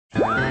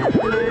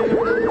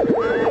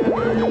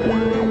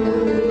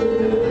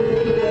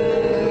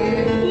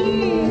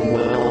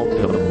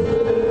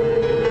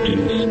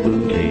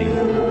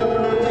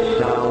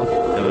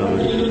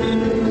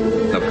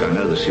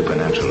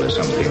Supernatural is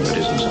something that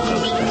isn't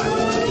supposed to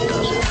happen, but it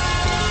does.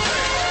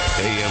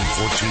 AM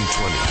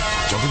 1420,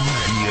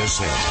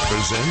 WBSM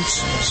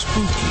presents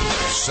Spooky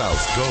South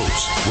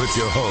Coast with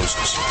your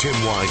hosts Tim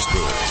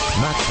Weisberg,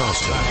 Matt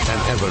Costa, and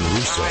Evan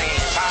Russo.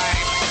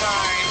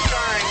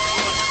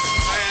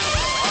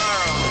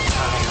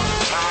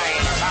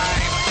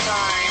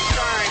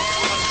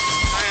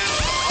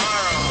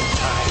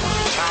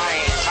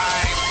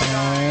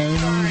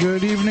 And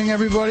good evening,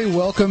 everybody.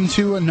 Welcome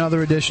to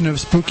another edition of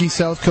Spooky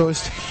South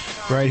Coast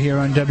right here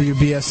on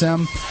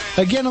WBSM.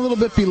 Again, a little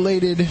bit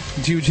belated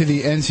due to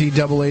the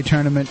NCAA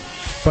tournament,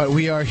 but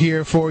we are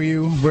here for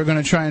you. We're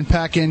going to try and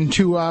pack in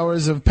 2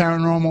 hours of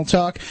paranormal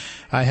talk.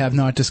 I have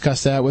not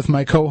discussed that with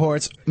my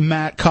cohorts,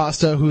 Matt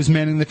Costa, who's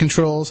manning the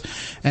controls,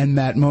 and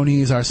Matt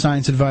Moniz, our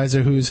science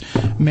advisor, who's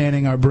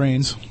manning our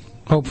brains.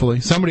 Hopefully.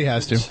 Somebody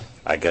has to.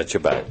 I got your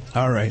back.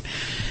 All right.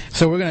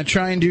 So we're going to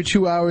try and do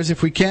 2 hours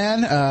if we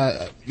can.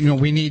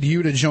 We need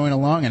you to join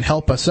along and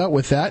help us out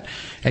with that.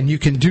 And you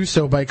can do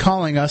so by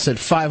calling us at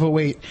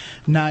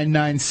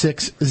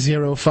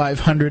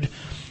 508-996-0500,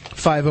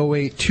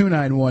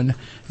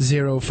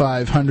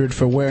 508-291-0500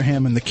 for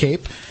Wareham and the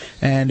Cape.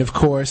 And, of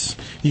course,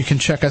 you can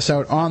check us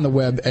out on the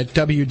web at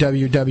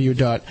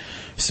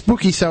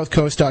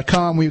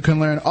www.spookysouthcoast.com, where you can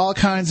learn all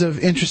kinds of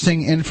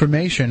interesting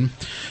information,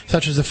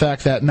 such as the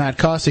fact that Matt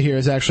Costa here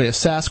is actually a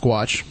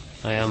Sasquatch.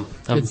 I am.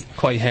 I'm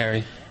quite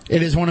hairy.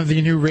 It is one of the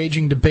new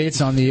raging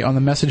debates on the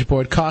message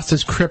board.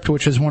 Costa's Crypt,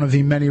 which is one of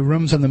the many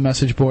rooms on the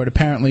message board,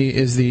 apparently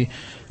is the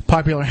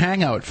popular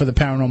hangout for the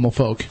paranormal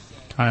folk.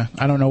 I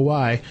don't know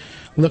why.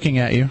 Looking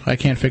at you, I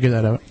can't figure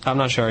that out. I'm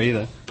not sure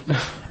either.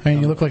 I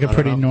mean, you look like a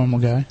pretty normal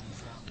guy.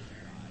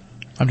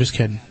 I'm just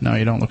kidding. No,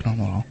 you don't look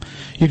normal at all.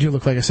 You do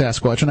look like a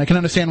Sasquatch, and I can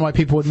understand why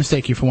people would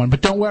mistake you for one.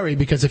 But don't worry,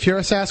 because if you're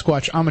a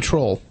Sasquatch, I'm a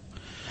troll.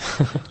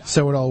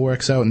 So it all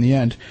works out in the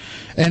end.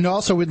 And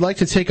also, we'd like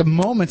to take a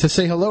moment to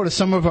say hello to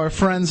some of our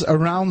friends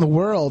around the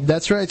world.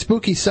 That's right,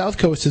 Spooky South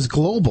Coast is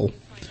global.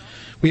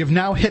 We have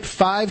now hit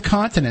 5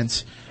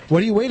 continents.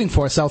 What are you waiting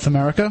for, South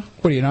America?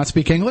 What, do you not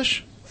speak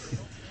English?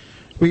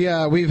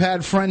 We've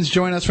had friends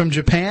join us from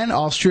Japan,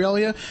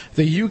 Australia,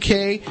 the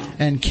UK,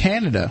 and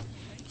Canada.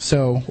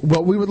 So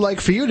what we would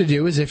like for you to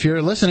do is, if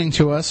you're listening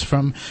to us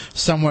from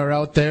somewhere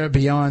out there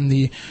beyond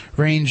the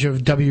range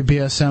of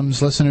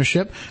WBSM's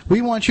listenership, we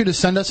want you to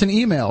send us an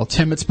email,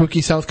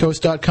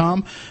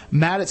 tim@spookysouthcoast.com,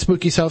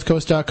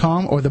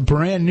 matt@spookysouthcoast.com, or the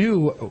brand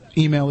new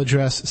email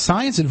address,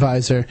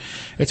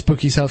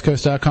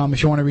 scienceadvisor@spookysouthcoast.com,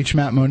 if you want to reach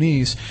Matt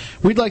Moniz.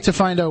 We'd like to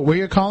find out where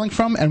you're calling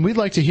from, and we'd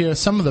like to hear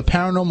some of the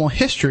paranormal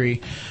history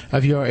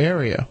of your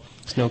area.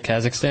 There's no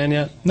Kazakhstan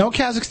yet? No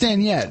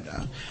Kazakhstan yet.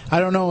 I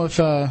don't know if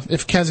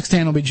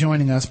Kazakhstan will be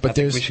joining us, but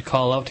we should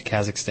call out to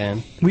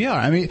Kazakhstan. We are.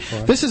 I mean,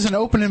 this is an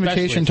open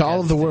invitation to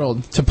all of the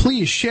world to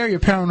please share your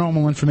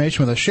paranormal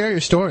information with us. Share your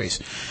stories,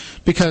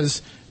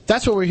 because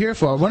that's what we're here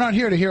for. We're not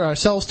here to hear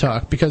ourselves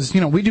talk, because,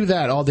 we do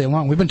that all day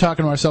long. We've been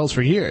talking to ourselves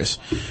for years.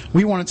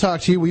 We want to talk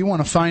to you. We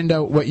want to find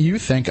out what you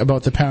think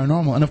about the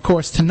paranormal. And, of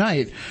course,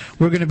 tonight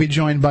we're going to be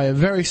joined by a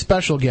very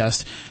special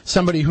guest,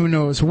 somebody who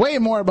knows way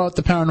more about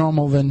the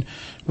paranormal than,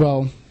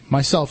 well,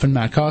 myself and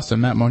Matt Costa.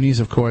 Matt Moniz,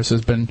 of course,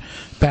 has been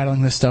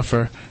battling this stuff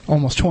for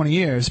almost 20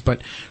 years.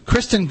 But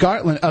Kristyn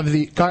Gartland of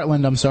the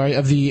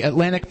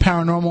Atlantic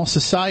Paranormal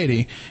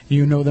Society,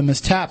 you know them as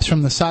TAPS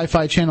from the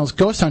Sci-Fi Channel's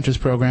Ghost Hunters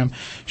program.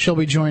 She'll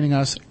be joining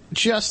us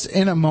just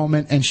in a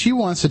moment, and she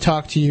wants to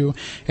talk to you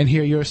and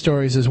hear your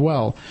stories as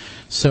well.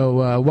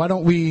 So why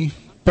don't we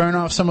burn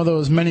off some of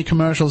those many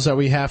commercials that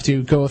we have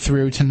to go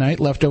through tonight,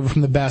 left over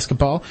from the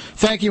basketball.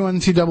 Thank you,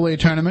 NCAA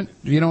tournament.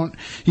 You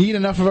eat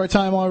enough of our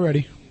time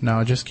already.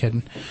 No, just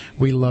kidding.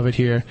 We love it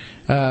here.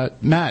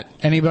 Matt,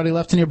 anybody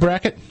left in your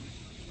bracket?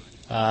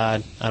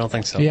 I don't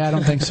think so. Yeah, I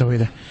don't think so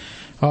either.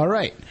 All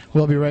right.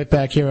 We'll be right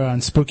back here on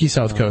Spooky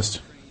South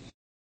Coast.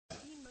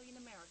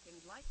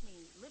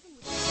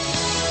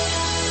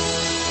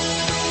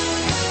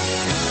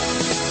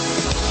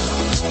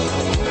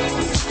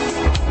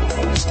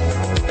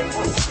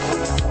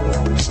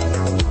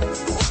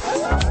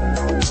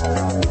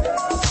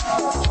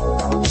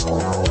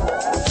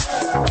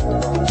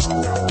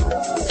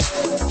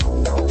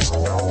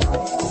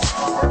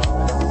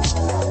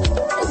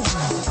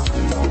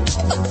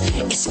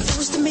 It's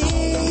close to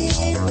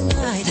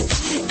midnight.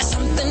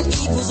 Something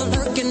evil's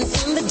lurking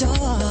in the dark.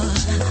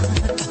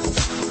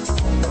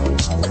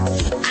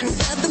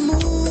 Under the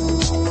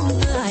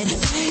moonlight,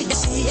 it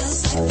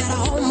feels like that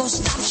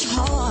almost stops your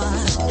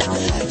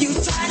heart. You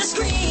try to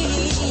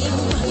scream,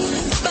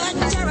 but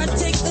terror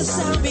takes the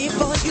sound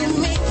before you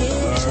make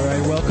it. All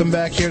right, welcome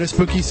welcome back here to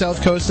Spooky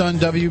South Coast on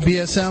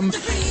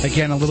WBSM.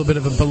 Again, a little bit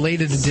of a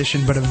belated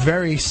edition, but a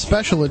very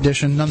special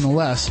edition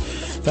nonetheless.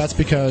 That's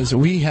because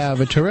we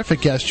have a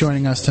terrific guest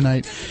joining us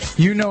tonight.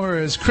 You know her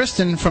as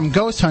Kristyn from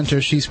Ghost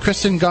Hunters. She's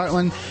Kristyn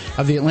Gartland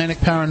of the Atlantic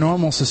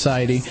Paranormal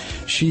Society.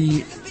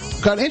 She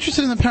got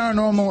interested in the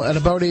paranormal at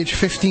about age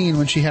 15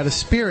 when she had a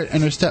spirit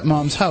in her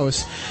stepmom's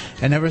house,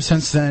 and ever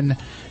since then,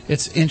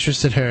 it's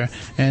interested her.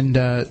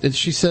 And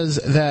she says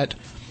that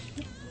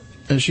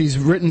she's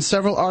written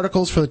several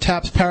articles for the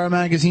Taps Para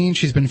magazine.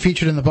 She's been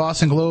featured in the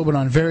Boston Globe and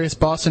on various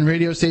Boston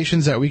radio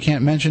stations that we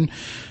can't mention.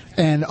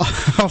 And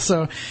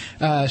also,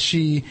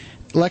 she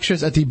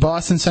lectures at the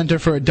Boston Center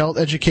for Adult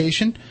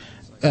Education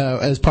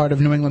as part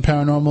of New England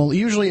Paranormal,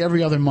 usually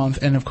every other month.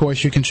 And, of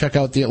course, you can check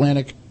out the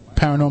Atlantic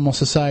Paranormal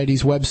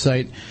Society's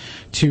website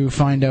to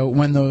find out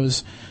when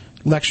those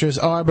lectures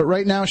are. But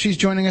right now, she's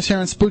joining us here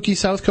on Spooky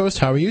South Coast.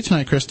 How are you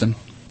tonight, Kristyn?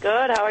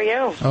 Good. How are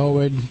you? Oh,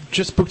 we're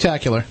just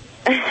spooktacular.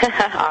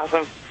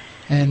 Awesome.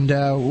 And,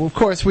 of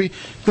course,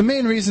 the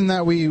main reason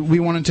that we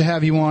wanted to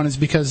have you on is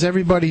because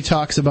everybody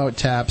talks about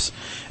taps.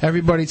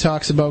 Everybody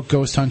talks about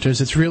ghost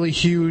hunters. It's really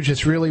huge.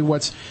 It's really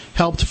what's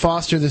helped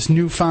foster this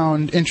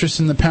newfound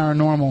interest in the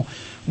paranormal.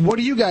 What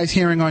are you guys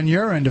hearing on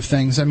your end of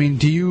things? I mean,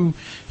 do you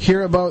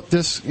hear about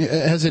this?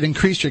 Has it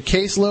increased your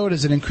caseload?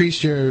 Has it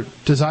increased your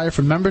desire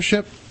for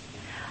membership?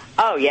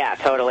 Oh, yeah,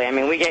 totally. I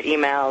mean, we get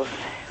emails.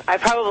 I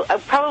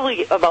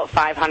probably about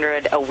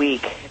 500 a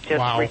week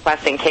just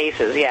requesting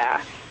cases,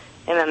 yeah.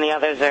 And then the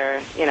others are,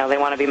 they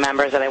want to be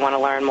members or they want to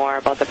learn more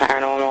about the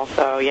paranormal.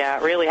 So, yeah,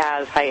 it really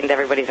has heightened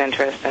everybody's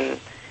interest, and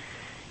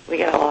we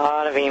get a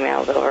lot of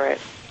emails over it.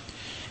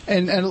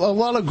 And a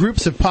lot of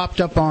groups have popped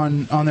up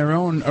on their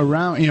own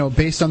around,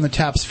 based on the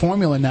TAPS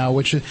formula now,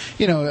 which is,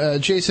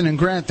 Jason and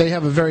Grant, they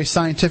have a very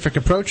scientific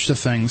approach to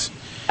things.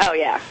 Oh,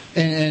 yeah.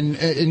 And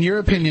in your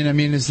opinion, I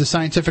mean, is the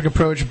scientific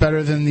approach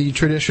better than the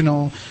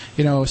traditional,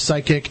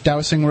 psychic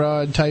dowsing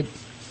rod type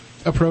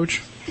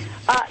approach?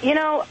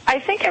 I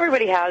think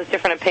everybody has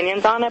different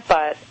opinions on it,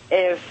 but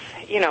if,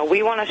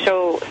 we want to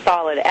show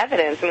solid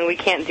evidence, I mean, we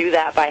can't do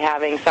that by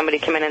having somebody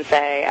come in and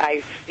say,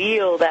 I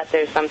feel that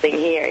there's something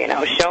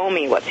here, show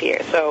me what's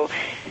here. So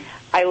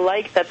I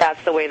like that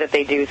that's the way that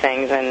they do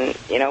things, and,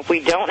 if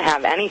we don't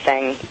have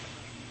anything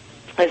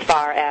as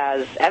far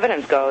as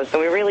evidence goes,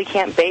 then we really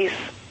can't base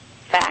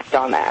fact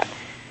on that.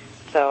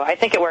 So I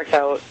think it works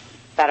out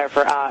better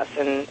for us,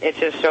 and it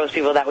just shows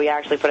people that we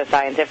actually put a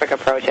scientific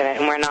approach in it,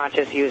 and we're not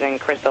just using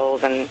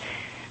crystals and,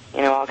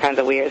 all kinds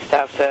of weird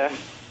stuff to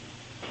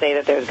say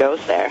that there's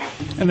ghosts there.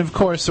 And of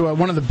course,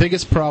 one of the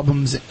biggest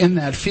problems in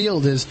that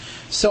field is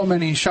so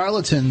many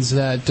charlatans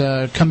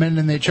that come in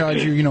and they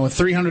charge you,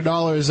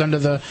 $300 under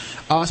the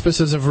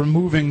auspices of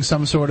removing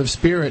some sort of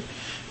spirit.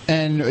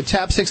 And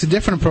TAPS takes a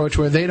different approach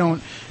where they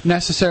don't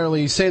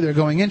necessarily say they're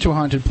going into a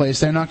haunted place.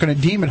 They're not going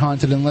to deem it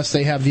haunted unless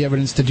they have the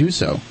evidence to do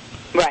so.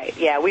 Right,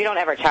 yeah, we don't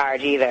ever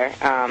charge either.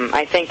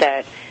 I think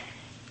that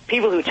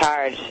people who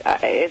charge,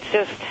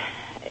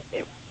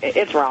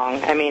 it's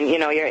wrong. I mean,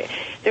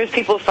 there's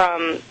people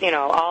from,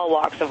 all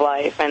walks of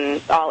life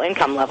and all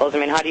income levels. I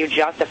mean, how do you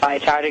justify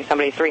charging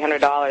somebody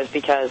 $300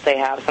 because they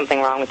have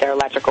something wrong with their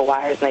electrical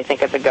wires and they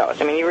think it's a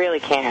ghost? I mean, you really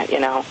can't,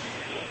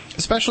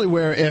 Especially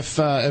where if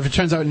it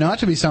turns out not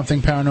to be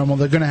something paranormal,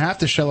 they're going to have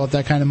to shell out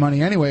that kind of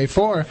money anyway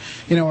for,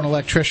 an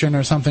electrician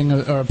or something,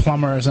 or a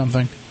plumber or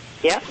something.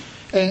 Yeah.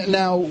 And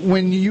now,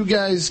 when you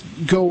guys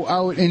go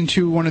out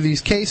into one of these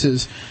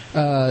cases,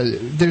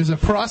 there's a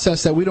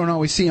process that we don't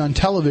always see on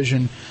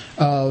television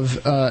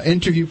of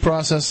interview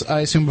process,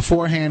 I assume,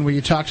 beforehand, where you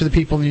talk to the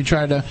people and you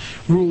try to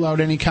rule out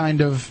any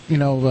kind of,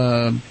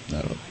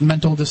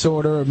 mental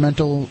disorder or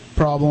mental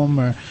problem.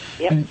 Or,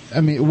 yep.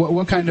 I mean,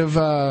 what kind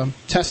of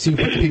tests do you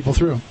put the people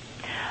through?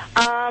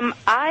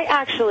 I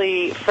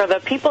actually, for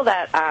the people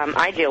that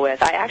I deal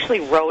with, I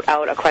actually wrote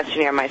out a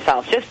questionnaire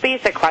myself, just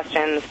basic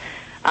questions.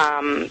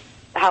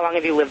 How long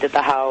have you lived at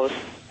the house?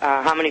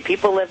 How many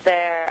people live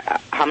there?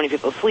 How many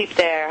people sleep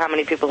there? How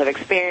many people have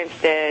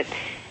experienced it?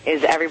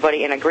 Is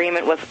everybody in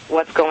agreement with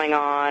what's going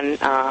on?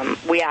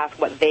 We ask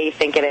what they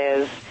think it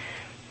is.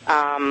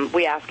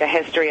 We ask a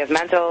history of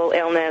mental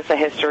illness, a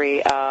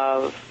history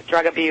of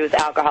drug abuse,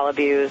 alcohol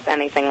abuse,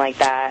 anything like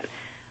that.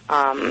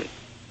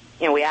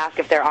 We ask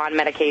if they're on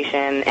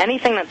medication.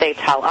 Anything that they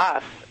tell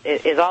us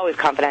is always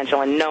confidential.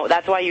 And no,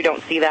 that's why you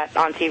don't see that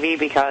on TV,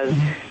 because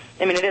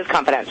it is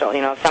confidential.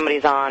 If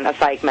somebody's on a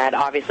psych med,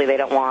 obviously they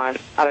don't want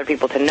other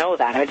people to know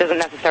that. And it doesn't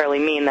necessarily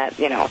mean that,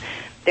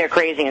 they're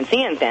crazy and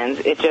seeing things.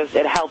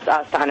 It helps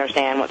us to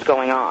understand what's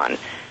going on.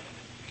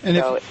 And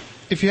so,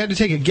 if you had to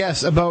take a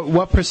guess about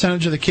what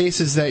percentage of the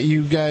cases that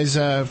you guys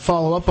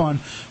follow up on,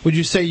 would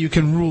you say you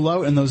can rule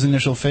out in those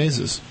initial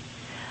phases?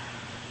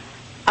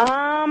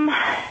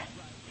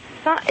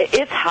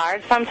 It's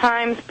hard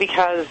sometimes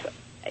because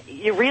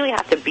you really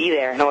have to be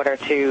there in order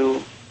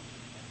to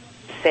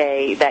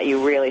say that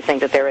you really think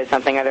that there is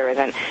something or there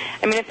isn't.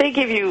 I mean, if they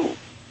give you,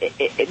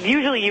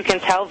 usually you can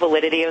tell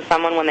validity of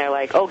someone when they're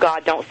like, oh,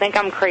 God, don't think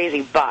I'm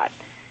crazy, but.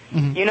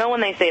 Mm-hmm.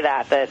 When they say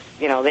that,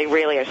 they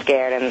really are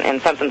scared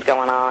and something's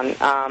going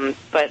on.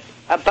 But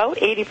about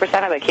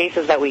 80% of the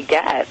cases that we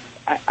get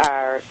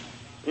are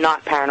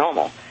not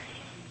paranormal.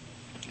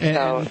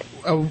 And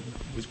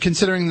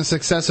considering the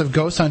success of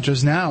ghost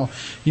hunters now,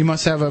 you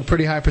must have a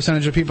pretty high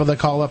percentage of people that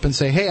call up and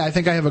say, hey, I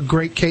think I have a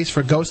great case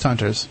for ghost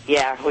hunters.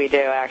 Yeah, we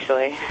do,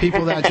 actually.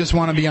 People that just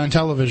want to be on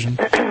television.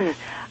 I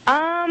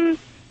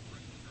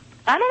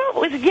don't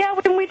know. Yeah,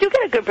 we do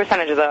get a good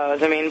percentage of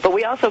those. I mean, but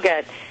we also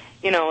get,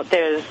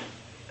 there's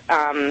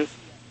a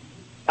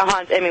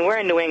haunt. I mean, we're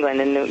in New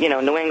England, and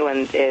New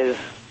England is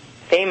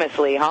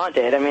famously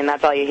haunted. I mean,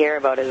 that's all you hear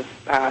about is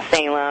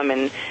Salem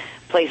and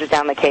places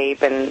down the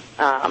Cape, and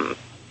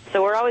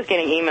so we're always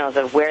getting emails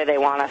of where they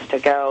want us to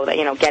go. That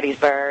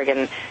Gettysburg,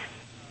 and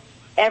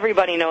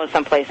everybody knows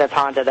some place that's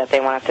haunted that they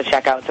want us to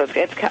check out. So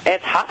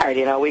it's hard.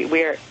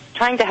 We're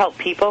trying to help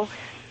people,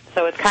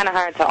 so it's kind of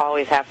hard to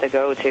always have to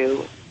go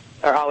to,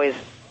 or always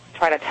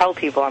try to tell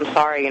people, I'm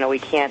sorry, we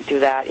can't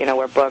do that.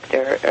 We're booked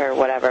or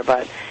whatever.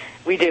 But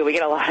we do. We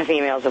get a lot of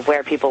emails of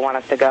where people want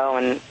us to go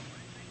and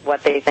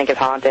what they think is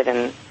haunted,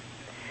 and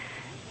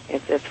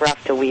it's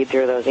rough to weed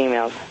through those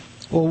emails.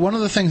 Well, one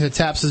of the things that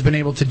TAPS has been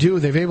able to do,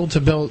 they've able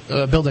to build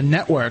a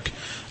network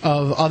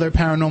of other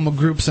paranormal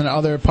groups in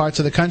other parts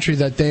of the country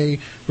that they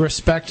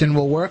respect and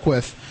will work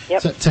with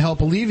to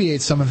help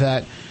alleviate some of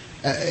that.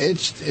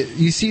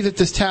 You see that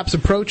this TAPS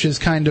approach is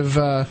kind of,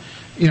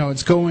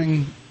 it's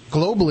going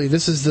globally.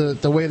 This is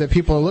the way that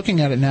people are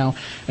looking at it now,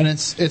 and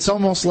it's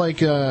almost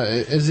like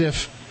as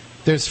if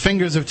there's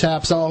fingers of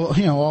TAPS all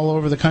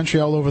over the country,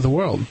 all over the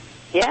world.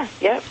 Yeah.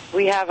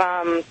 We have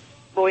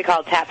what we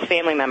call TAPS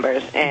family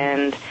members,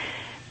 and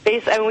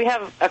we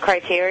have a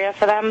criteria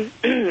for them.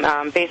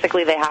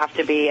 Basically, they have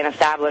to be an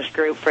established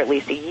group for at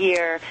least a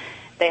year.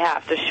 They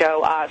have to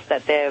show us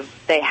that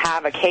they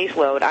have a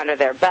caseload under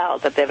their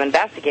belt, that they've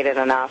investigated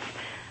enough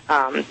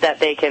that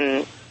they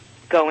can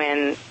go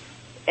in,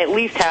 at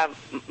least have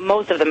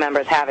most of the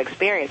members have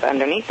experience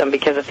underneath them,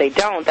 because if they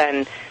don't,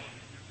 then,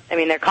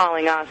 they're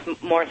calling us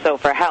more so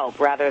for help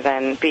rather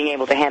than being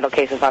able to handle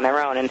cases on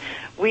their own. And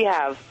we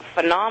have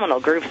phenomenal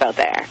groups out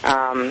there,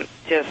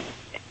 just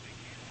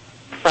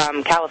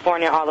from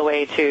California all the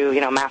way to,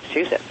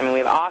 Massachusetts. We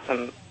have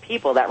awesome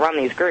people that run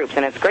these groups,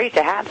 and it's great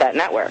to have that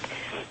network,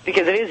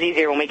 because it is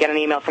easier when we get an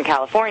email from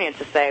California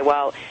to say,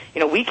 well,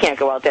 we can't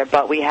go out there,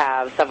 but we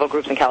have several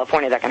groups in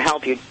California that can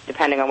help you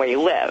depending on where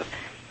you live.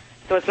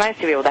 So it's nice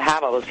to be able to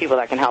have all those people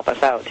that can help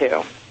us out,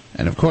 too.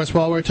 And, of course,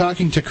 while we're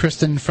talking to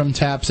Kristyn from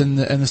TAPS and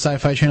the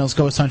Sci-Fi Channel's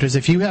Ghost Hunters,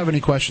 if you have any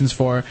questions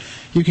for her,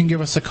 you can give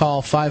us a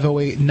call,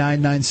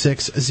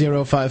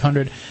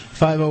 508-996-0500,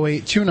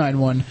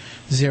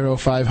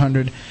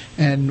 508-291-0500.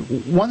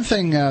 And one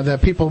thing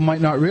that people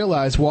might not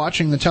realize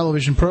watching the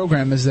television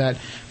program is that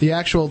the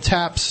actual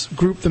TAPS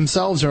group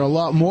themselves are a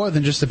lot more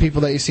than just the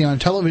people that you see on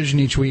television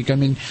each week.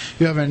 You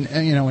have an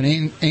I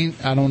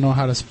don't know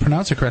how to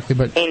pronounce it correctly,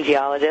 but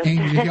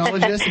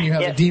angiologist, and you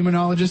have a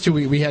demonologist who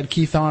we had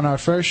Keith on our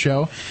first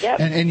show,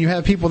 and you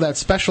have people that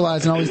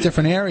specialize in all these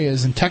different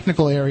areas and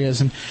technical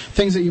areas and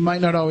things that you might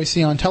not always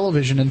see on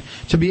television. And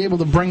to be able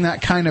to bring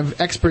that kind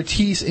of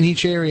expertise in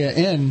each area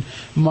in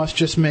must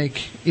just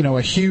make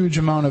a huge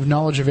amount of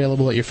knowledge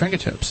available at your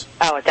fingertips.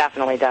 Oh, it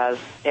definitely does.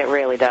 It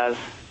really does.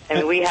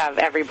 We have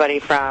everybody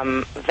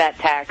from vet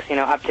techs,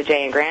 up to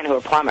Jay and Grant, who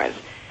are plumbers.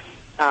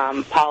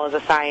 Paul is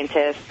a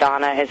scientist.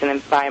 Donna is an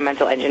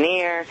environmental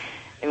engineer.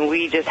 And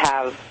we just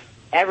have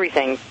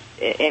everything.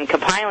 And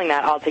compiling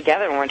that all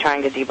together when we're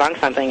trying to debunk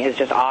something is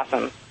just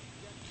awesome.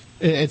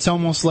 It's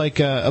almost like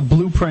a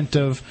blueprint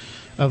of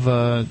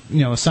a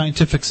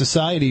scientific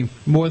society,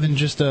 more than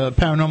just a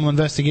paranormal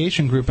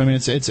investigation group.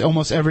 It's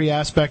almost every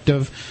aspect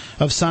of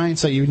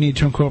science that you need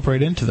to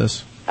incorporate into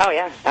this. Oh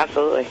yeah,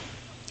 absolutely.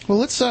 Well,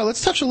 let's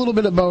touch a little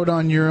bit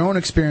on your own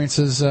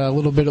experiences, a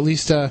little bit, at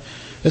least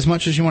as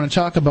much as you want to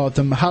talk about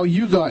them. How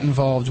you got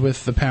involved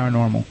with the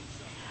paranormal?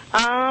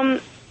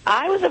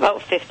 I was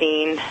about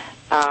 15.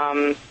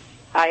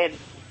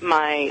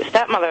 My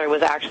stepmother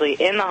was actually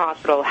in the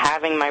hospital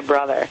having my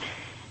brother.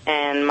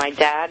 And my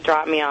dad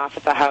dropped me off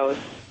at the house.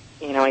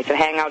 He said,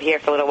 hang out here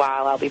for a little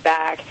while, I'll be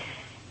back.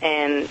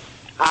 And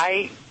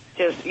I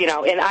just,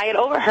 and I had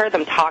overheard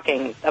them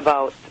talking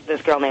about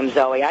this girl named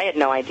Zoe. I had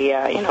no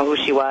idea, who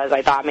she was.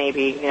 I thought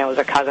maybe, it was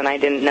a cousin I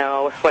didn't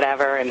know or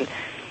whatever. And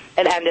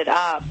it ended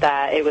up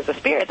that it was a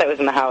spirit that was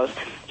in the house.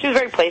 She was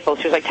very playful.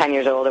 She was like 10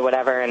 years old or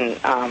whatever. And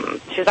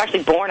she was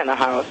actually born in the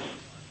house.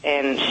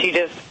 And she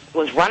just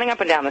was running up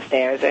and down the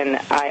stairs, and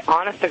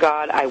honest to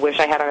God, I wish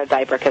I had on a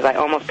diaper because I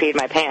almost peed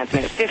my pants.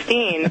 At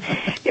 15,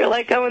 you're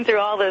like going through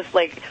all this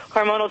like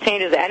hormonal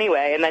changes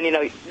anyway, and then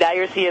now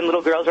you're seeing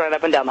little girls running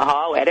up and down the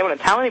hallway. I didn't want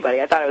to tell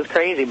anybody. I thought it was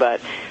crazy,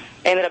 but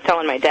I ended up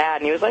telling my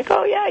dad, and he was like,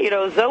 "Oh yeah,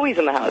 Zoe's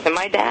in the house." And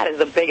my dad is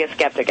the biggest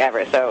skeptic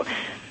ever, so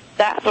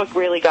that's what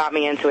really got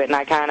me into it. And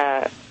I kind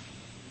of,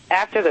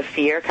 after the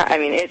fear,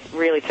 it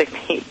really took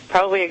me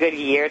probably a good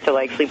year to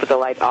like sleep with the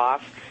lights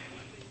off.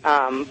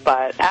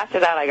 But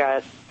after that,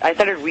 I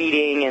started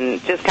reading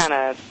and just kind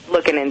of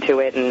looking into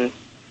it, and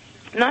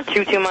not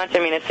too much.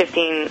 At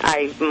 15,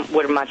 I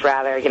would much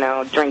rather,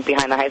 drink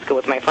behind the high school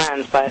with my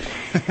friends. But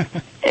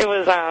it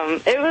was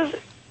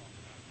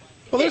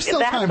Well, there's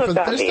still time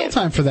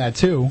for that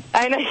too.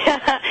 I know.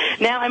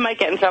 Now I might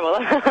get in trouble.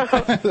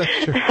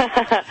 That's true.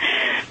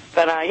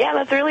 But yeah,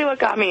 that's really what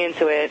got me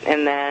into it.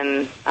 And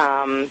then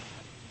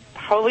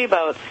probably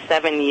about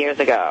 7 years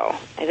ago,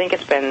 I think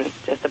it's been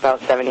just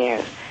about 7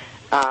 years.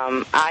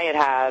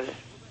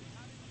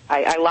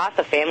 I lost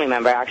a family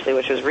member actually,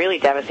 which was really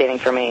devastating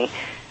for me.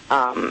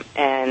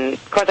 And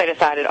of course, I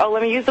decided,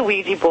 let me use the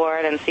Ouija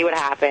board and see what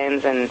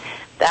happens. And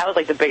that was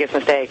like the biggest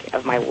mistake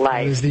of my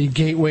life. It was the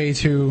gateway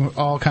to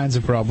all kinds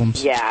of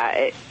problems.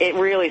 Yeah, it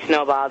really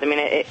snowballed. I mean,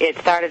 it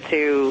started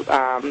to,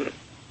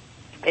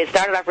 it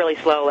started off really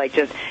slow, like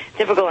just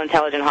typical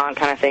intelligent haunt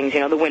kind of things.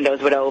 You know, the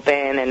windows would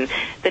open and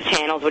the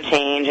channels would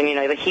change and, you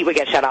know, the heat would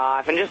get shut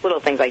off and just little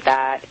things like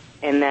that.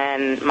 And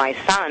then my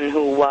son,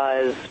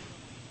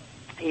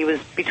 he was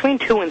between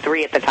 2 and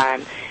 3 at the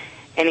time,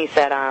 and he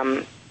said,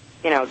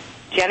 you know,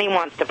 Jenny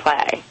wants to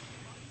play.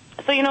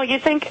 So, you know, you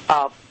think,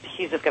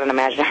 she's just got an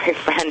imaginary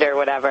friend or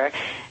whatever.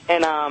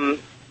 And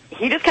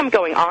he just kept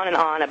going on and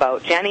on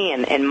about Jenny,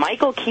 and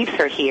Michael keeps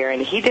her here,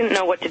 and he didn't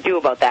know what to do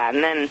about that.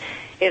 And then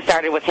it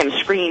started with him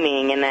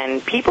screaming, and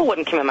then people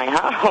wouldn't come in my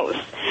house.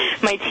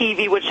 My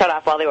TV would shut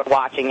off while they were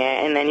watching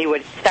it, and then you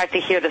would start to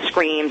hear the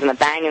screams and the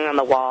banging on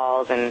the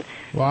walls. And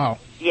wow.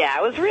 Yeah,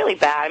 it was really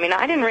bad. I mean,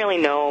 I didn't really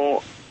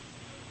know,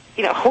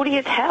 you know, who do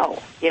you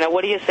tell? You know,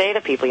 what do you say to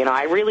people? You know,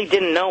 I really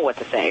didn't know what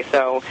to say.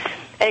 So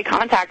I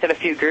contacted a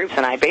few groups,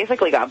 and I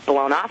basically got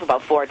blown off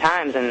about 4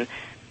 times. And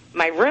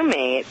my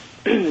roommate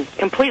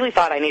completely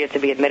thought I needed to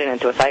be admitted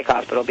into a psych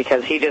hospital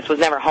because he just was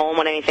never home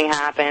when anything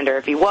happened, or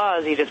if he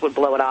was, he just would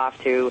blow it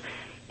off to,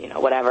 you know,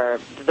 whatever,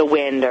 the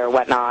wind or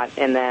whatnot.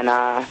 And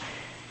then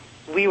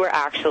we were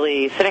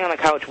actually sitting on the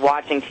couch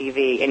watching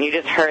TV, and you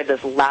just heard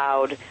this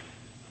loud,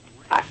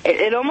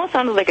 it almost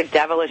sounded like a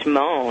devilish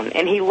moan.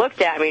 And he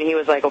looked at me, and he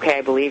was like, okay,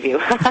 I believe you.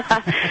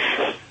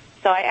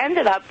 So I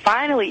ended up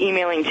finally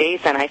emailing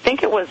Jason. I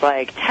think it was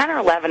like 10 or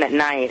 11 at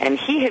night, and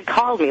he had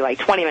called me like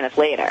 20 minutes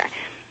later.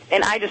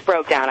 And I just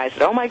broke down. I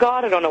said, oh, my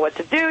God, I don't know what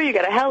to do. You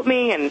got to help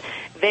me. And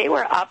they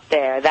were up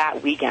there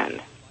that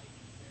weekend.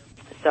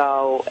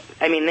 So,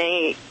 I mean,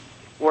 they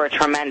were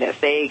tremendous.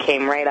 They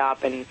came right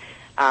up, and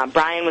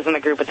Brian was in the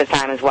group at the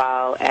time as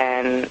well,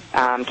 and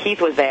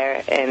Keith was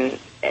there, and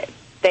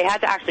they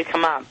had to actually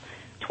come up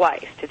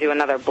twice to do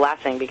another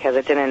blessing because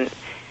it didn't,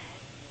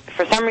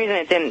 for some reason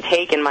it didn't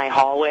take in my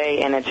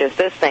hallway, and it just,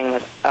 this thing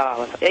was,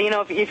 you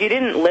know, if you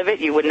didn't live it,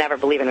 you would never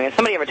believe it. I mean, if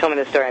somebody ever told me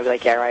this story, I'd be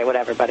like, yeah, right,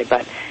 whatever, buddy,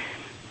 but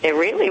it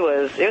really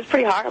was, it was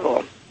pretty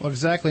horrible. Well,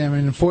 exactly. I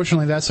mean,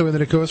 unfortunately, that's the way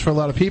that it goes for a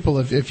lot of people.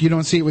 If you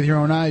don't see it with your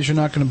own eyes, you're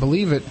not going to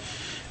believe it,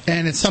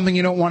 and it's something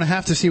you don't want to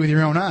have to see with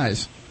your own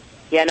eyes.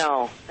 Yeah,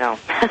 no.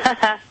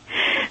 That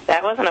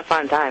wasn't a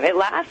fun time. It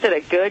lasted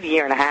a good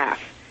year and a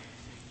half.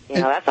 You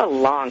know, that's a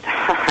long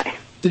time.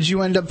 Did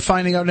you end up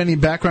finding out any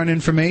background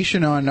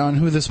information on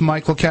who this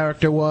Michael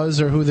character was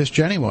or who this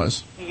Jenny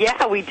was?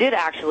 Yeah, we did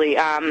actually.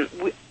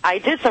 I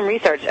did some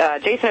research.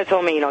 Jason had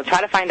told me, you know,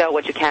 try to find out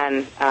what you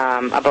can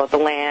about the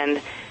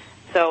land.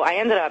 So I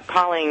ended up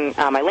calling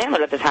my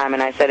landlord at the time,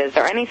 and I said, is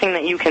there anything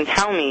that you can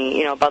tell me,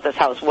 you know, about this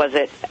house?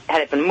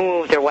 Had it been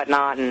moved or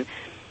whatnot? And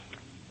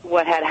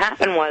what had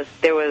happened was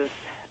there was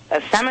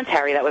a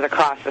cemetery that was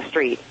across the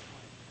street.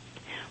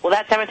 Well,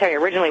 that cemetery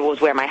originally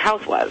was where my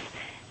house was.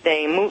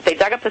 They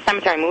dug up the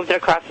cemetery, moved it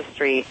across the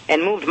street,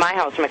 and moved my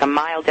house from like a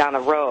mile down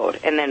the road,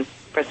 and then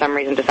for some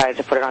reason decided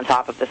to put it on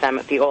top of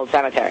the old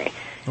cemetery.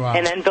 Wow.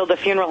 And then build a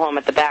funeral home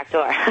at the back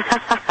door.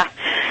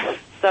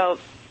 So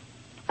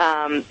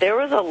there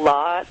was a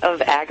lot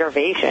of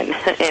aggravation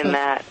in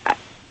that.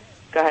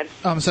 Go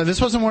ahead. So this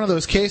wasn't one of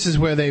those cases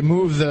where they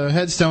moved the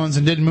headstones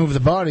and didn't move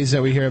the bodies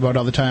that we hear about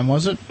all the time,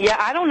 was it? Yeah,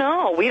 I don't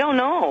know. We don't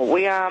know.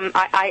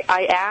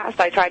 I asked.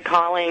 I tried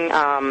calling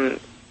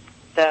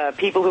the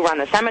people who run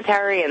the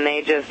cemetery, and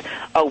they just,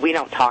 we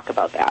don't talk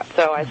about that.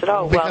 So I said,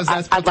 because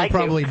that's what they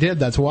probably did.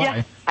 That's why.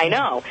 Yeah, I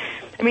know.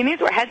 I mean, these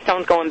were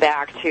headstones going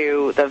back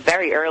to the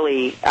very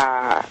early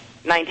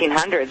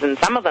 1900s, and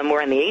some of them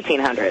were in the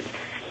 1800s.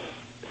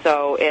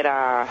 So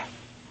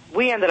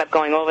we ended up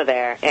going over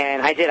there,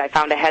 and I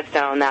found a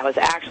headstone that was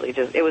actually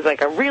it was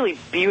like a really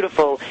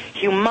beautiful,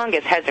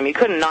 humongous headstone. You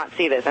could not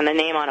see this, and the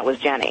name on it was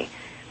Jenny.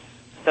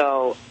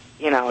 So,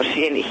 you know,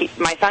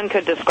 my son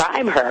could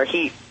describe her.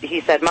 He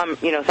said, Mom,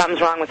 you know,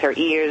 something's wrong with her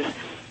ears,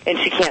 and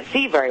she can't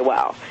see very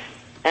well.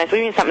 And I said, what do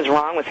you mean something's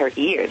wrong with her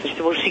ears? And she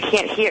said, well, she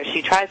can't hear.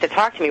 She tries to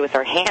talk to me with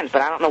her hands,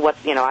 but I don't know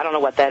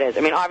what that is.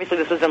 I mean, obviously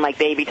this was in like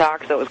baby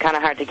talk, so it was kind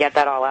of hard to get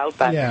that all out,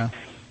 but yeah.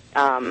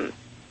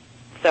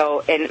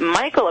 So, and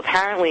Michael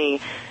apparently,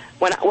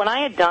 when I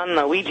had done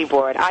the Ouija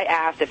board, I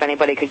asked if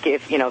anybody could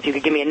give, you know, if you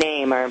could give me a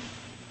name or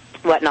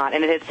whatnot,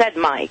 and it had said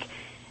Mike.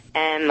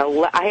 And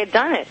I had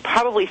done it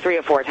probably 3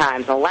 or 4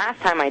 times. And the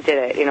last time I did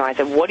it, you know, I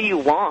said, what do you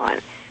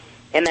want?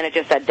 And then it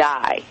just said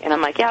die. And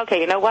I'm like, yeah,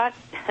 okay, you know what?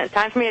 It's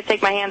time for me to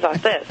take my hands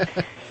off this.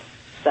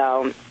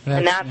 So,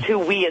 and that's who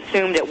we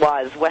assumed it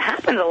was. What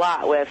happens a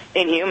lot with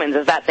Inhumans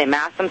is that they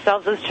mask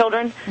themselves as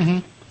children,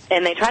 and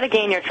they try to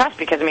gain your trust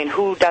because, I mean,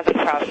 who doesn't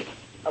trust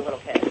a little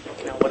kid?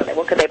 You know,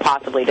 what could they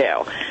possibly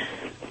do?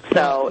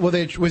 So,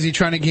 was he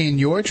trying to gain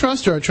your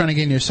trust or trying to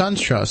gain your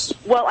son's trust?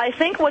 Well, I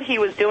think what he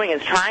was doing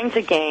is trying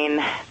to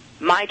gain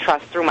my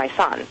trust through my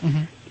son.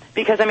 Mm-hmm.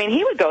 Because, I mean,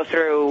 he would go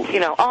through,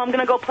 I'm going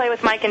to go play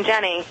with Mike and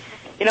Jenny.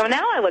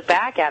 Now I look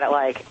back at it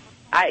like,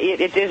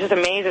 it just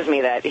amazes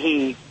me that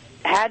he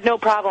had no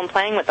problem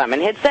playing with them.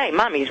 And he'd say,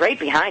 Mom, he's right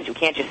behind you.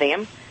 Can't you see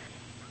him?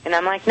 And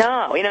I'm like,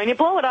 no. And you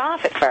blow it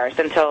off at first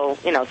until,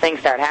 things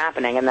start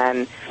happening. And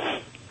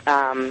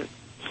then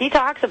he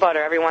talks about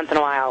her every once in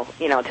a while,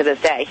 to this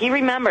day. He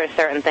remembers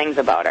certain things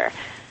about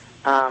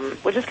her,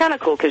 which is kind of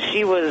cool because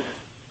she was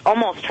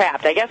almost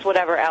trapped. I guess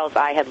whatever else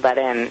I had let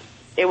in,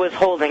 it was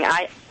holding.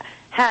 I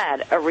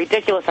had a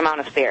ridiculous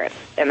amount of spirits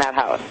in that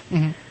house.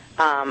 Mm-hmm.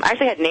 I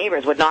actually had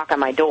neighbors would knock on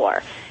my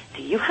door.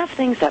 Do you have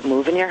things that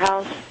move in your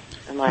house?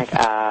 I'm like,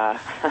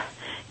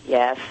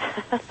 yes.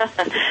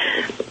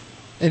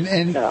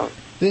 And so.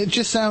 It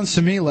just sounds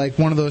to me like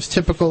one of those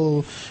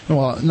typical,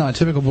 well, not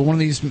typical, but one of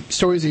these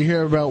stories that you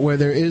hear about where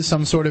there is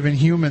some sort of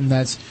inhuman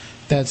that's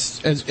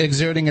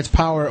exerting its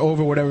power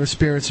over whatever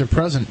spirits are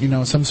present,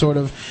 some sort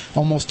of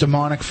almost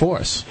demonic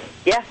force.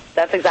 Yes,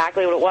 that's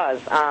exactly what it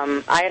was.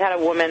 I had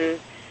a woman,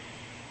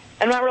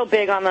 I'm not real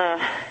big on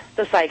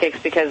the psychics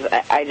because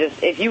I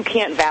just, if you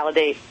can't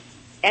validate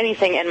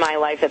anything in my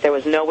life that there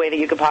was no way that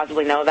you could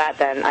possibly know that,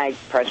 then I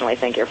personally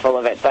think you're full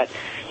of it. But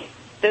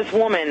this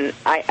woman,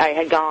 I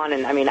had gone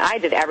and, I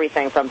did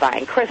everything from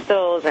buying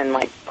crystals and,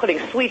 putting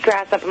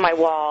sweetgrass up in my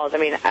walls.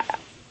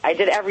 I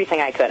did everything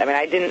I could.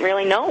 I didn't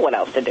really know what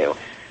else to do.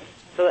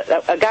 So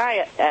a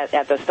guy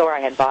at the store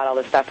I had bought all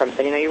this stuff from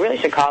said, you really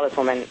should call this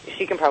woman.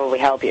 She can probably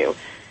help you.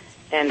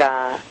 And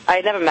I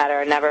had never met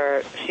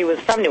her. She was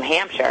from New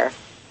Hampshire.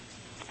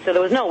 So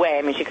there was no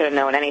way, she could have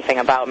known anything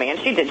about me. And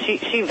she did.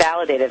 She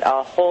validated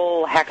a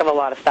whole heck of a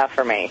lot of stuff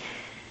for me.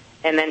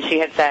 And then she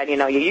had said,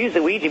 you use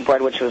the Ouija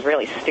board, which was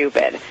really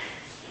stupid.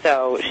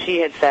 So she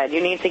had said,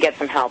 you need to get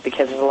some help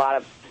because there's a lot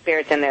of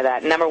spirits in there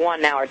that, number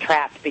one, now are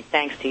trapped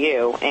thanks to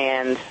you.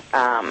 And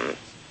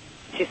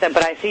she said,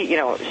 but I see,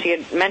 she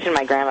had mentioned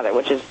my grandmother,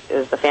 which is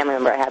the family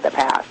member I had that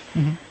passed.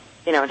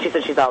 Mm-hmm. And she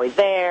said she's always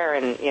there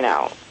and,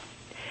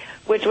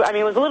 which,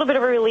 was a little bit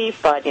of a relief,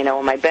 but,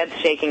 when my bed's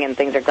shaking and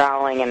things are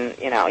growling and,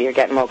 you're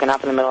getting woken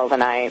up in the middle of the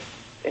night,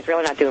 it's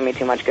really not doing me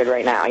too much good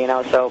right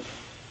now, So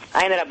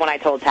I ended up, when I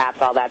told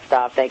Taps all that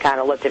stuff, they kind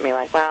of looked at me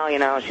like, well,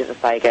 she's a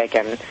psychic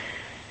and,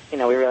 we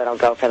really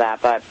don't go for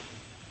that. But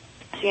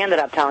she ended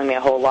up telling me a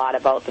whole lot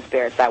about the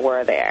spirits that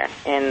were there.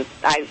 And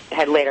I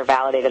had later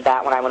validated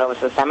that when I went over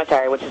to the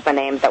cemetery, which is the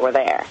names that were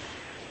there.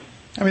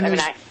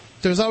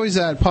 There's always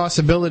that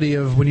possibility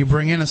of when you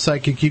bring in a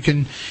psychic, you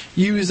can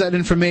use that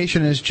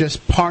information as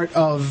just part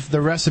of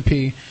the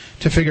recipe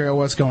to figure out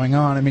what's going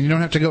on. You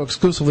don't have to go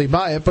exclusively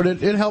by it, but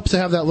it helps to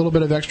have that little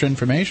bit of extra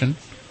information.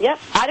 Yep.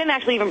 I didn't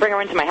actually even bring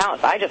her into my house.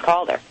 I just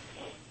called her.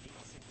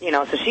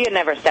 So she had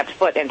never stepped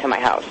foot into my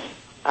house.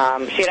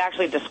 She had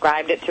actually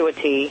described it to a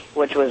T,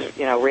 which was,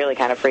 really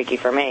kind of freaky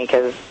for me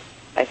because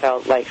I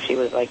felt like she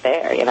was,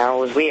 there. It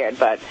was weird,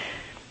 but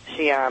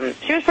she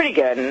was pretty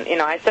good.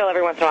 And, I still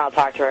every once in a while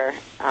talk to her.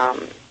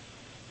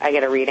 I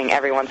get a reading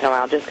every once in a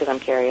while just because I'm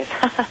curious.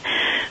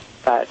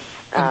 But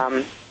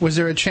was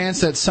there a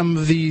chance that some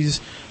of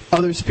these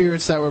other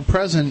spirits that were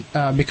present,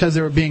 because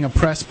they were being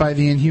oppressed by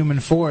the inhuman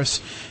force,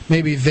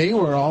 maybe they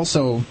were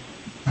also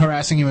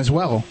harassing you as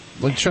well,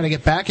 trying to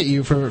get back at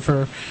you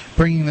for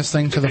bringing this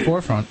thing to the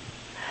forefront?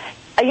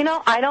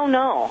 I don't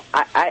know.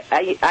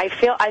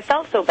 I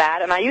felt so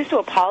bad, and I used to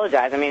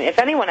apologize. If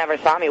anyone ever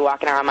saw me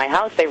walking around my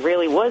house, they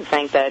really would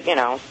think that,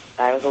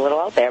 I was a little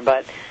out there.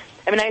 But,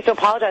 I used to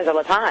apologize all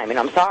the time.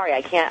 I'm sorry,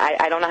 I can't,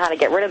 I don't know how to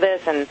get rid of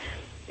this, and,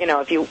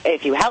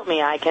 if you help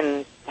me, I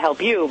can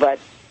help you, but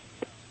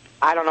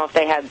I don't know if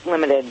they had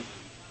limited,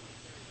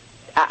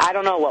 I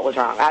don't know what was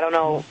wrong. I don't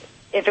know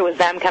if it was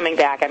them coming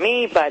back at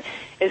me, but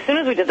as soon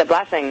as we did the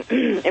blessing,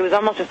 it was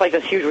almost just like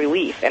this huge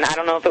relief, and I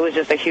don't know if it was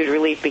just a huge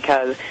relief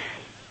because,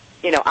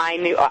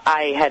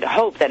 I had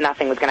hoped that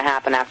nothing was going to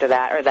happen after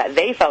that, or that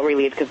they felt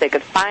relieved because they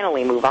could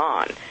finally move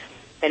on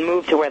and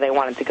move to where they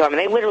wanted to go.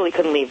 They literally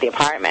couldn't leave the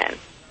apartment,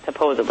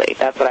 supposedly.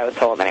 That's what I was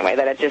told anyway,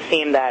 that it just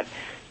seemed that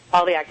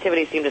all the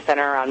activity seemed to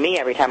center around me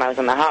every time I was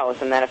in the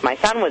house, and then if my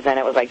son was in,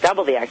 it was like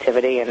double the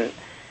activity, and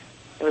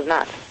it was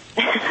nuts.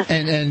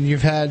 And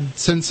you've had,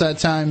 since that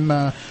time,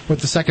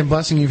 with the second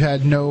blessing, you've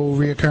had no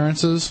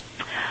reoccurrences?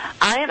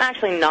 I am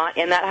actually not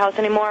in that house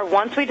anymore.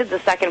 Once we did the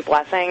second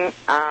blessing,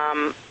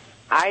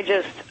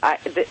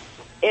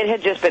 it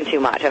had just been too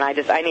much, and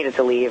I needed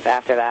to leave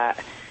after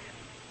that.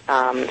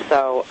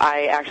 So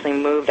I actually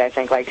moved, I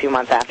think, 2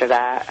 months after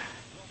that.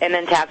 And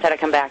then Taps had to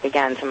come back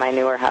again to my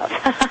newer house.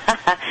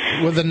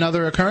 With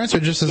another occurrence, or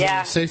just as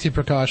a safety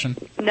precaution?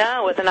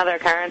 No, with another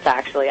occurrence,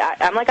 actually.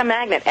 I'm like a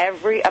magnet.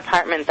 Every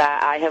apartment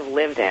that I have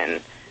lived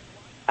in,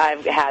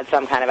 I've had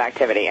some kind of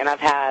activity. And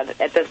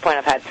at this point,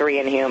 I've had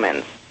 3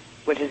 Inhumans,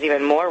 which is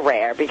even more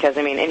rare because,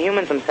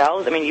 Inhumans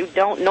themselves, you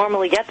don't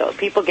normally get those.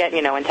 People get,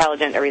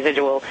 intelligent or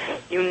residual.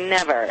 You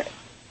never,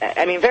 we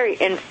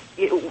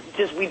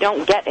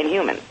don't get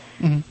Inhumans.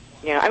 Mm-hmm.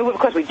 You know, I mean, of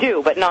course we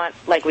do, but not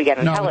like we get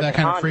intelligent with that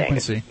kind of haunting.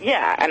 frequency.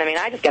 Yeah, and I mean,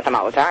 I just get them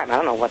all the time. I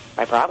don't know what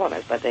my problem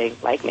is, but they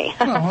like me.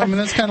 Well, I mean,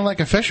 that's kind of like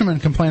a fisherman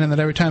complaining that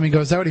every time he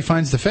goes out, he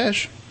finds the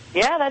fish.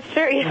 Yeah, that's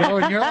true. Yeah. You know,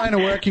 in your line of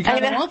work, you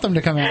kind of want them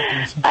to come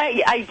after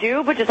you. I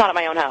do, but just not at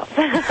my own house.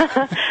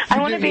 I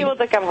want to be able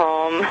to come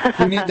home.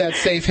 You need that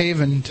safe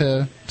haven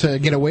to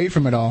get away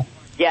from it all.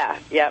 Yeah,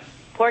 yep.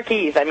 Poor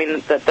Keith. I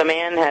mean, the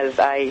man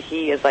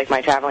he is like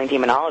my traveling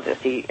demonologist.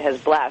 He has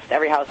blessed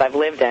every house I've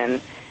lived in.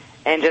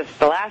 And just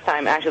the last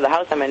time, actually the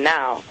house I'm in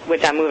now,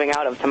 which I'm moving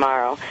out of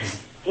tomorrow,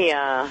 he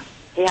had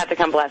to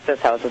come bless this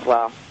house as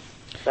well.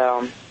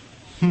 So...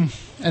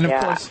 And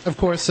of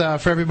course,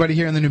 for everybody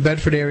here in the New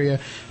Bedford area,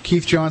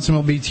 Keith Johnson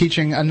will be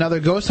teaching another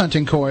ghost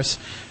hunting course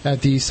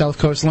at the South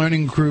Coast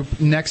Learning Group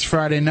next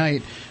Friday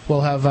night.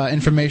 We'll have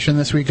information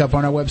this week up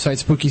on our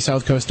website,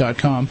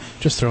 SpookySouthCoast.com.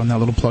 Just throwing that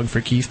little plug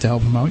for Keith to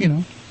help him out, you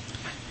know.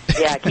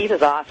 Yeah, Keith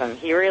is awesome.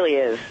 He really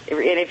is. And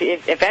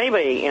if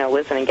anybody, you know,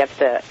 listening gets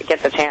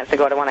a chance to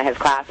go to one of his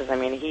classes, I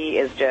mean,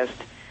 he's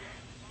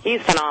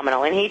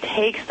phenomenal, and he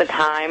takes the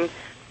time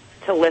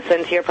to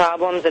listen to your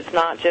problems. It's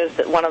not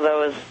just one of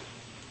those,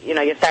 you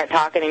know, you start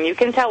talking and you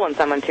can tell when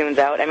someone tunes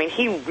out. I mean,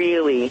 he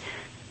really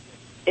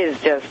is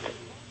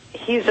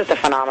he's just a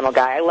phenomenal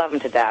guy. I love him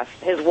to death.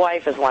 His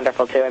wife is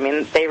wonderful, too. I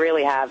mean, they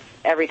really have,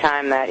 every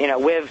time that, you know,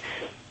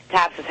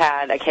 Taps has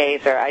had a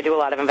case, or I do a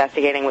lot of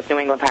investigating with New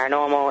England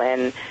Paranormal,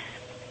 and,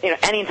 you know,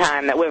 any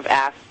time that we've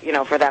asked, you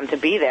know, for them to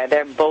be there,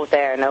 they're both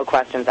there, no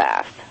questions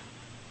asked.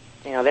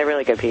 You know, they're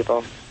really good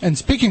people. And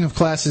speaking of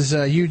classes,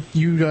 you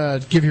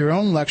give your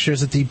own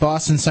lectures at the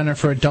Boston Center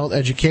for Adult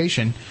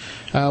Education.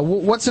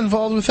 What's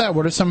involved with that?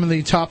 What are some of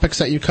the topics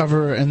that you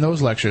cover in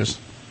those lectures?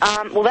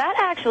 Well, that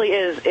actually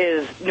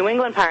is New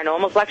England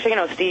Paranormal's lecture. You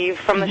know, Steve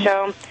from the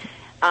show.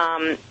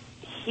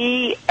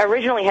 He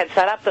originally had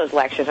set up those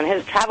lectures, and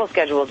his travel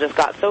schedule just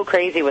got so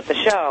crazy with the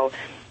show.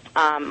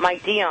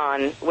 Mike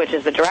Dion, which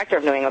is the director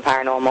of New England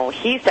Paranormal,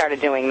 he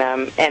started doing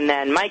them, and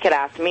then Mike had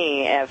asked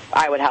me if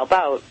I would help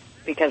out,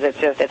 because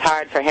it's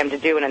hard for him to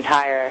do an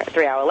entire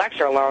 3-hour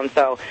lecture alone.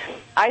 So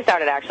I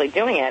started actually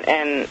doing it,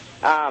 and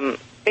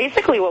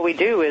basically what we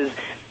do is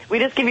we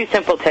just give you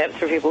simple tips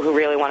for people who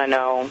really want to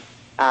know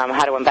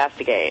how to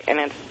investigate, and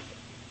it's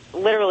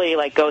literally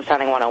like ghost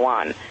hunting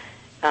 101.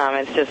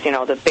 It's just, you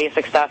know, the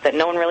basic stuff that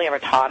no one really ever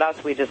taught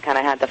us. We just kind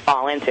of had to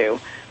fall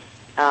into.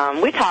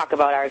 We talk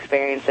about our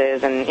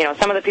experiences, and, you know,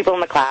 some of the people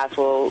in the class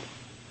will,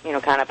 you know,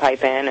 kind of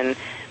pipe in, and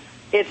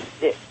it's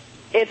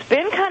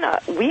been kind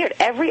of weird.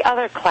 Every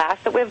other class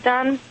that we've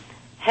done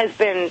has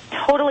been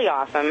totally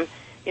awesome.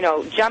 You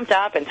know, jumped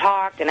up and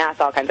talked and asked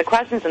all kinds of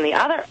questions, and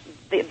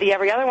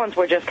every other ones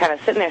were just kind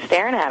of sitting there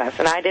staring at us,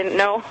 and I didn't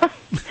know. I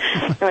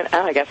went,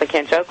 oh, I guess I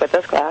can't joke with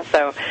this class.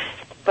 So,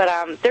 but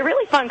they're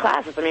really fun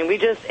classes. I mean, we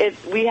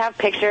have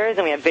pictures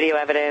and we have video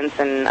evidence,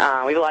 and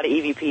we have a lot of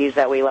EVPs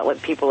that we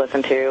let people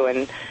listen to,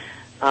 and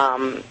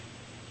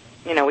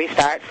you know, we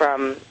start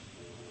from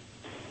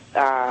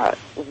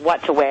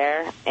what to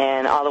wear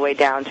and all the way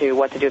down to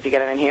what to do if you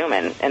get an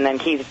inhuman. And then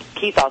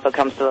Keith also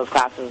comes to those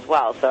classes as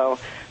well, so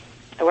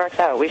it works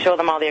out. We show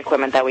them all the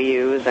equipment that we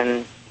use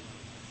and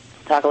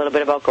talk a little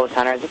bit about ghost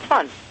hunters. It's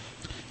fun.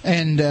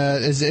 And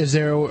is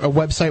there a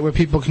website where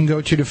people can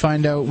go to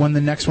find out when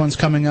the next one's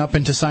coming up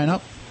and to sign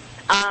up?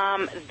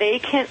 They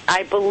can,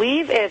 I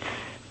believe it's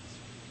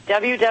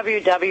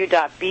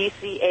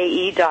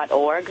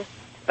www.bcae.org,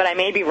 but I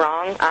may be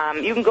wrong.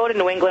 You can go to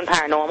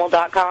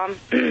newenglandparanormal.com,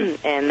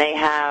 and they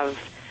have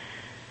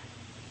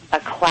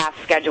a class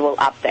schedule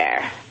up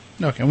there.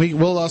 Okay,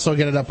 we'll also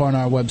get it up on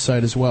our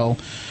website as well.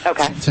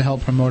 Okay. To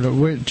help promote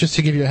it. Just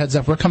to give you a heads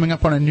up, we're coming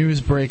up on a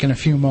news break in a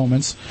few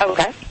moments.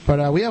 Okay.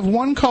 But we have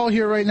one call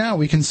here right now.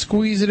 We can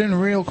squeeze it in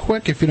real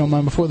quick if you don't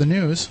mind before the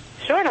news.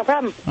 Sure, no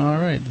problem. All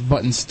right,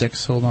 button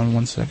sticks. Hold on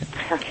 1 second.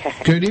 Okay.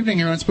 Good evening.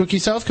 You're on Spooky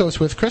South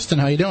Coast with Kristyn.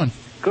 How you doing?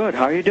 Good.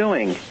 How are you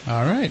doing?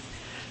 All right.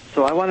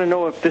 So I want to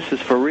know if this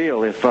is for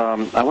real. If I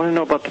want to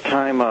know about the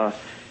time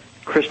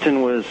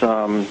Kristyn was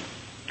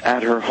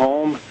at her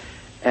home,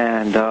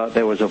 and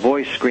there was a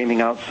voice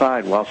screaming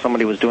outside while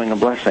somebody was doing a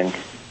blessing.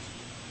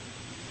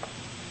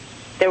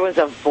 There was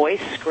a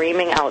voice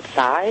screaming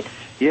outside?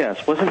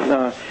 Yes.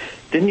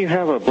 Didn't you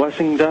have a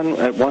blessing done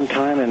at one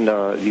time, and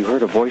you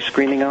heard a voice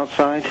screaming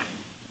outside?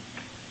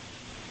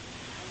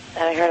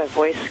 And I heard a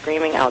voice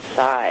screaming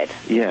outside.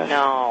 Yes.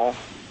 No.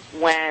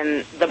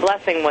 When the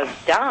blessing was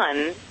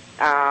done,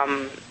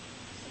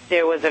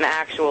 there was an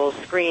actual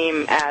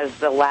scream as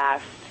the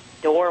last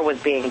door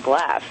was being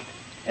blessed.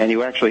 And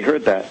you actually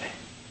heard that?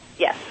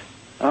 Yes.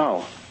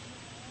 Oh.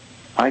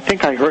 I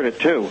think I heard it,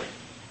 too.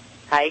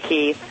 Hi,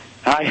 Keith.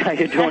 Hi, how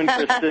you doing,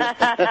 Kristyn?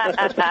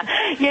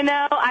 You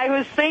know, I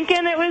was thinking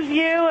it was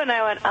you, and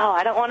I went, oh,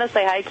 I don't want to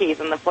say hi, Keith,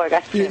 and the poor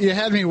guy. You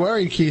had me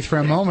worried, Keith, for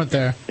a moment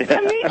there.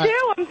 Yeah. Me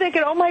too. I'm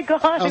thinking, oh, my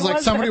God. I was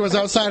like, somebody was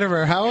outside of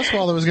her house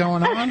while it was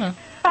going on?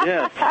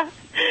 Yes.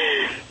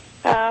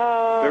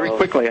 Oh. Very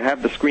quickly, I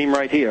have the scream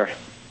right here.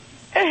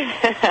 Here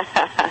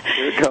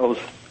it goes.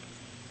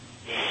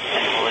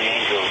 Holy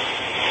angels,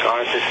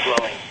 Garth is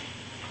flowing.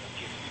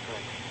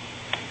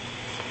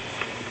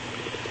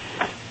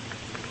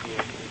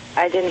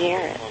 I didn't hear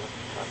it.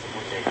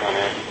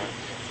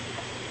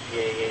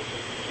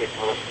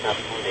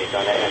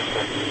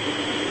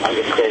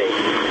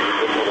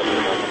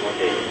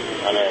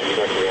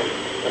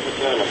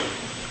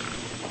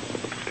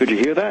 Could you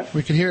hear that?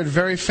 We could hear it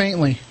very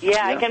faintly.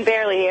 Yeah, I can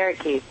barely hear it,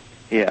 Keith.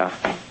 Yeah.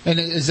 And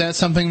is that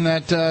something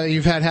that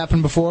you've had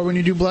happen before when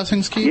you do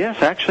blessings, Keith?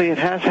 Yes, actually, it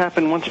has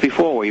happened once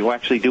before where you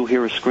actually do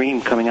hear a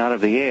scream coming out of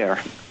the air.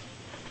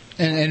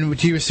 And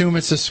do you assume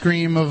it's a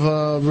scream of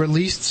a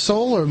released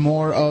soul or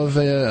more of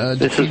a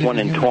This is one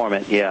in human?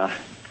 torment, yeah.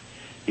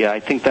 Yeah, I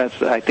think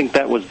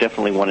that was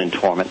definitely one in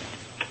torment.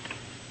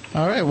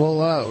 All right, well...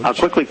 I'll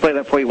quickly play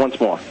that for you once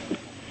more.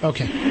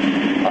 Okay.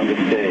 On this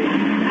day,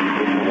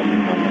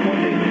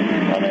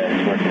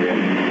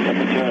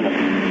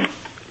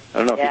 I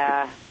don't know if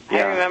Yeah, you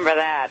I remember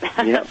that.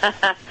 Yep.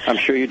 I'm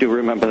sure you do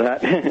remember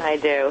that. I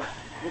do.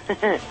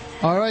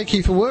 All right,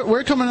 Keith,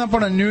 we're coming up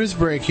on a news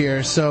break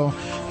here, so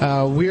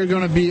we are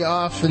going to be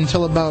off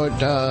until about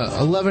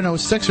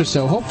 11:06 or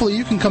so. Hopefully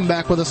you can come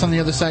back with us on the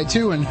other side,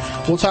 too, and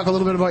we'll talk a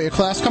little bit about your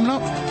class coming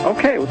up.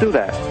 Okay, we'll do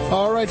that.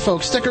 All right,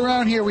 folks, stick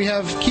around here. We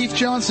have Keith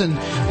Johnson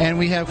and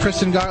we have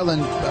Kristyn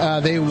Gartland.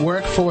 They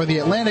work for the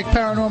Atlantic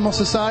Paranormal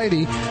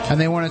Society,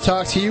 and they want to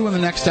talk to you in the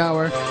next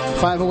hour.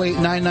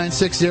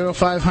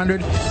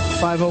 508-996-0500,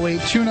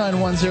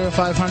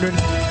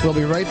 508-291-0500. We'll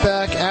be right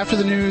back after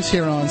the news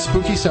here on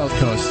Spooky South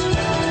Coast.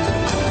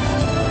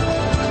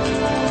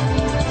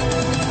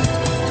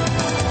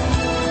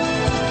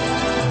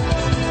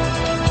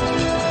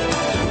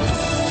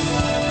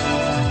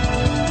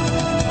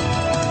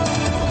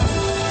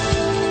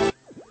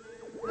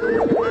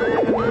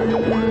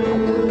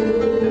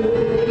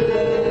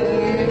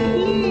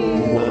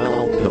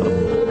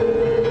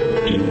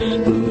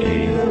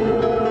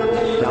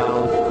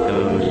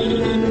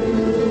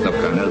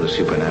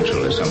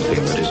 Supernatural is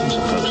something that isn't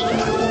supposed to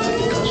happen, but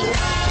it does.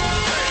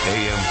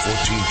 AM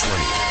 1420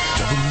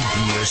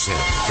 WBSM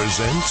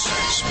presents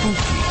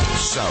Spooky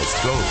South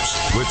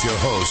Coast with your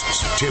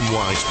hosts Tim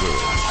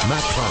Weisberg,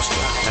 Matt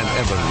Costa, and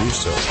Evan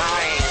Russo.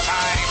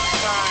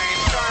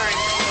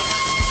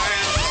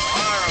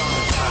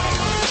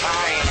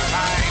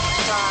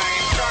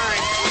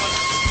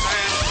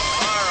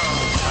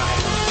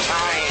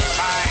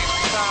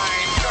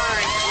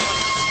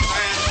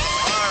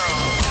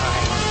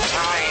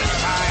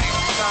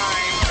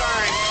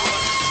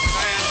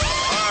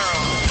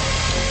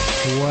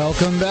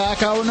 Welcome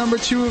back, hour number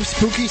 2 of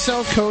Spooky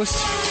South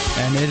Coast,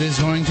 and it is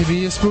going to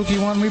be a spooky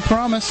one, we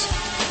promise,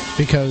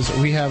 because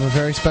we have a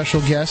very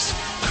special guest,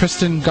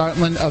 Kristyn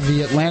Gartland of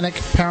the Atlantic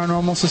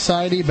Paranormal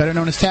Society, better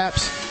known as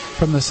TAPS,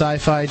 from the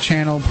Sci-Fi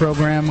Channel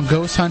program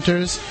Ghost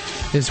Hunters,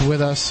 is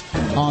with us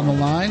on the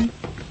line.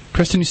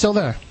 Kristyn, you still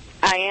there?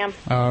 I am.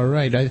 All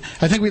right. I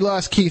think we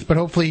lost Keith, but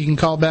hopefully he can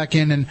call back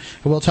in, and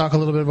we'll talk a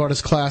little bit about his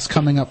class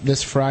coming up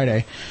this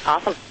Friday.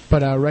 Awesome.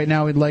 But right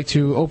now we'd like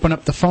to open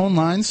up the phone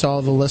lines to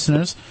all the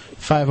listeners,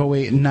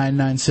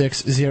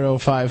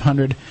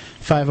 508-996-0500,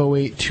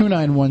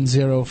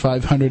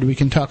 508-291-0500. We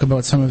can talk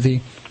about some of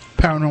the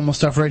paranormal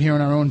stuff right here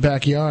in our own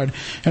backyard.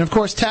 And, of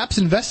course, TAPS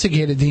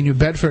investigated the New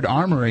Bedford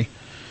Armory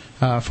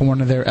for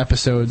one of their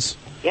episodes.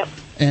 Yep.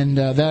 And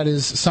that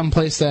is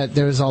someplace that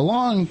there's a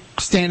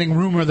long-standing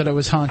rumor that it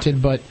was haunted,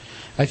 but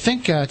I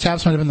think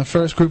TAPS might have been the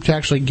first group to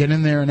actually get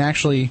in there and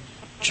actually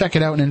check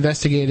it out and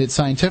investigate it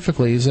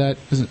scientifically.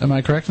 Am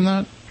I correct in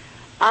that?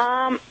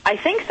 I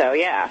think so,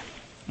 yeah.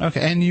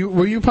 Okay, and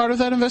were you part of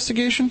that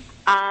investigation?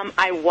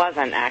 I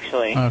wasn't,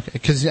 actually. Okay,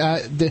 because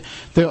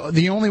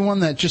the only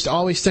one that just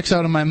always sticks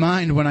out in my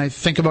mind when I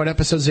think about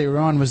episodes they were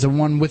on was the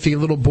one with the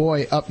little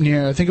boy up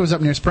near, I think it was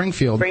up near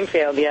Springfield.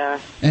 Springfield, yeah.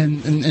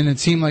 And it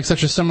seemed like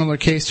such a similar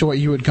case to what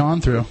you had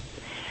gone through.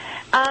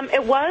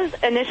 It was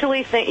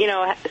initially,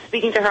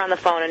 speaking to her on the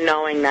phone and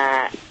knowing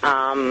that,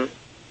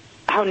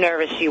 how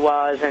nervous she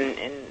was and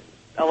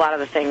a lot of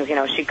the things,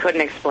 she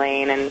couldn't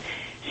explain, and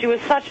she's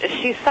such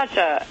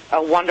a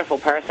wonderful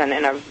person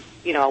and a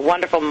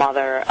wonderful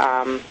mother,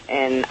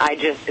 and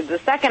the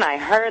second I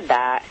heard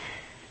that,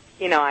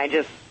 I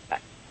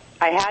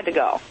had to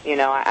go.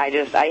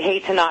 I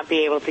hate to not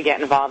be able to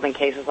get involved in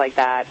cases like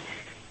that,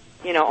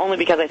 only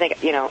because I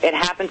think, it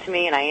happened to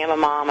me, and I am a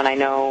mom, and I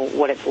know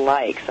what it's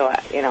like, so,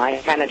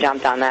 I kind of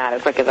jumped on that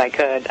as quick as I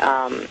could,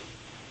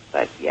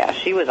 but, yeah,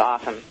 she was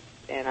awesome,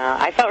 and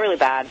I felt really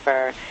bad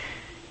for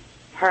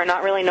her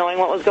not really knowing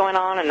what was going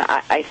on, and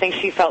I think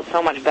she felt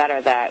so much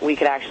better that we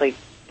could actually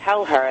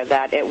tell her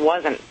that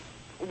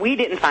we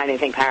didn't find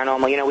anything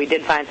paranormal. We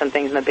did find some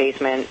things in the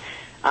basement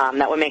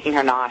that were making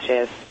her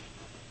nauseous,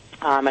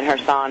 and her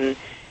son,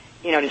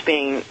 just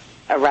being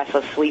a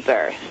restless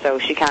sleeper. So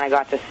she kind of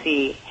got to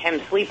see him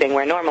sleeping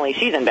where normally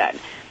she's in bed.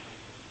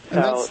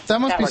 So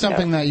that must be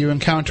something that you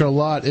encounter a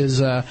lot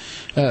is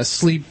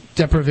sleep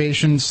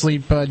deprivation,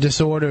 sleep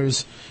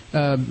disorders,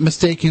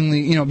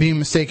 mistakenly, being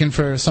mistaken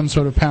for some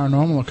sort of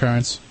paranormal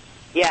occurrence.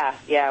 Yeah,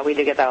 we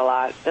do get that a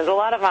lot. There's a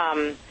lot of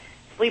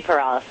sleep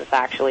paralysis,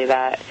 actually,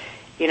 that,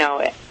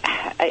 I'm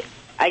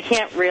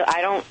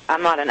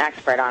not an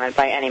expert on it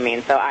by any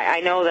means, so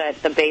I know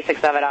that the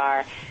basics of it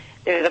are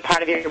there's a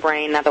part of your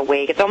brain that's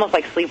awake. It's almost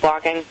like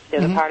sleepwalking.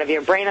 There's a part of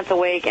your brain that's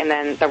awake, and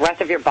then the rest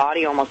of your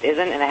body almost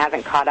isn't, and it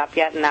hasn't caught up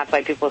yet, and that's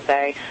why people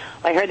say,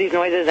 I heard these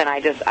noises, and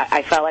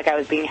I felt like I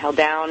was being held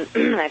down.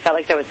 I felt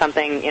like there was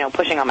something,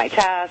 pushing on my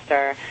chest,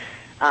 or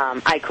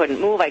I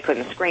couldn't move, I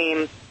couldn't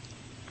scream,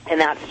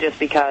 and that's just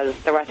because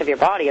the rest of your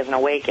body isn't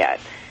awake yet.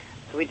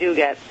 So we do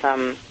get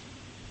some,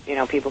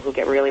 people who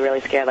get really,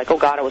 really scared, like, oh,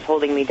 God, it was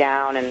holding me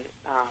down, and,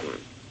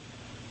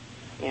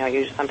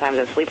 usually sometimes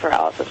it's sleep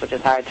paralysis, which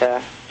is hard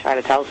to try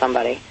to tell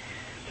somebody.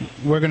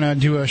 We're going to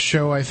do a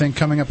show, I think,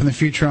 coming up in the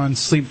future on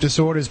sleep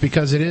disorders,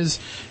 because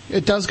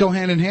it does go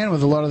hand in hand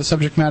with a lot of the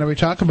subject matter we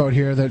talk about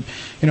here, that,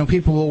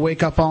 people will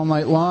wake up all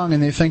night long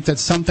and they think that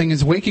something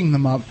is waking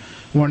them up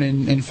when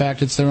in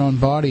fact it's their own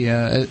body.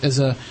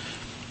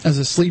 As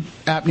a sleep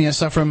apnea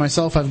sufferer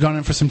myself, I've gone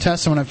in for some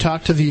tests, and when I've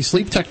talked to the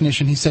sleep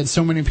technician, he said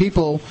so many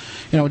people,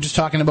 just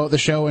talking about the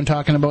show and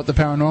talking about the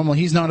paranormal,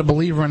 he's not a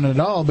believer in it at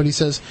all, but he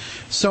says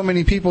so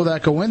many people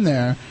that go in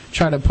there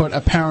try to put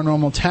a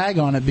paranormal tag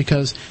on it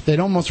because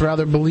they'd almost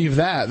rather believe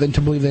that than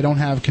to believe they don't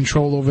have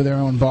control over their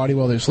own body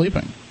while they're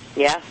sleeping.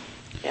 Yeah,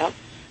 yep.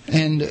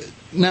 And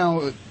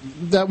now,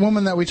 that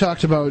woman that we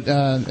talked about,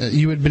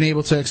 you had been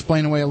able to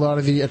explain away a lot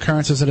of the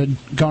occurrences that had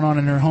gone on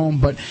in her home,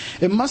 but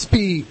it must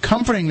be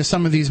comforting to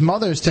some of these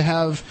mothers to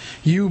have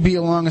you be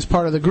along as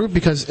part of the group,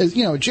 because,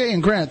 Jay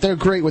and Grant, they're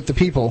great with the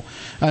people.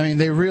 I mean,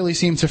 they really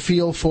seem to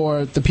feel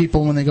for the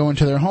people when they go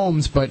into their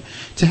homes, but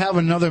to have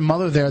another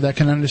mother there that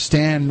can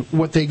understand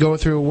what they go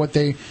through, what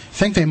they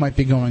think they might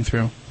be going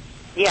through.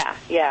 Yeah,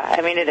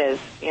 I mean, it is.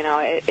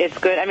 It's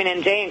good. I mean,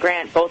 and Jay and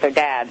Grant both are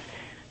dads.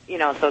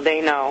 So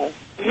they know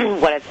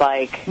what it's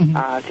like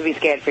to be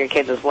scared for your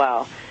kids as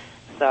well.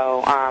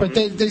 So, but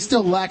they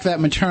still lack that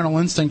maternal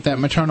instinct, that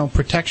maternal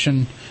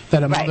protection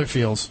that a mother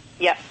feels.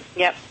 Yep.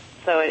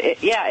 So, it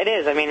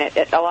is. I mean,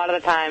 a lot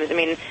of the times,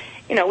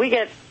 we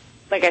get,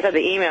 like I said, the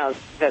emails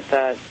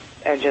that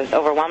are just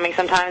overwhelming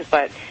sometimes,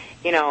 but,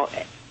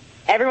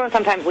 everyone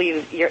sometimes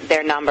leaves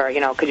their number,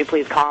 could you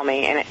please call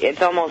me? And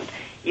it's almost,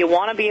 you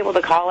want to be able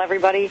to call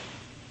everybody,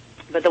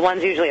 but the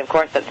ones usually, of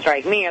course, that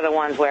strike me are the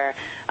ones where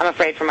I'm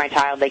afraid for my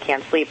child, they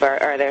can't sleep,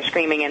 or they're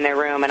screaming in their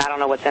room, and I don't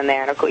know what's in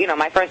there. And,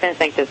 my first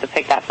instinct is to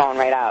pick that phone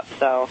right up.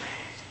 So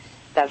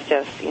that's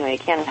just, you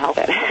can't help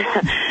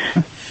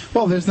it.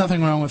 Well, there's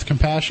nothing wrong with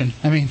compassion.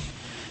 I mean,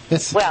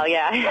 well,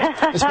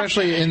 yeah.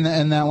 especially in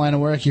that line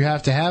of work, you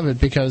have to have it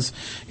because,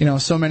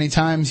 so many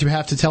times you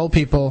have to tell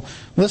people,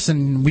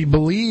 listen, we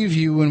believe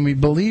you and we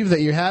believe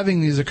that you're having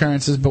these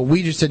occurrences, but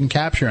we just didn't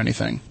capture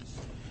anything.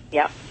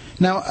 Yep.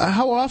 Now,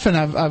 how often,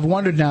 I've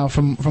wondered now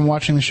from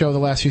watching the show the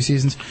last few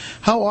seasons,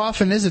 how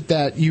often is it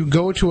that you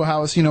go to a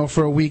house,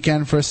 for a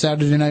weekend, for a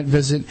Saturday night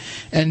visit,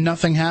 and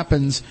nothing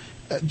happens?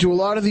 Do a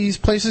lot of these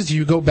places, do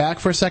you go back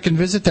for a second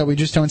visit that we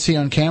just don't see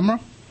on camera?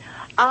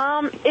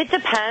 It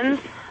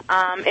depends.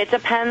 It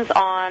depends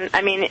on,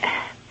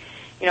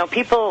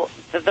 people,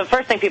 the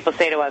first thing people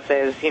say to us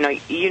is,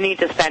 you need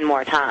to spend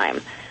more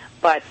time.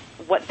 But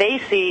what they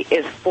see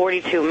is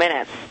 42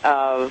 minutes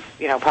of,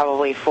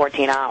 probably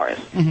 14 hours.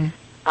 Mm-hmm.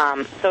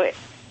 So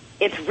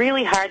it's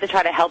really hard to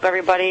try to help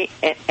everybody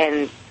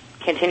and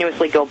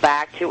continuously go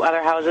back to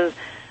other houses.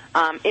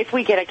 If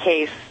we get a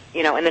case,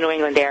 in the New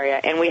England area,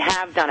 and we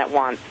have done it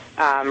once,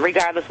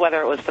 regardless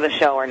whether it was for the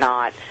show or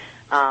not,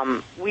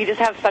 we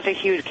just have such a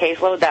huge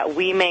caseload that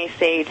we may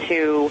say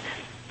to,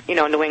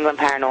 New England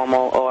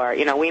Paranormal, or,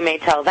 we may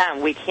tell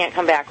them we can't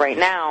come back right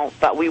now,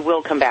 but we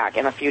will come back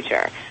in the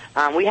future.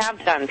 We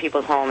have done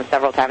people's homes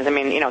several times.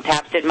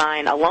 Taps did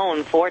mine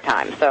alone 4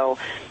 times, so...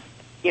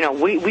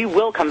 we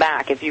will come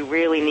back if you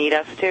really need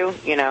us to.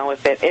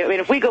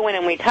 If we go in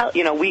and we tell,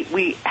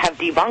 we have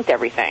debunked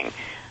everything,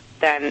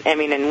 then,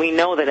 and we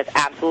know that it's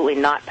absolutely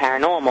not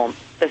paranormal,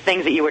 the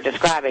things that you were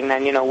describing,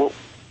 then,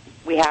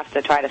 we have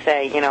to try to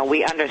say,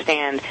 we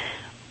understand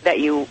that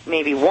you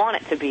maybe want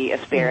it to be a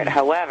spirit.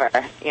 However,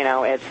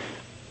 it's,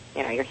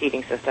 your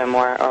heating system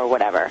or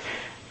whatever.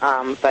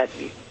 But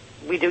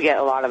we do get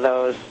a lot of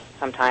those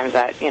sometimes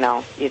that,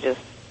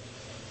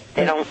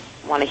 they don't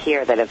want to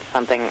hear that it's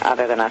something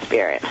other than a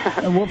spirit.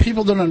 And what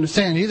people don't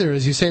understand either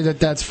is you say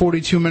that that's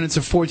 42 minutes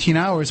of 14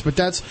 hours, but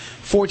that's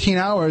 14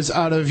 hours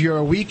out of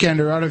your weekend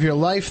or out of your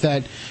life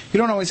that you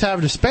don't always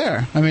have to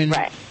spare.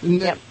 Right.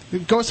 Yep.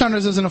 Ghost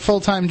Hunters isn't a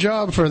full-time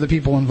job for the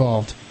people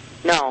involved.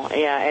 No,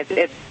 yeah.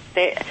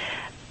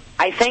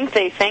 I think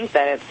they think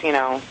that it's,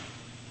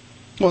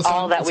 well,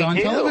 all that we do.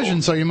 It's on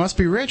television, so you must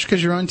be rich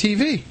because you're on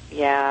TV.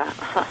 Yeah.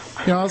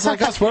 It's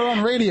like us. We're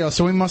on radio,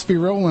 so we must be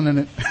rolling in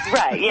it.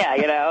 Right,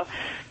 yeah,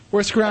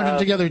 We're scrounging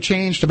together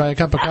change to buy a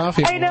cup of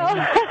coffee. I know.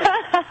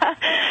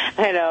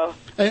 I know.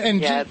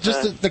 And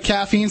just the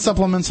caffeine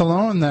supplements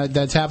alone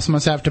that Taps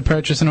must have to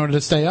purchase in order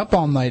to stay up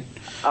all night.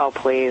 Oh,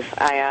 please.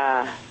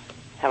 I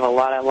have a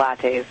lot of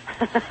lattes.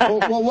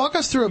 well, walk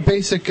us through a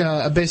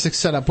basic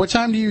setup. What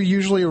time do you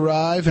usually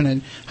arrive,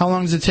 and how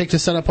long does it take to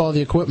set up all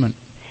the equipment?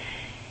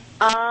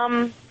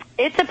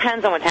 It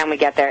depends on what time we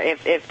get there.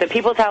 If the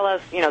people tell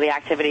us, the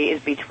activity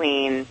is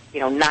between,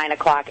 9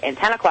 o'clock and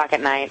 10 o'clock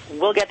at night,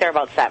 we'll get there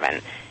about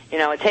 7.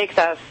 it takes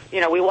us,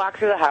 we walk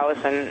through the house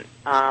and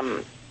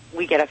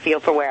we get a feel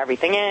for where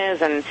everything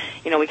is, and,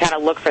 we kind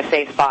of look for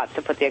safe spots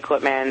to put the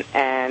equipment,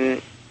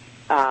 and,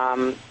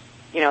 then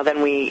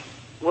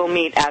we'll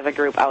meet as a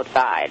group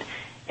outside.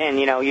 And,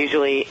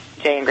 usually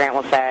Jay and Grant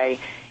will say,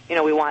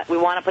 we want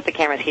to put the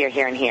cameras here,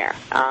 here, and here.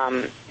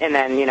 And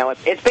then,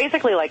 it's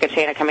basically like a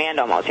chain of command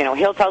almost.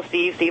 He'll tell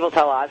Steve, Steve will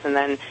tell us, and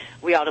then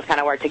we all just kind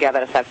of work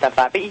together to set stuff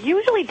up. It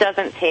usually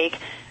doesn't take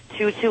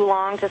too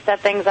long to set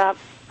things up.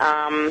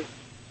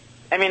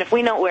 If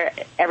we know where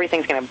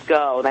everything's going to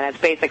go, then it's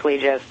basically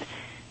just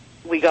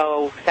we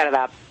go set it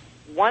up.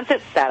 Once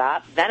it's set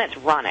up, then it's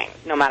running,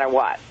 no matter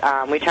what.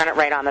 We turn it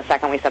right on the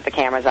second we set the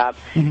cameras up,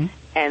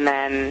 and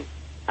then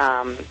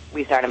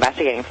we start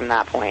investigating from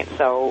that point.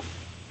 So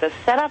the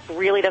setup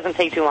really doesn't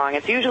take too long.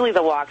 It's usually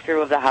the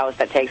walkthrough of the house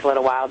that takes a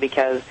little while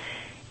because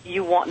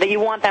you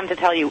want them to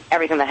tell you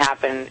everything that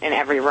happened in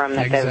every room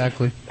that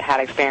they've had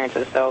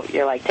experiences. So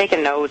you're like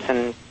taking notes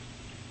and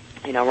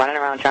running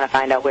around trying to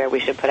find out where we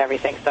should put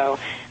everything. So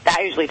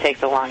that usually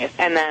takes the longest.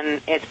 And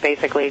then it's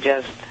basically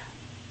just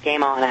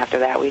game on after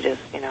that. We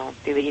just,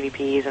 do the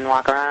EVPs and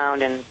walk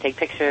around and take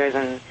pictures.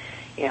 And,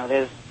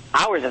 there's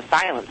hours of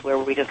silence where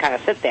we just kind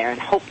of sit there and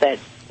hope that,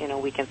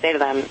 we can say to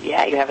them,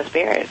 yeah, you have a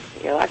spirit.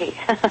 You're lucky.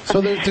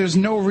 So there's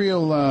no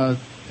real,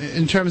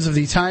 in terms of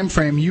the time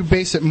frame, you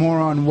base it more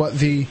on what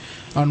the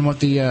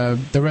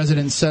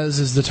resident says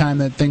is the time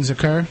that things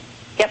occur?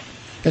 Yep.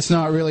 It's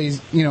not really,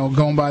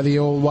 going by the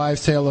old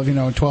wives' tale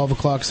of, 12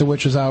 o'clock's the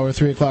witch's hour,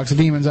 3 o'clock's the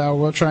demon's hour.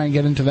 We'll try and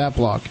get into that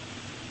block.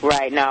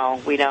 Right, no,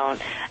 we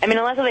don't.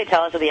 Unless they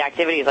tell us that the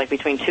activity is like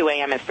between 2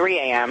 a.m. and 3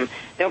 a.m.,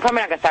 then we're probably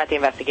not going to start the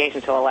investigation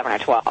until 11 or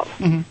 12.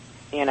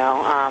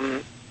 Mm-hmm.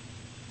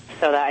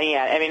 So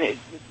that,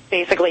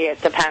 basically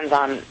it depends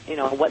on,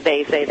 what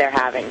they say they're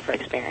having for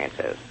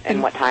experiences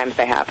and what times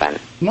they happen.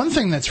 One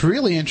thing that's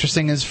really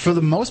interesting is, for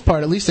the most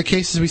part, at least the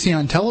cases we see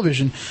on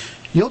television,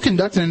 you'll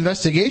conduct an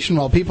investigation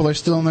while people are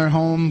still in their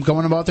home,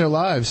 going about their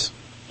lives.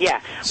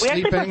 Yeah, we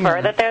actually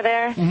prefer that they're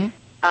there,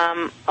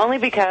 only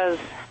because,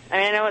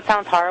 I know it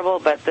sounds horrible,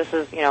 but this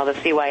is, the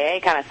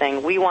CYA kind of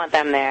thing. We want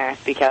them there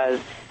because,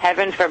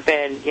 heaven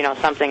forbid,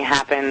 something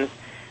happens.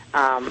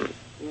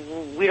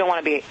 We don't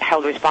want to be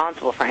held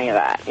responsible for any of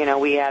that.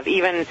 We have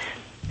even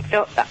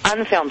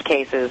unfilmed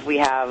cases. We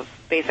have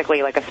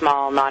basically like a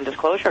small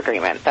non-disclosure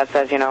agreement that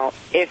says,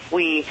 if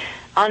we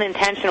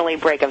unintentionally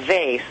break a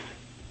vase,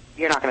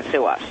 you're not going to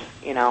sue us.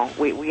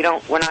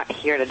 We're not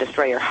here to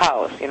destroy your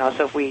house.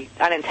 So if we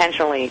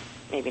unintentionally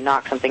maybe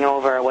knock something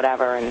over or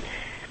whatever, and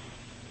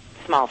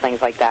small things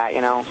like that,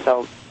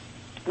 so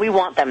we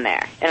want them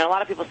there. And a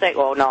lot of people say,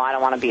 well, no, I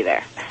don't want to be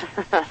there.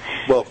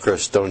 Well,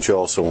 Chris, don't you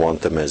also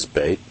want them as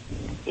bait?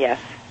 Yes.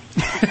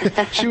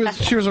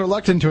 She was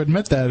reluctant to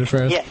admit that at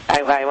first. Yeah,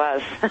 I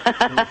was.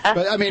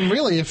 But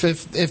really, if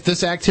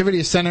this activity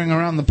is centering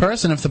around the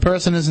person, if the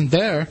person isn't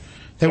there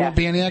won't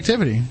be any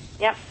activity.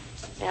 Yep.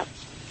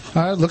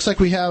 All right, looks like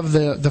we have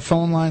the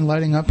phone line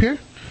lighting up here.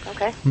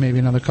 Okay. Maybe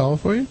another call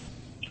for you.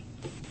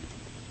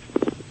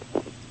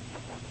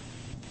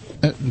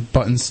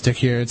 Button stick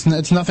here. It's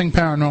nothing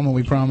paranormal,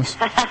 we promise.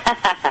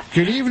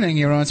 Good evening.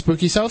 You're on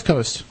Spooky South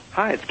Coast.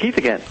 Hi, it's Keith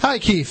again. Hi,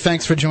 Keith.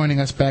 Thanks for joining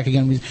us back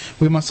again.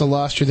 We must have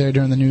lost you there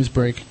during the news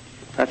break.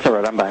 That's all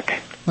right. I'm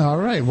back. All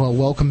right. Well,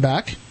 welcome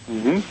back.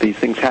 Mm-hmm. These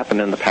things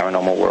happen in the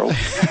paranormal world.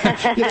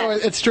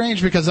 It's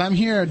strange because I'm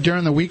here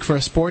during the week for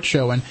a sports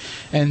show, and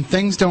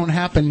things don't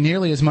happen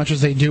nearly as much as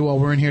they do while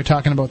we're in here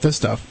talking about this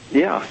stuff.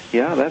 Yeah,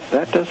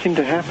 that does seem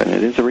to happen.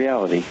 It is a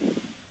reality.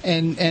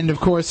 And of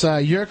course,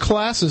 your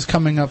class is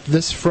coming up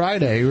this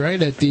Friday,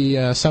 right, at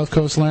the South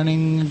Coast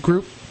Learning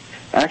Group?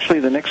 Actually,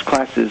 the next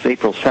class is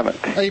April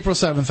 7th. April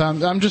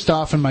 7th. I'm just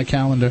off in my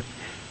calendar.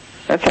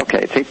 That's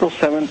okay. It's April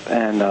 7th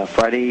and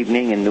Friday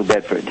evening in New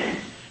Bedford.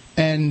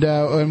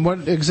 And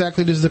what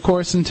exactly does the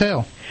course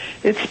entail?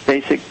 It's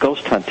basic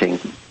ghost hunting.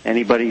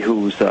 Anybody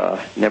who's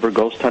never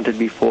ghost hunted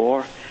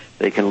before,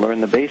 they can learn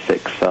the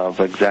basics of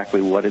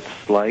exactly what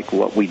it's like,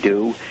 what we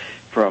do,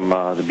 from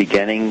the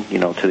beginning,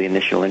 to the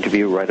initial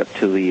interview, right up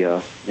to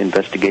the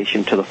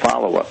investigation, to the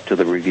follow-up, to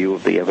the review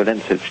of the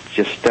evidence. It's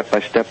just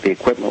step-by-step the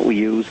equipment we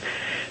use,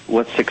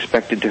 what's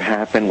expected to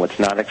happen, what's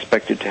not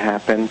expected to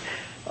happen,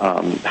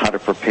 how to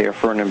prepare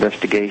for an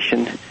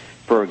investigation.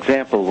 For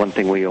example, one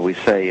thing we always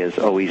say is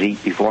always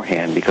eat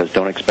beforehand, because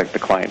don't expect the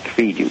client to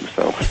feed you.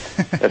 So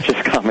that's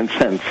just common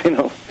sense,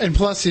 And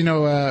plus,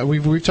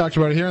 we've talked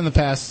about it here in the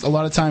past. A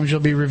lot of times you'll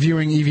be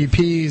reviewing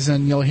EVPs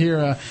and you'll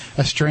hear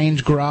a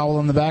strange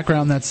growl in the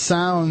background that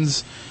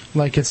sounds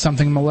like it's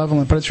something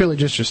malevolent, but it's really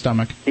just your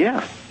stomach.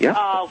 Yeah.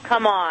 Oh,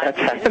 come on. That's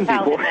happened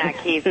before. That,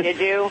 Keith, did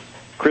you?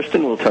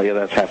 Kristyn will tell you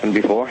that's happened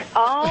before.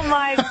 Oh,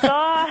 my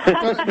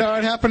God. No,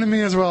 it happened to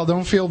me as well.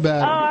 Don't feel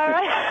bad. Oh, all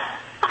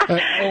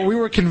right. We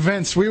were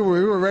convinced. We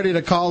were ready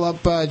to call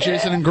up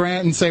Jason and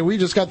Grant and say, we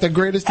just got the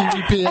greatest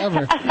EVP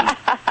ever.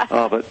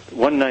 But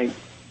one night,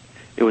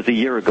 it was a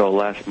year ago,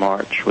 last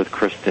March, with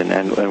Kristyn,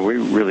 and we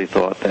really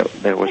thought that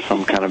there was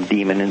some kind of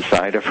demon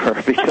inside of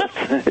her, because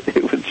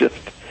it was just...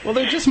 Well,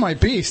 there just might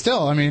be,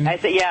 still. I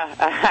said,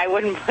 I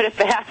wouldn't put it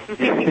past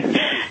me.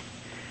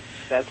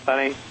 That's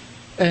funny.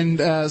 And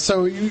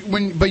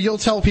but you'll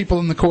tell people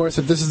in the course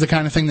that this is the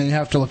kind of thing that you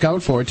have to look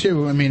out for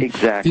too. I mean,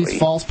 exactly. These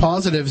false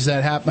positives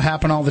that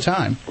happen all the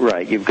time.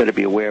 Right. You've got to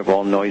be aware of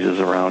all noises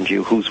around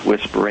you. Who's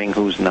whispering?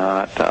 Who's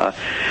not?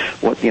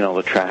 What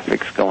the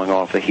traffic's going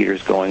off, the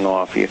heater's going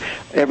off.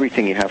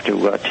 Everything you have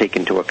to take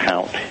into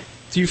account.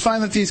 Do you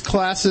find that these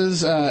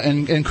classes,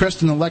 and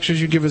Kristyn, the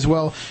lectures you give as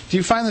well, do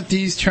you find that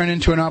these turn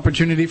into an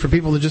opportunity for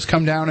people to just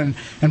come down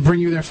and bring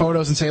you their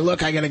photos and say,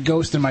 look, I got a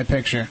ghost in my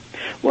picture?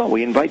 Well,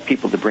 we invite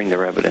people to bring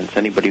their evidence.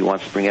 Anybody who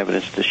wants to bring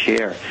evidence to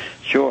share,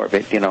 sure.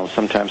 But,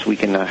 sometimes we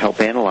can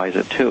help analyze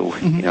it, too.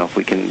 Mm-hmm. If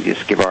we can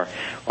just give our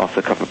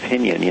off-the-cuff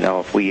opinion.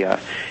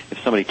 If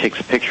somebody takes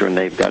a picture and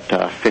they've got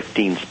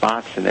 15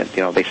 spots in it,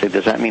 they say,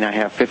 does that mean I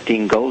have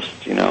 15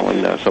 ghosts?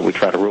 And so we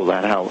try to rule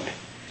that out.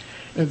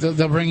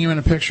 They'll bring you in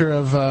a picture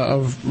of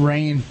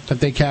rain that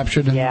they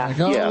captured, and they're like,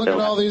 look at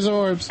all these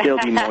orbs. There'll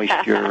be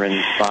moisture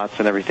and spots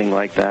and everything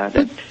like that.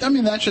 But,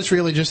 that's just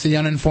really just the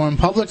uninformed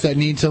public that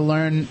need to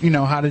learn,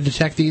 how to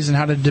detect these and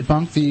how to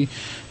debunk the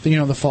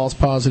false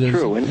positives.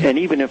 True, and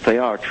even if they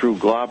are true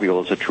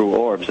globules or true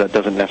orbs, that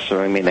doesn't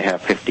necessarily mean they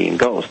have 15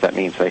 ghosts. That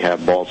means they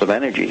have balls of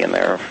energy in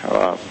their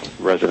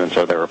residence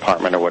or their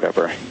apartment or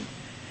whatever.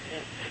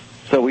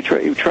 So we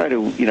try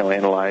to,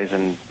 analyze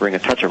and bring a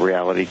touch of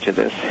reality to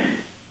this.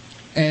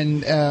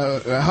 And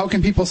how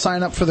can people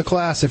sign up for the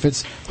class if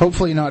it's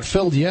hopefully not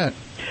filled yet?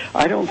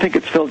 I don't think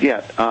it's filled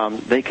yet.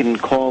 They can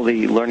call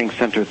the Learning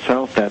Center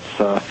itself.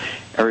 That's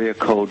area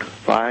code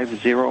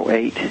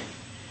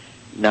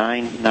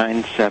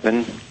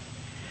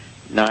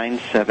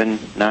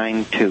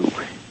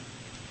 508-997-9792.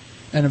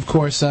 And, of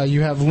course,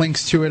 you have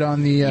links to it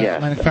on the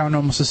Atlantic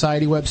Paranormal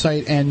Society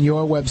website and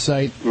your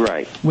website.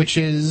 Right. Which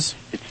is?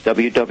 It's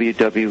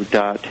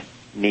www.near,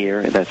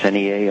 that's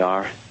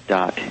N-E-A-R,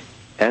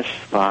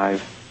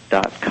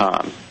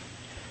 S5.com.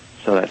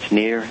 So that's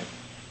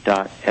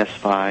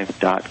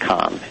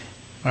near.s5.com.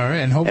 All right,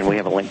 and we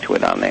have a link to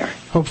it on there.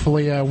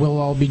 Hopefully we'll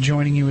all be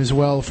joining you as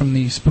well from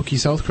the spooky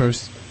South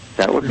Coast.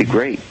 That would be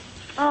great.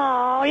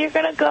 Oh, you're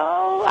going to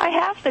go? I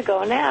have to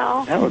go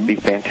now. That would be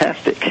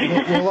fantastic.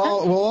 We'll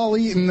all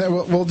eat, and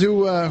we'll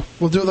do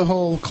the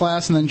whole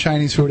class and then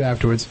Chinese food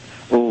afterwards.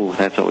 Ooh,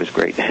 that's always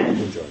great.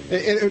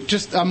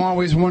 I'm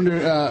always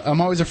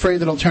afraid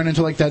that it'll turn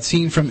into like that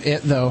scene from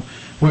It, though,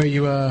 where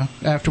you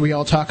after we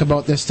all talk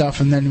about this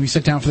stuff and then we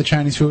sit down for the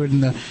Chinese food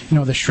and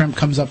the shrimp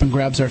comes up and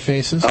grabs our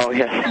faces. Oh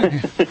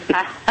yeah.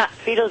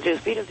 Beetlejuice.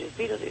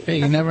 Hey,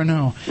 you never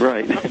know.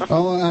 Right.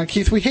 Well,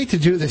 Keith, we hate to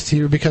do this to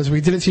you because we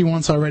did it to you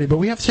once already, but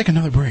we have to take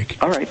another break.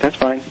 All right, that's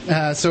fine.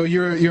 So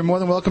you're more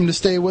than welcome to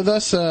stay with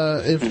us.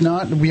 If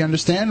not, we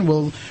understand.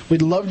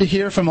 We'd love to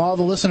hear from all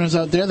the listeners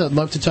out there that'd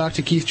love to talk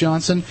to Keith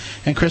Johnson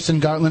and Kristyn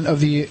Gartland of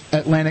the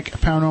Atlantic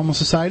Paranormal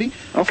Society.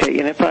 Okay,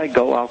 and if I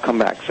go, I'll come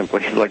back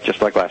simply,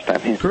 just like last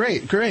time.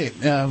 Great.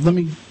 Let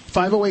me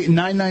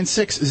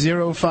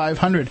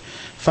 508-996-0500.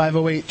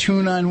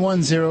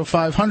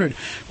 508-291-0500.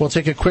 We'll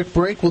take a quick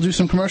break. We'll do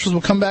some commercials.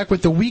 We'll come back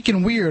with the Week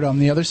in Weird on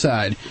the other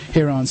side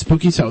here on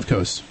Spooky South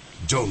Coast.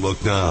 Don't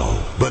look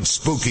now, but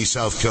Spooky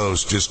South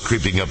Coast is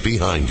creeping up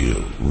behind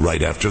you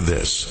right after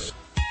this.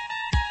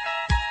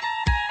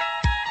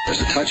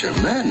 There's a touch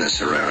of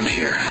madness around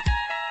here.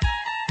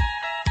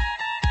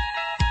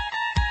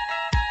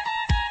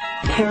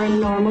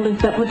 Paranormal,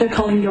 is that what they're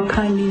calling your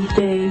kind these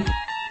days?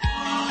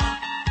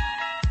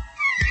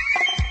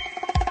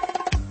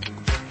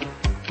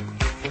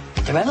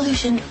 The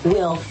revolution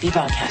will be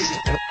broadcast.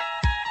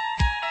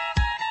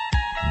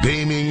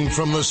 Beaming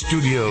from the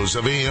studios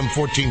of AM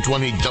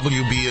 1420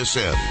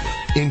 WBSM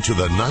into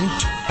the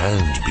night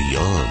and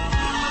beyond.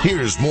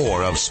 Here's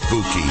more of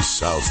Spooky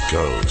South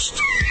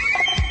Coast.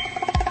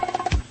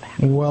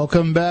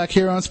 Welcome back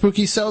here on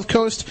Spooky South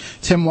Coast.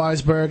 Tim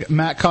Weisberg,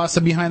 Matt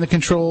Costa behind the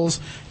controls,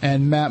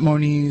 and Matt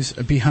Moniz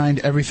behind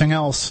everything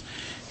else.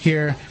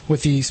 Here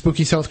with the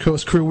Spooky South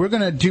Coast crew. We're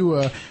going to do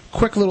a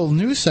quick little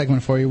news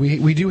segment for you.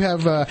 We do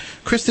have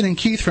Kristyn and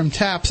Keith from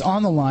TAPS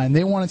on the line.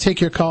 They want to take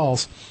your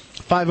calls.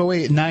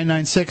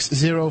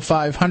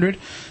 508-996-0500,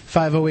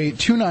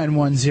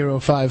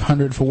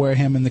 508-291-0500 for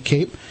Wareham and the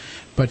Cape.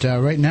 But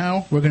right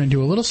now, we're going to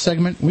do a little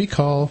segment we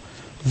call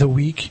The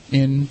Week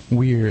in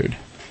Weird.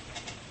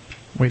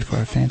 Wait for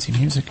our fancy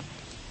music.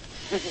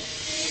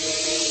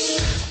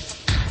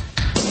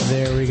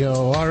 There we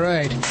go. All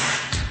right.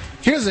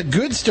 Here's a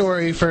good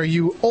story for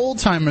you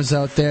old-timers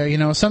out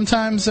there.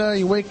 Sometimes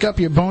you wake up,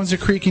 your bones are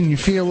creaking, you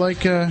feel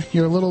like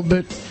you're a little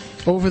bit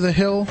over the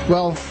hill.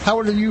 Well, how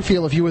would you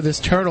feel if you were this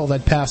turtle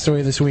that passed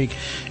away this week?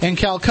 In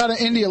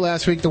Calcutta, India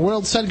last week, the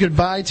world said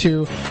goodbye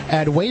to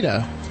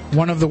Adwaita,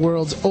 one of the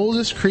world's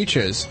oldest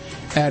creatures.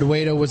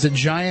 Adwaita was a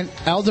giant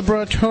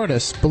Aldabra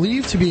tortoise,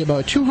 believed to be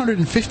about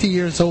 250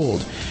 years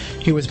old.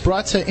 He was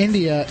brought to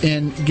India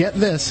in, get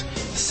this,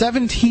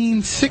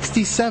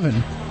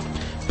 1767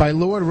 by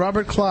Lord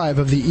Robert Clive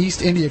of the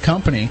East India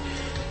Company,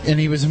 and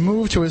he was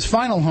moved to his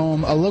final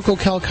home, a local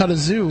Calcutta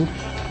zoo,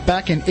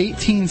 back in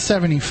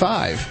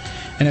 1875.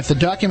 And if the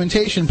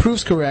documentation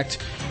proves correct,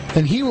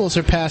 then he will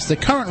surpass the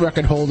current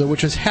record holder,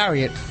 which is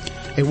Harriet,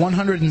 a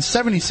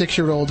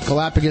 176-year-old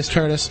Galapagos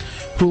tortoise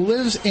who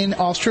lives in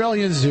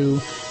Australia's zoo,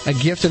 a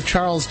gift of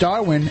Charles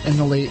Darwin in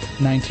the late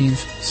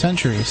 19th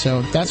century.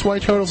 So that's why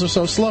turtles are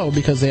so slow,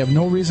 because they have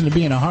no reason to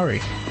be in a hurry.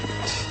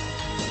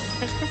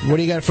 What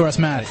do you got for us,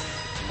 Matt?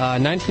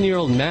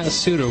 19-year-old Matt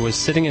Suter was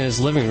sitting in his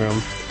living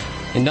room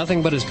in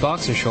nothing but his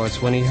boxer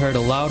shorts when he heard a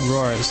loud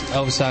roar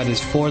outside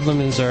his Fordland,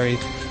 Missouri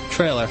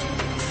trailer.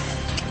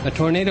 A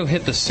tornado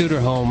hit the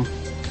Suter home,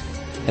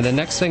 and the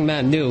next thing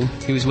Matt knew,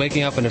 he was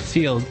waking up in a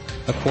field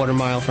a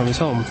quarter-mile from his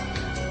home.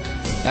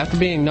 After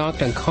being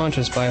knocked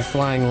unconscious by a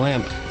flying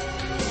lamp,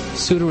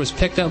 Suter was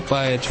picked up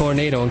by a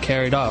tornado and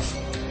carried off.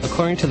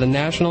 According to the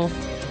National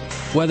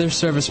Weather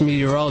Service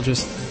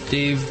meteorologist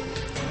Dave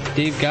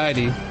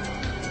Guidi,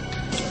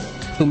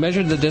 who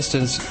measured the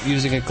distance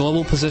using a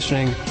global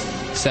positioning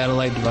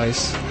satellite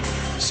device,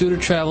 Suter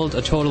traveled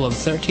a total of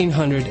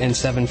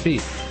 1,307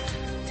 feet.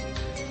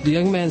 The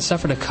young man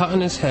suffered a cut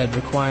on his head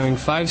requiring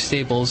 5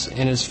 staples,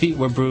 and his feet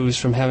were bruised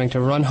from having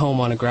to run home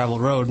on a gravel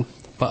road.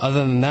 But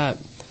other than that,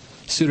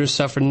 Suter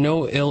suffered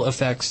no ill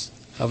effects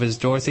of his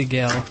Dorothy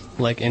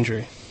Gale-like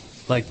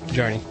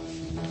journey.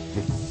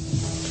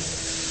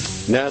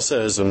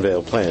 NASA has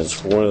unveiled plans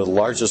for one of the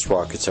largest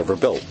rockets ever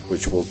built,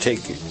 which will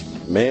take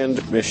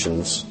manned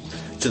missions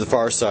to the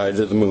far side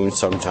of the moon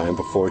sometime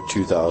before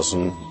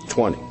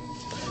 2020.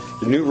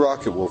 The new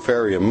rocket will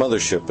ferry a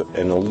mothership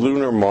and a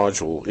lunar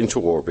module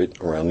into orbit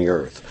around the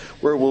Earth,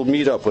 where it will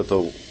meet up with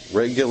a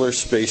regular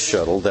space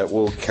shuttle that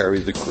will carry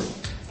the crew.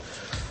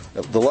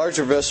 The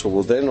larger vessel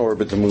will then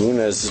orbit the moon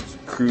as the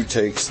crew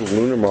takes the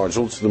lunar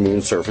module to the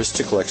moon's surface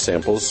to collect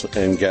samples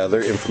and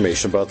gather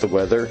information about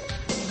whether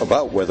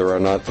or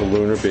not the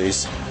lunar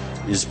base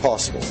is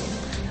possible.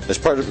 As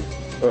part of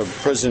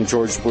President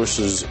George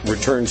Bush's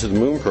return to the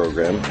moon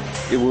program,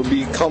 it will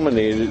be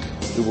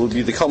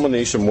the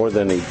culmination of more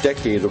than a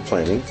decade of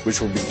planning,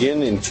 which will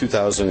begin in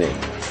 2008.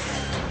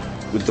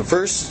 With the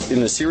first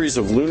in a series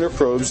of lunar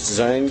probes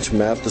designed to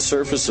map the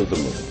surface of the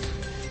moon.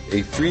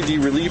 A 3D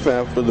relief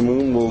map of the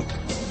moon will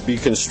be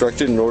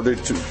constructed in order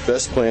to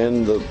best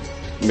plan the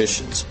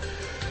missions,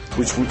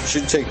 which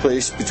should take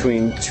place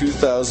between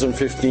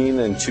 2015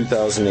 and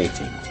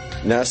 2018.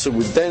 NASA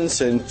would then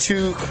send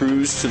 2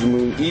 crews to the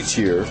moon each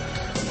year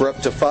for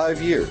up to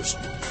 5 years,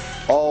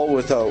 all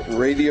without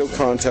radio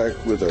contact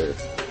with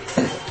Earth.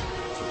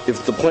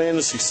 If the plan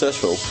is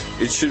successful,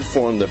 it should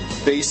form the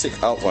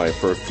basic outline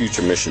for a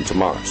future mission to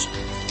Mars.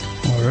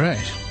 All right.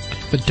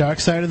 The Dark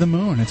Side of the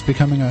Moon. It's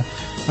becoming a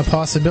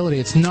possibility.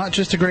 It's not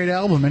just a great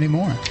album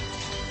anymore.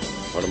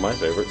 One of my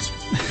favorites.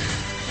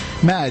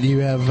 Matt, you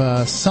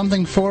have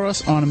something for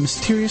us on a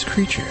mysterious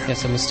creature.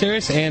 Yes, a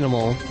mysterious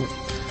animal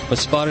was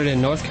spotted in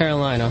North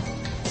Carolina,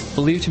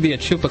 believed to be a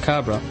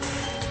chupacabra.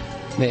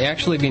 May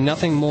actually be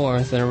nothing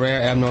more than a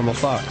rare abnormal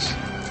fox.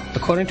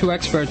 According to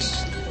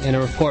experts in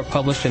a report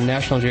published in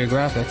National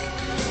Geographic,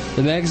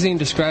 the magazine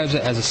describes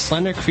it as a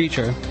slender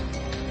creature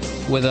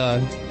with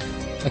a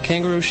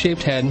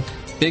kangaroo-shaped head,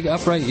 big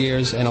upright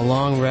ears, and a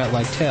long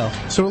rat-like tail.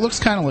 So it looks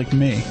kind of like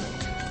me.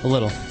 A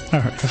little. All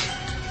right.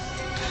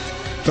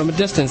 From a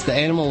distance, the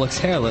animal looks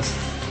hairless,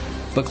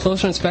 but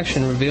closer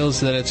inspection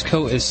reveals that its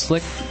coat is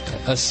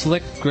a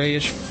slick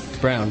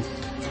grayish-brown.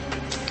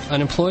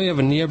 An employee of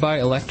a nearby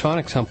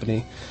electronics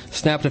company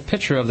snapped a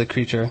picture of the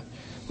creature,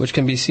 which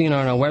can be seen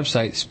on our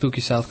website,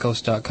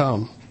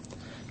 SpookySouthCoast.com.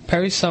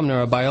 Perry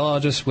Sumner, a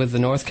biologist with the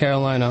North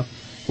Carolina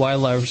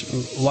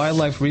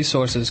Wildlife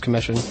Resources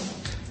Commission,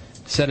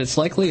 said it's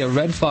likely a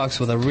red fox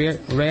with a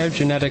rare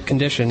genetic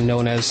condition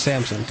known as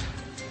Samson,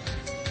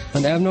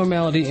 an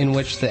abnormality in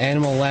which the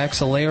animal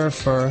lacks a layer of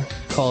fur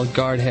called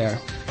guard hair.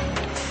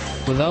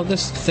 Without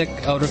this thick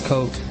outer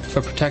coat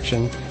for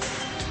protection,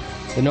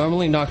 the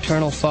normally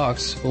nocturnal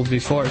fox would be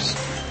forced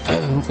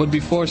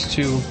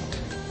to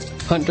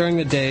hunt during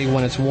the day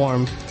when it's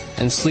warm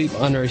and sleep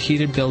under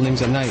heated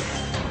buildings at night.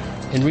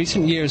 In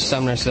recent years,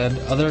 Sumner said,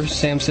 other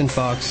Samson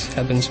fox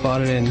have been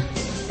spotted in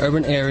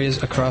urban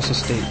areas across the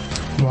state.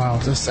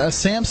 Wow, a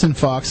Samson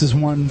fox is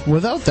one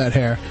without that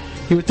hair.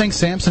 You would think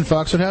Samson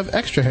fox would have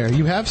extra hair.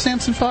 You have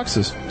Samson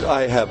foxes?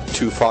 I have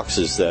 2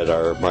 foxes that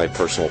are my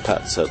personal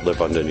pets that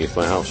live underneath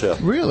my house, yeah.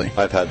 Really?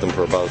 I've had them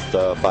for about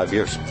 5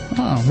 years.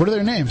 Oh, what are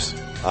their names?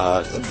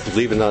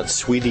 Believe it or not,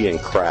 Sweetie and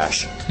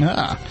Crash.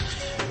 Ah.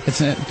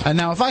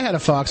 Now, if I had a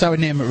fox, I would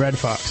name it Red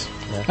Fox.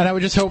 Yeah. And I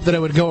would just hope that it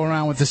would go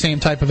around with the same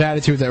type of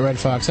attitude that Red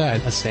Fox had.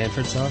 A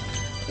Sanford fox?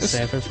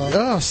 Sanford fox?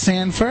 Oh,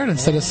 Sanford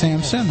instead of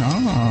Samson.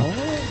 Oh.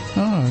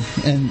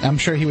 And I'm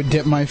sure he would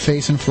dip my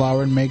face in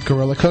flour and make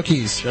gorilla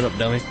cookies. Shut up,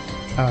 dummy.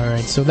 All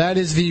right, so that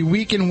is the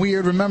Week in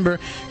Weird. Remember,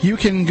 you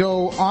can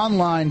go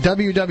online,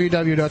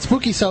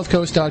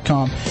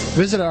 www.SpookySouthCoast.com,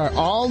 visit our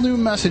all-new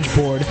message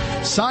board,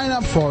 sign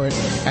up for it,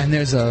 and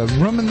there's a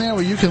room in there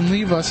where you can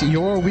leave us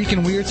your Week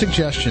in Weird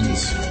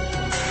suggestions.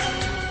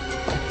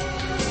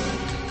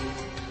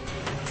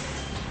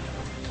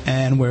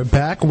 And we're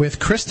back with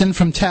Kristyn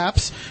from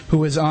TAPS,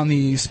 who is on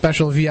the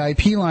special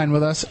VIP line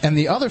with us, and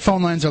the other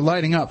phone lines are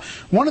lighting up.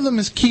 One of them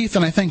is Keith,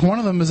 and I think one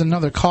of them is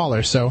another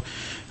caller, so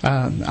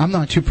I'm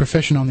not too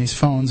proficient on these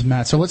phones,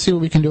 Matt, so let's see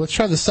what we can do. Let's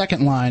try the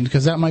second line,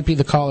 because that might be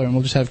the caller, and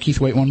we'll just have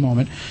Keith wait one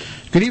moment.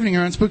 Good evening,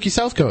 you're on Spooky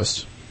South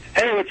Coast.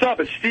 Hey, what's up?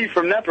 It's Steve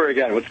from Nepper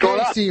again. What's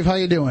going on? Hey, Steve, how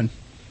you doing?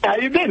 How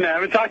you been, man? I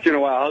haven't talked to you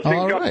in a while. How's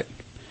things going? Right.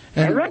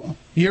 And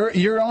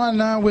you're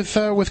on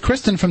with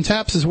Kristyn from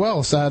TAPS as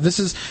well. So, this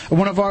is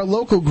one of our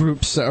local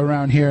groups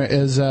around here.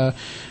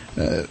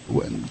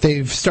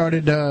 They've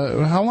started.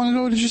 How long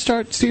ago did you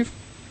start, Steve?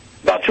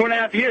 About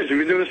 2.5 years. We've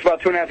been doing this for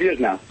about 2.5 years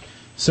now.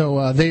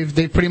 So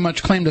they've pretty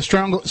much claimed a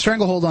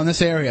stranglehold on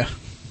this area.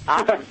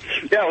 Yeah,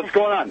 what's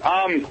going on?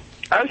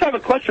 I just have a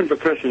question for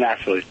Kristyn,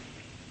 actually.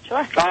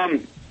 Sure.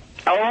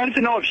 I wanted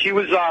to know if she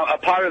was a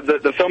part of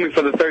the filming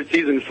for the third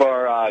season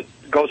for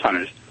Ghost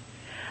Hunters.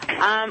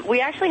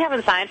 We actually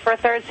haven't signed for a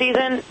third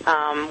season.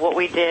 What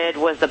we did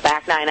was the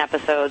back 9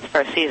 episodes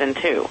for season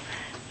 2.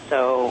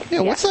 So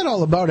yeah, what's that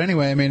all about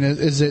anyway? I mean,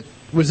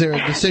 was there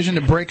a decision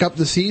to break up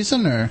the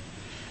season, or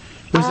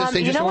was this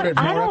they just ordered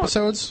more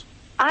episodes?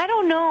 I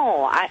don't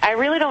know. I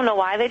really don't know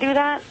why they do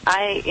that.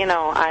 I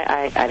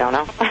don't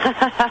know.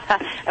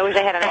 I wish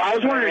I had an answer. I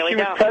was wondering if she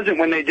was present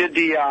when they did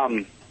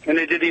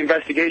the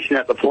investigation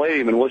at the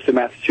Palladium in Worcester,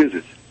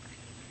 Massachusetts.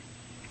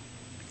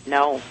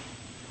 No.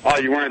 Oh,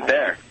 you weren't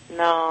there?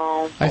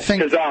 No. I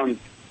think because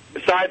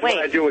besides what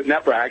I do with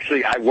Nepra,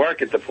 actually, I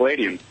work at the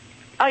Palladium.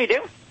 Oh, you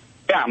do?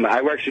 Yeah,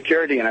 I work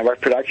security and I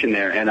work production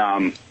there.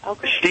 And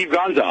Steve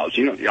Gonzalez,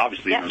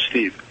 obviously you know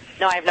Steve.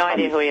 No, I have no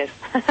idea who he is.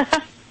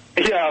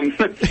 Yeah,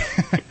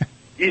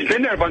 he's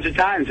been there a bunch of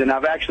times, and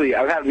I've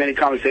had many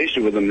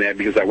conversations with him there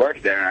because I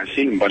work there and I've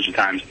seen him a bunch of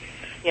times.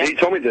 Yep. And he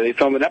told me that they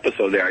filmed an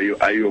episode there.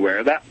 Are you aware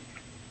of that?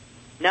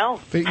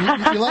 No. You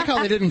like how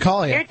they didn't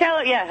call you? I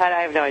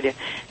have no idea.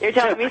 You're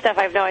telling me stuff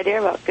I have no idea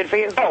about. Good for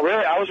you. Oh,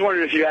 really? I was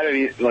wondering if you had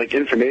any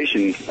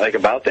information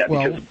about that.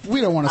 Well, because we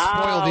don't want to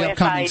spoil the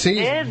upcoming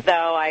season. If I did,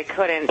 though, I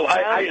couldn't. Well,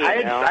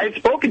 I had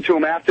spoken to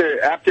him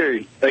after,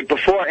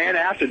 before and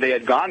after they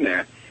had gone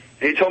there,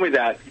 and he told me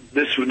that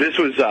this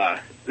was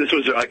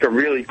like a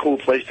really cool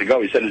place to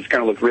go. He said it's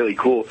going to look really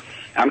cool.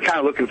 I'm kind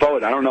of looking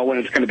forward. I don't know when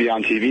it's going to be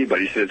on TV, but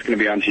he said it's going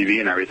to be on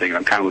TV and everything, and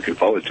I'm kind of looking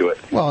forward to it.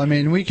 Well, I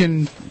mean, we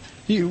can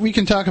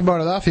talk about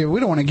it off here.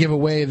 We don't want to give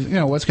away,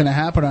 what's going to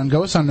happen on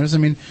Ghost Hunters. I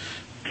mean,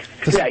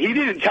 yeah, he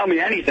didn't tell me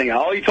anything.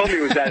 All he told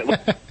me was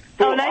that.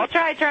 Oh, nice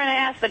try trying to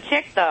ask the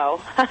chick,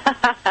 though.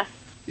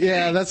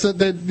 Yeah, that's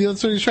what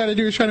he's trying to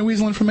do. He's trying to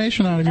weasel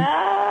information out of you.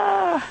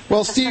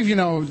 Well, Steve,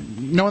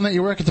 knowing that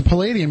you work at the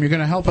Palladium, you're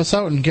going to help us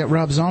out and get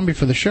Rob Zombie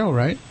for the show,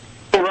 right?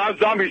 Well, Rob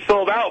Zombie's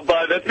sold out,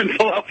 but that's been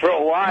sold out for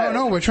a while.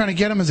 No, we're trying to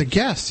get him as a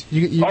guest.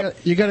 You got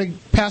to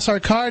pass our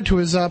card to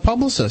his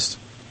publicist.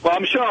 Well,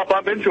 I'm sure I'll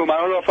bump into him. I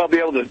don't know if I'll be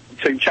able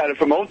to try to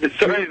promote this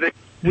or anything.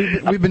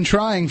 We've been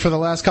trying for the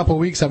last couple of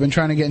weeks. I've been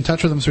trying to get in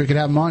touch with him so we could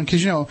have him on.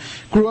 Because,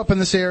 grew up in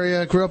this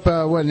area,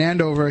 in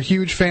Andover, a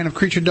huge fan of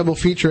Creature Double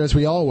Feature, as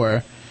we all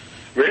were.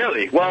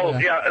 Really? Well,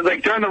 yeah,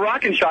 during the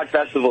Rock and Shock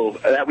Festival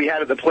that we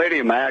had at the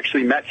Palladium, I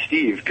actually met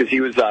Steve because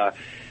he was,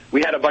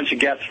 we had a bunch of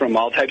guests from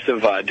all types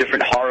of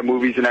different horror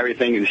movies and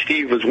everything, and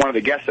Steve was one of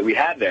the guests that we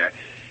had there.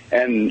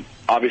 And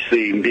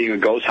obviously, being a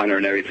ghost hunter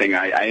and everything,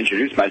 I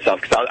introduced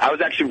myself because I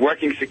was actually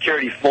working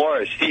security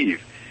for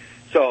Steve.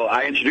 So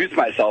I introduced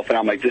myself, and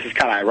I'm like, this is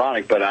kind of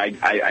ironic, but I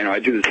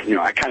do this,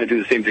 I kind of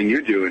do the same thing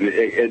you do, and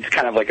it's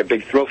kind of like a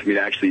big thrill for me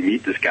to actually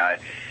meet this guy.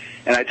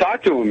 And I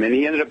talked to him, and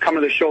he ended up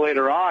coming to the show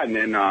later on,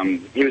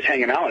 and he was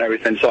hanging out and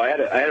everything. So I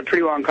had a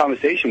pretty long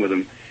conversation with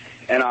him,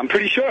 and I'm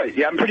pretty sure he's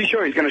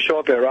going to show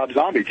up at Rob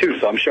Zombie too.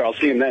 So I'm sure I'll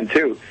see him then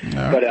too.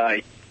 Right.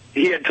 But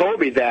he had told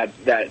me that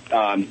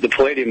the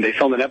Palladium, they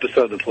filmed an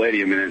episode of the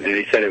Palladium, and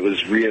he said it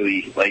was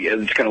really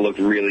it's going to look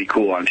really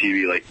cool on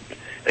TV. Like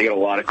they get a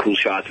lot of cool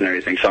shots and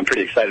everything. So I'm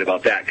pretty excited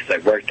about that because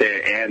I've worked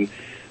there and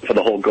for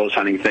the whole ghost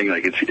hunting thing.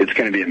 Like it's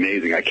going to be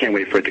amazing. I can't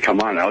wait for it to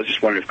come on. I was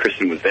just wondering if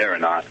Kristyn was there or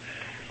not.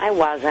 I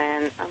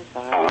wasn't. I'm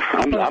sorry.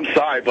 I'm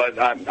sorry, but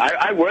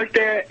I work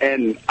there,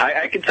 and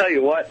I can tell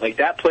you what,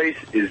 that place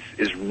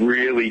is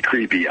really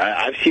creepy.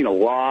 I've seen a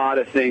lot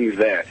of things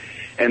there,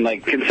 and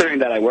considering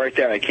that I work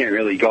there, I can't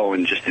really go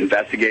and just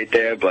investigate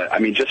there. But I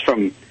mean, just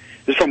from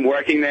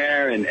working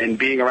there and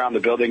being around the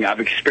building, I've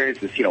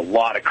experienced and seen a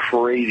lot of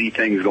crazy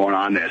things going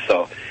on there.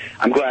 So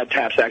I'm glad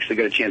Taps actually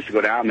got a chance to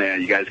go down there.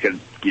 You guys got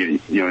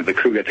the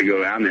crew got to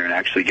go down there and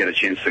actually get a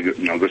chance to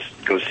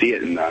go see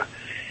it and.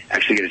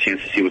 Actually get a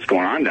chance to see what's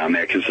going on down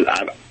there because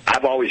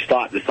I've always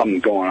thought there's something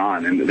going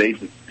on. And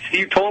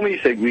Steve told me, he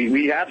said,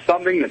 we have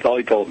something. That's all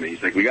he told me.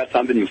 He's like, we got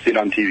something. You'll see it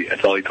on TV.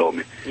 That's all he told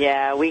me.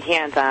 Yeah, we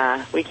can't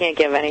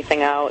give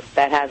anything out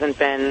that hasn't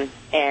been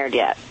aired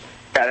yet.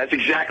 Yeah, that's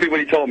exactly what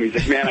he told me.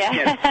 He's like, man,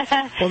 I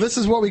can't. Well, this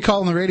is what we call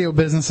in the radio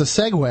business a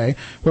segue,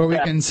 where we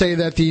can say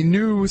that the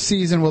new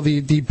season,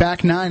 the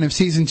back 9 of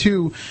Season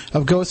 2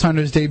 of Ghost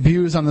Hunters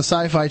debuts on the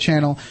Sci-Fi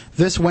Channel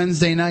this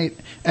Wednesday night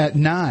at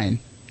 9.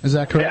 Is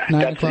that correct? Yeah,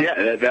 9 o'clock?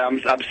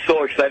 I'm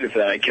so excited for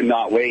that. I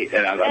cannot wait,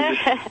 and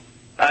I'm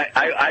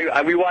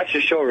we watch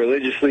the show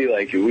religiously.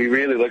 Like, we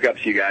really look up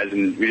to you guys,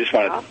 and we just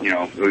want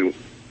to, we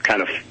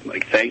kind of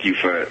like thank you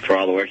for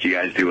all the work you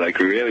guys do. Like,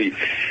 we really,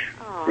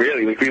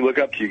 like, we look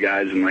up to you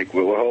guys, and like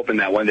we're hoping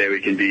that one day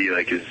we can be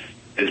like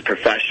as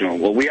professional.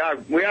 Well, we are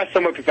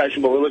somewhat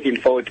professional, but we're looking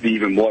forward to be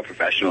even more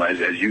professional as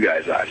you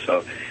guys are.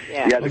 So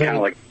you guys are kind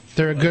of like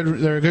they're a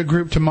good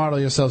group to model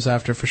yourselves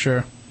after for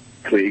sure.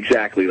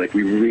 Exactly. Like,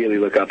 we really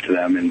look up to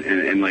them,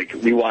 and like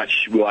we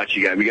watch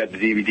you guys. We got the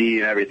DVD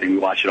and everything. We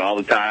watch it all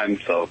the time.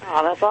 So.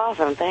 Oh, that's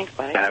awesome. Thanks,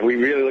 buddy. We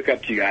really look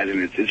up to you guys,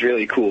 and it's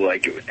really cool.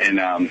 Like,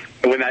 and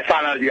when I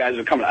found out you guys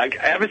were coming,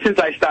 ever since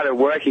I started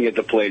working at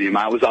the Palladium,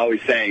 I was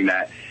always saying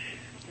that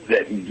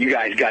you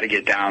guys got to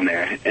get down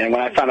there. And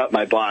when I found out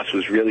my boss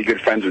was really good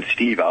friends with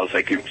Steve, I was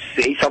like,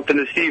 say something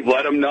to Steve,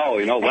 let him know.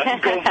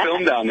 Let's go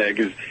film down there,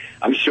 because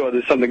I'm sure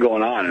there's something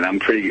going on, and I'm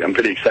pretty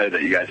excited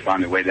that you guys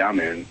found your way down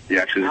there, and you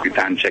actually had a good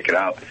time to check it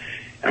out.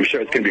 I'm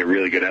sure it's going to be a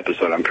really good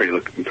episode. I'm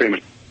pretty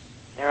much.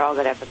 They're all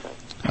good episodes.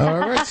 All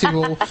right, Steve.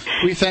 Well,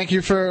 we thank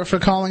you for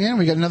calling in.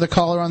 We got another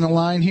caller on the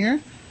line here.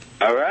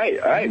 All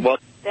right. Well,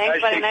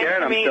 thanks, guys, take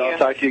care, and I'll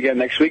talk to you again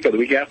next week or the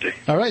week after.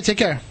 All right, take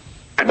care.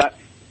 Bye.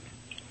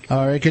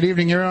 All right, good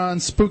evening. You're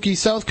on Spooky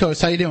South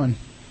Coast. How you doing?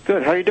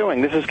 Good. How you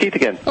doing? This is Keith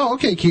again. Oh,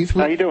 okay, Keith.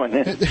 How you doing?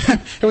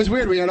 It was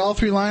weird. We had all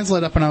three lines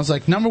lit up, and I was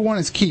like, number one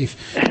is Keith.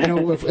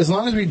 As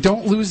long as we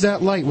don't lose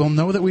that light, we'll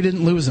know that we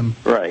didn't lose him.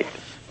 Right.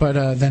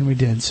 But then we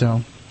did,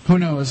 so who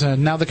knows?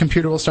 Now the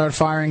computer will start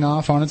firing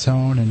off on its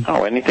own. And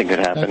anything could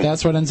happen.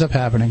 That's what ends up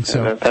happening.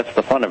 So that's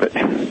the fun of it.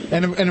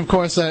 And of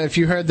course, if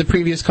you heard the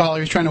previous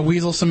caller, he's trying to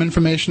weasel some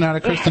information out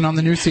of Kristyn on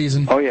the new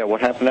season. Oh, yeah. What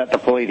happened at the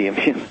Palladium?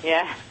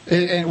 Yeah.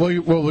 And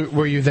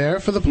were you there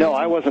for the Palladium? No,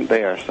 I wasn't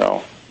there,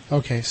 so...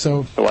 Okay,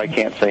 so I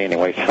can't say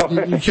anyway. So.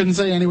 You couldn't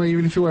say anyway,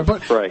 even if you were.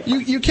 But right.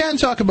 you can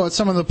talk about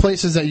some of the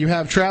places that you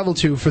have traveled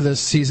to for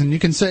this season. You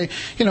can say,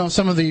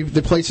 some of the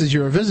places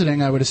you were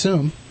visiting, I would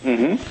assume.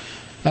 Mm-hmm.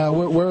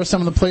 Where are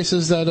some of the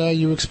places that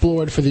you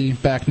explored for the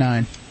back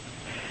nine?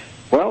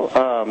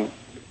 Well,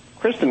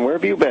 Kristyn, where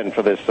have you been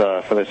for this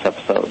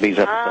episode? These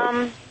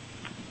episodes?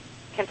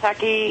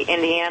 Kentucky,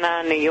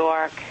 Indiana, New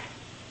York.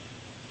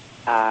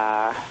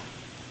 I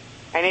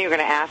knew you were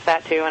going to ask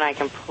that too, and I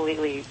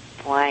completely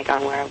blank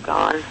on where I've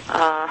gone.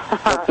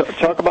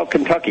 Talk about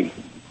Kentucky.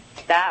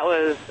 That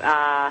was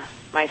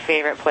my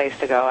favorite place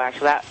to go,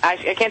 actually. I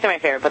can't say my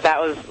favorite, but that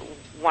was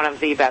one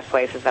of the best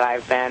places that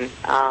I've been.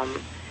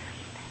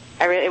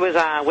 It was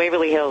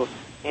Waverly Hills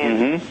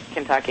in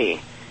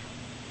Kentucky.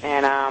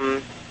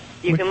 And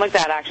you can look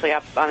that actually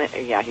up on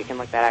the... Yeah, you can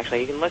look that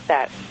actually. You can look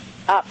that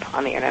up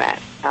on the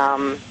Internet.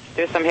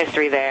 There's some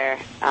history there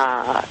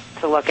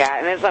to look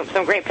at. And there's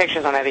some great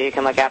pictures on there that you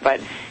can look at,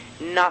 but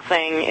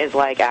nothing is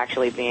like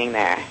actually being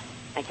there.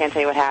 I can't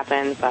tell you what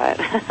happened, but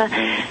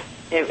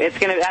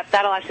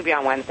that'll actually be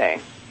on Wednesday.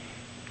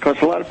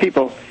 Because a lot of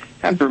people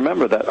have to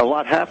remember that a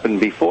lot happened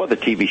before the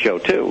TV show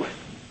too.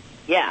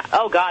 Yeah.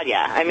 Oh God,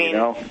 yeah. I mean,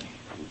 and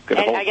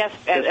I guess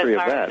as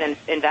far as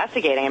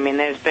investigating, I mean,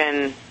 there's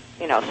been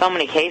so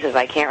many cases.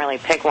 I can't really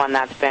pick one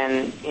that's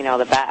been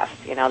the best.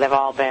 They've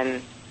all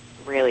been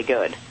really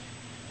good.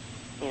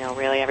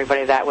 Really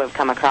everybody that we've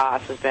come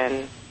across they've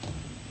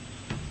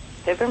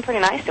been pretty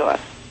nice to us.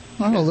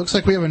 Oh, it looks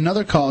like we have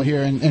another call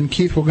here, and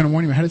Keith, we're going to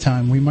warn you ahead of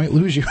time. We might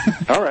lose you.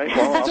 All right.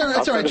 Well,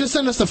 that's all right. Just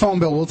send us the phone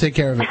bill. We'll take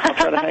care of it. I'll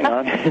try to hang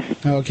on.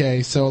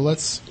 Okay, so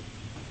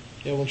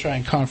we'll try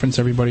and conference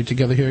everybody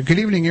together here. Good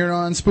evening. You're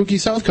on Spooky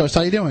South Coast.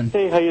 How you doing?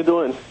 Hey, how you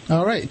doing?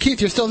 All right.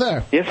 Keith, you're still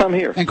there? Yes, I'm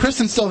here. And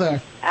Kristyn's still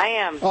there? I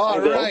am. All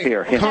right.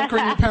 Here.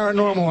 Conquering the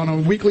paranormal on a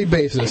weekly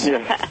basis.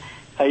 Yeah.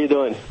 How you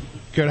doing?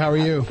 Good. How are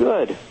you?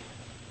 Good.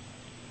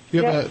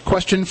 You have a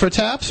question for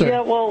Taps? Or?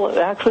 Yeah, well,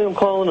 actually, I'm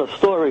calling a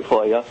story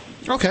for you.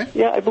 Okay.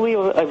 Yeah, I believe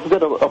I've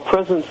got a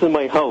presence in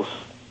my house.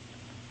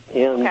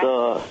 And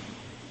I'll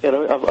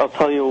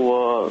tell you,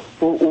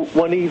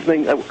 one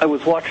evening I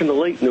was watching the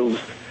late news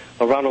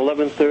around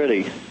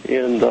 11:30,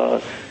 and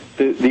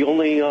the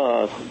only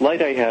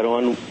light I had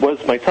on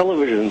was my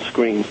television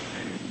screen.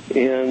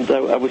 And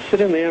I was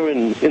sitting there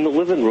in the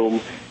living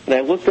room, and I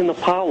looked in the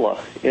parlor,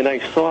 and I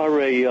saw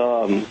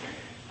the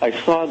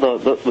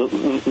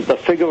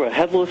figure, a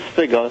headless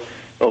figure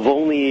of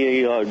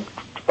only a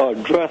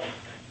dress,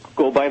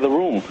 go by the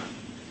room,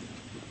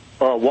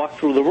 walk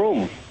through the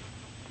room.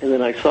 And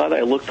then I saw it,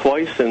 I looked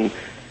twice, and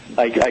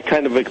I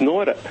kind of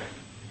ignored it.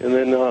 And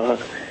then a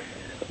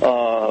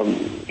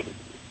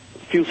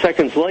few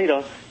seconds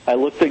later, I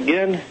looked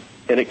again,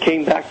 and it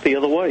came back the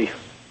other way.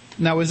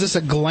 Now, was this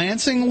a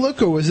glancing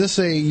look, or was this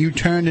you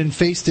turned and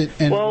faced it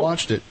and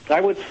watched it? I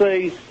would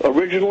say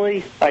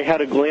originally I had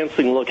a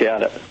glancing look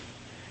at it.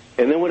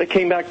 And then when it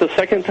came back the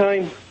second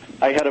time,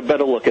 I had a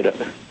better look at it.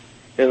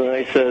 And then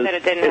I said... That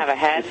it didn't have a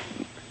head?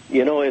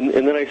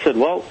 And then I said,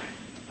 well,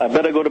 I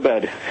better go to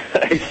bed.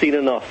 I've seen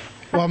enough.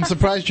 Well, I'm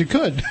surprised you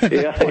could.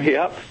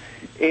 Yeah.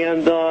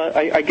 And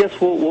I guess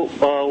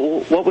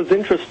what was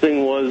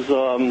interesting was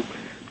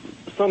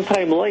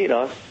sometime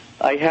later,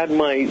 I had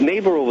my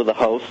neighbor over the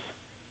house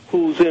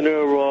who's in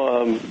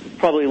her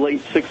probably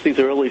late 60s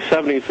or early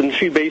 70s, and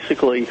she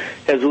basically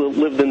has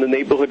lived in the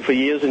neighborhood for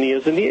years and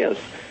years and years.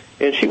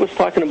 And she was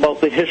talking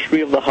about the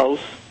history of the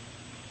house,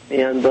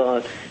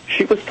 and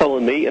she was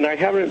telling me, and I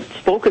haven't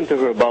spoken to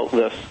her about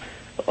this,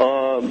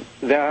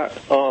 that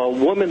a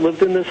woman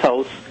lived in this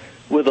house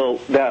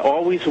that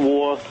always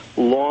wore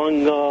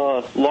long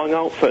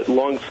outfit,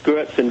 long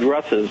skirts and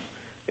dresses,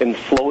 and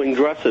flowing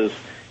dresses.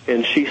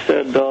 And she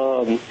said,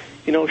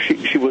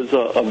 she was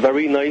a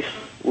very nice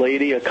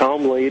lady, a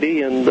calm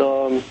lady, and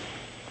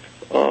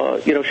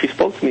she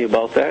spoke to me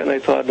about that, and I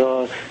thought,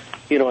 I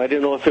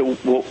didn't know if it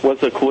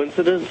was a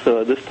coincidence.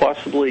 This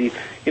possibly,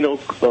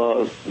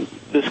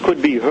 this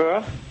could be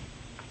her.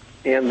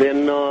 And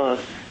then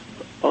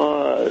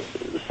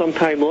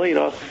sometime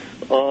later,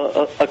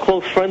 a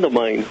close friend of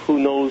mine who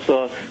knows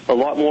a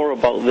lot more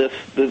about this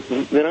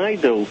than I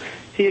do,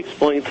 he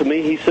explained to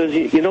me, he says,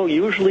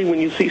 usually when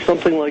you see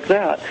something like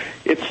that,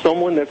 it's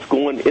someone that's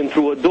going in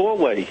through a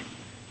doorway.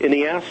 And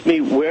he asked me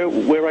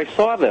where I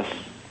saw this.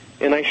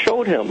 And I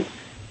showed him.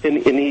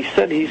 And he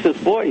says,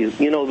 boy,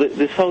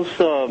 this house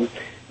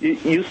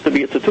used to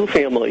be, it's a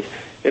two-family,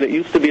 and it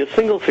used to be a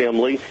single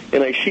family,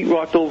 and I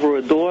sheetrocked over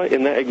a door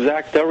in that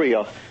exact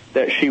area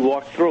that she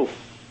walked through.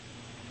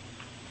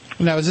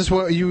 Now, is this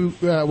what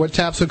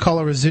Taps would call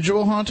a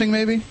residual haunting,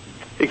 maybe?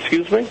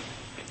 Excuse me?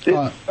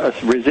 A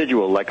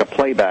residual, like a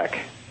playback.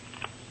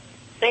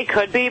 They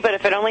could be, but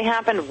if it only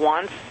happened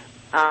once,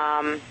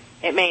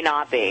 it may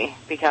not be,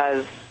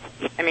 because,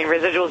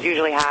 residuals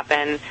usually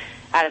happen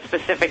at a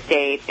specific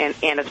date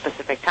and a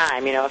specific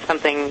time. If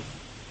something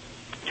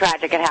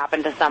tragic had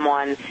happened to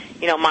someone,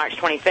 March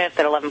 25th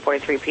at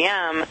 11:43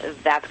 p.m.,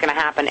 that's going to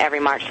happen every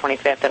March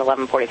 25th at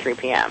 11:43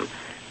 p.m.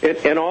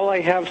 And all I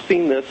have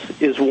seen this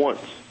is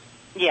once.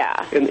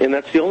 Yeah. And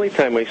that's the only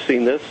time I've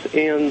seen this.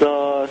 And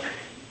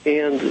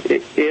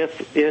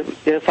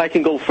if I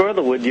can go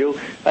further with you,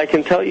 I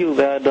can tell you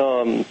that,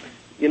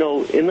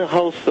 in the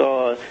house,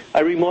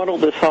 I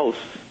remodeled this house,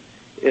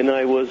 and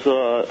I was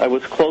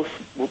close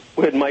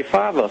with my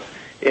father.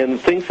 And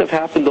things have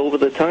happened over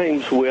the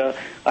times where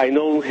I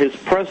know his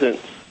presence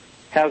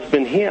has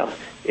been here.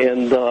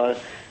 And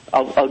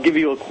I'll give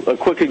you a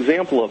quick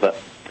example of it.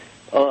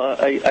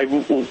 I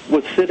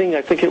was sitting,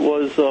 I think it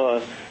was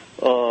 4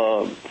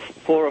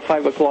 or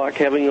 5 o'clock,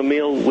 having a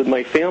meal with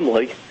my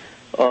family,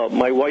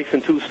 my wife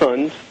and 2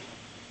 sons,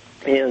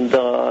 and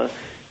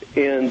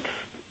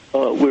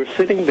we're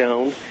sitting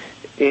down,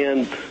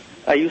 and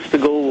I used to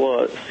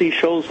go see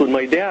shows with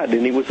my dad,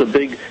 and he was a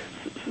big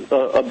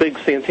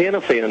Santana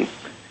fan.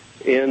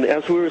 And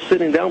as we were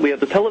sitting down, we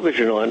had the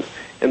television on,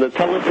 and the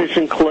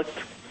television clicked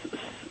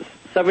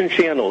 7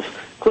 channels.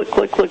 Click,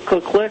 click, click,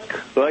 click, click,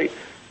 right?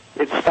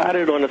 It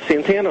started on a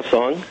Santana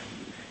song.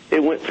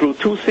 It went through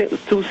two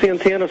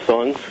Santana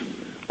songs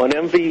on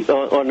MTV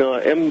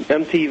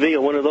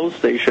or one of those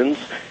stations,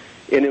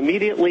 and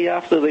immediately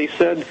after they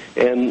said,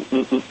 and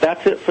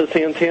that's it for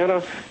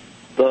Santana,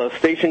 the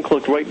station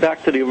clicked right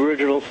back to the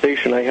original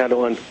station I had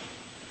on.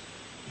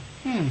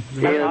 And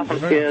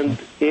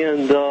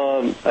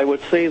I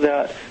would say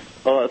that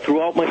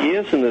throughout my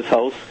years in this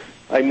house,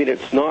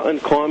 it's not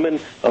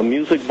uncommon a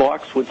music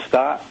box would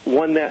start,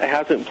 one that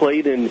hasn't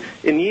played in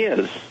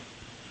years.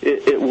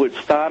 It would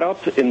start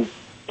up and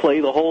play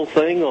the whole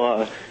thing.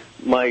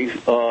 My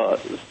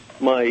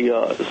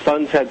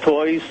sons had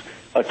toys.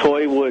 A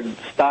toy would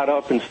start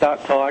up and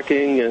start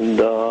talking, and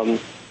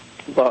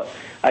but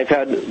I've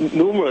had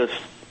numerous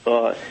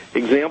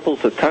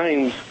examples of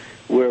times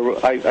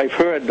where I've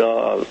heard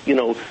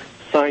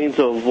signs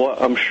of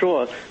what I'm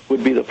sure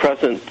would be the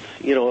presence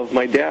of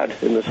my dad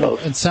in this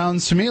house. It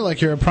sounds to me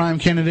like you're a prime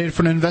candidate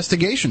for an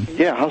investigation.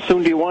 Yeah, how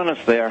soon do you want us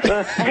there?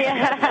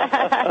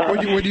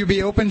 Would you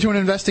be open to an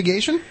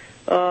investigation?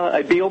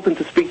 I'd be open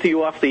to speak to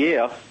you off the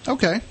air.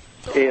 Okay.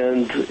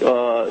 And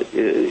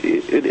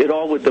it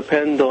all would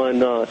depend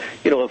on,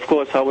 of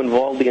course, how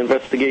involved the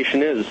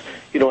investigation is.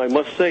 I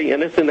must say,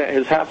 anything that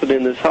has happened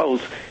in this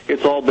house,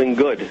 it's all been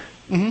good.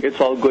 Mm-hmm.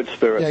 It's all good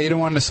spirit. Yeah, you don't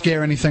want to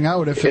scare anything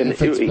out if it's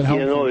been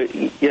helpful.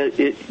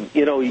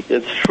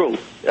 It's true.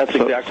 That's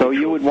exactly so true.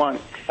 You would want...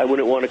 I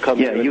wouldn't want to come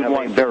here. Yeah, you'd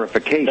want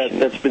verification.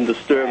 That's been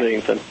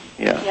disturbing. Right.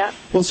 Yeah.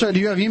 Well, sir, do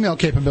you have email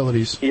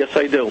capabilities? Yes,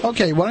 I do.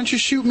 Okay, why don't you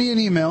shoot me an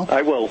email?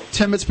 I will.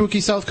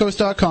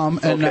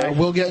 Tim@SpookySouthCoast.com, and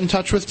we'll get in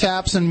touch with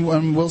Taps,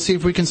 and we'll see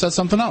if we can set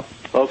something up.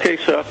 Okay,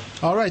 sir.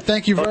 All right,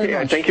 thank you very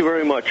much. Thank you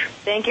very much.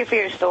 Thank you for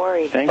your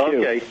story. Thank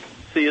you. Okay,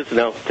 see you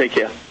now. Take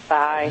care.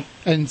 Bye.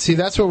 And see,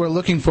 that's what we're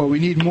looking for. We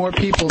need more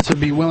people to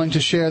be willing to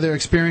share their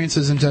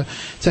experiences and to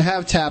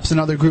have Taps and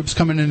other groups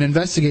come in and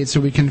investigate so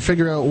we can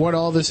figure out what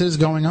all this is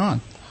going on.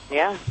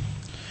 Yeah.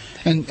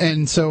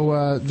 And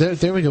so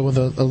there we go with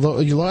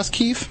you lost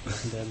Keith?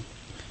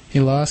 He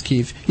lost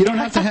Keith. You don't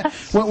have to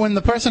when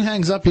the person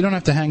hangs up, you don't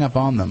have to hang up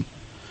on them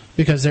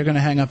because they're going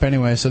to hang up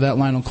anyway, so that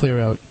line will clear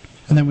out,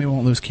 and then we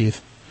won't lose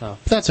Keith. Oh.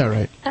 But that's all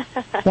right.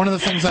 One of the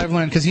things I've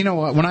learned, because you know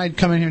what, when I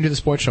come in here and do the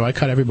sports show, I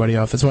cut everybody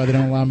off. That's why they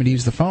don't allow me to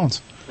use the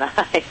phones.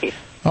 Nice.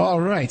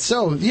 All right.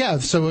 So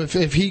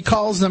if he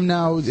calls them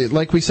now,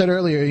 like we said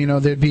earlier,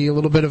 there'd be a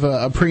little bit of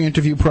a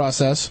pre-interview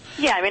process.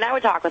 Yeah, I mean, I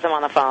would talk with him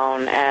on the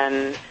phone,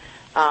 and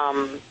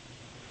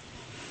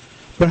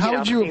but how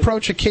would you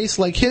approach a case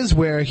like his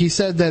where he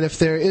said that if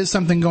there is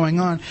something going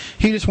on,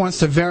 he just wants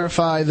to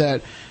verify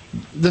that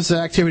this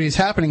activity is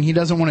happening. He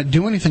doesn't want to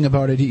do anything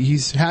about it.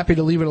 He's happy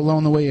to leave it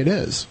alone the way it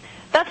is.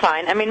 That's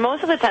fine. I mean,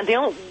 most of the time,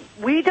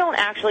 we don't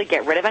actually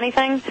get rid of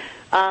anything.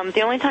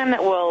 The only time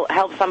that we'll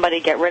help somebody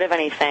get rid of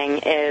anything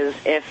is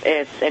if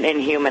it's an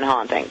inhuman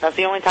haunting. That's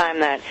the only time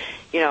that,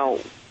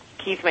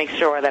 Keith makes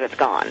sure that it's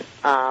gone.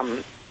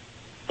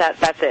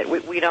 That's it.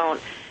 We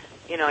don't...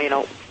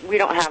 we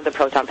don't have the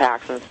proton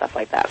packs and stuff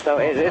like that. So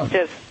it's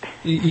just...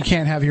 You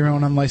can't have your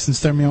own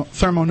unlicensed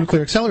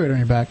thermonuclear accelerator on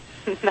your back.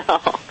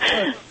 No.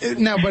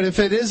 Now, but if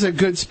it is a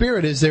good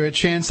spirit, is there a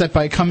chance that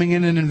by coming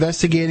in and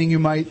investigating you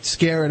might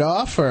scare it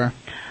off, or...?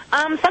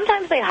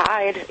 Sometimes they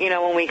hide,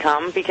 when we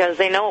come because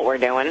they know what we're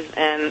doing,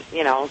 and,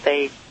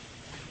 they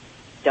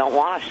don't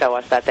want to show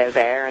us that they're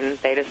there, and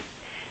they just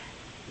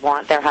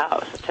want their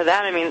house. To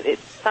them, I mean,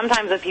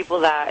 sometimes the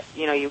people that,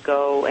 you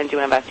go and do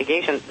an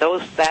investigation,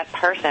 that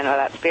person, or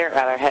that spirit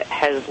rather,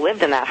 has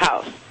lived in that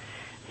house.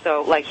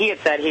 So, like he had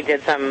said, he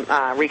did some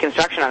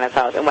reconstruction on his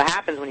house, and what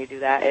happens when you do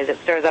that is it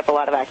stirs up a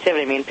lot of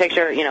activity. I mean,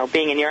 picture,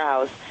 being in your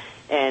house,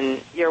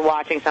 and you're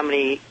watching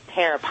somebody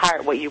tear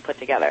apart what you put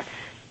together.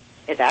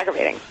 It's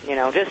aggravating,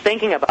 just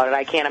thinking about it.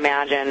 I can't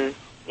imagine,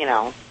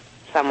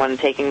 someone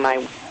taking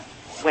my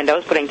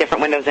windows, putting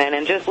different windows in,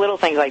 and just little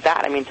things like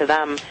that. I mean, to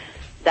them,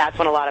 that's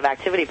when a lot of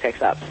activity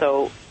picks up.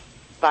 So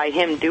by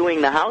him doing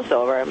the house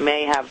over, it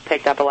may have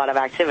picked up a lot of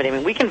activity. I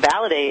mean, we can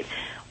validate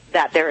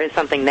that there is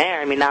something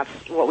there. I mean, that's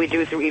what we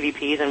do through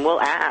EVPs, and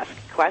we'll ask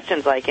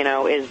questions like,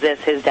 is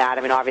this his dad?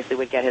 I mean, obviously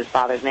we'd get his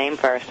father's name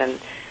first and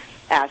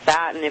ask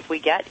that, and if we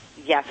get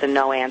yes and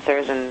no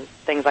answers and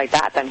things like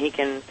that, then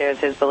there's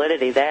his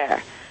validity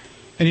there.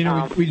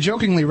 And, we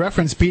jokingly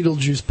referenced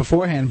Beetlejuice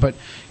beforehand, but,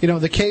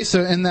 the case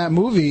in that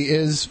movie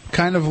is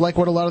kind of like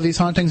what a lot of these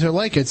hauntings are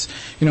like. It's,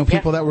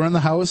 people that were in the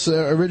house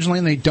originally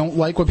and they don't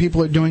like what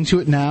people are doing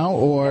to it now,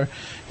 or,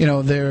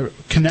 they're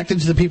connected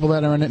to the people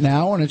that are in it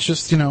now, and it's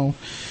just, kind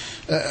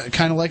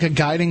of like a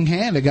guiding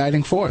hand, a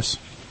guiding force.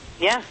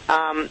 Yeah.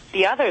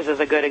 The Others is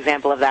a good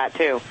example of that,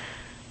 too,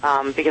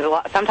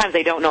 because sometimes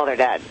they don't know they're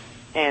dead.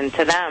 And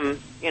to them,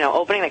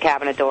 opening the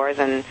cabinet doors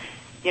and,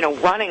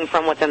 running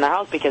from what's in the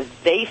house because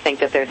they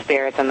think that there's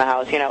spirits in the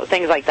house,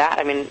 things like that.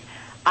 I mean,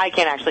 I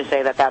can't actually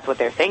say that that's what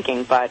they're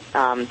thinking, but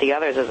The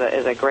Others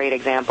is a great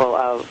example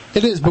of...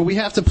 It is, but we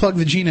have to plug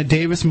the Gina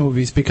Davis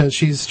movies because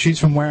she's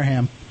from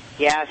Wareham.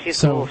 Yeah, she's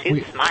cool.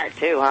 She's smart,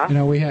 too, huh?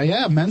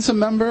 Mensa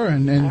member,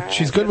 and right,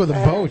 she's good with a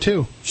bow,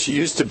 too. She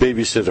used to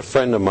babysit a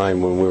friend of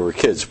mine when we were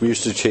kids. We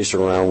used to chase her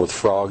around with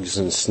frogs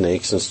and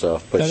snakes and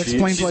stuff. But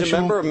she's a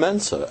member of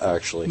Mensa,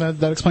 actually.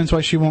 That explains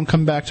why she won't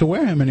come back to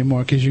Wareham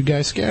anymore, because you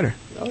guys scared her.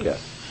 Okay.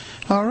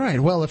 All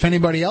right. Well, if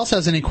anybody else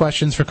has any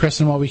questions for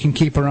Kristyn while we can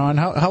keep her on,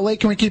 how late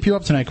can we keep you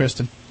up tonight,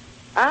 Kristyn?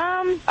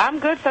 I'm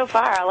good so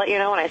far. I'll let you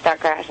know when I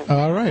start crashing.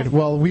 All right.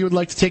 Well, we would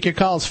like to take your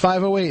calls,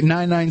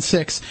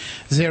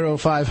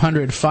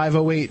 508-996-0500,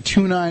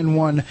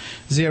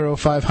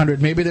 508-291-0500.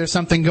 Maybe there's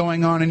something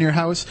going on in your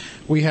house.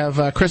 We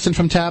have Kristyn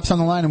from TAPS on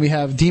the line, and we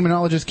have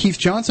demonologist Keith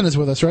Johnson is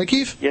with us. Right,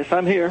 Keith? Yes,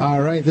 I'm here.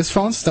 All right. This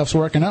phone stuff's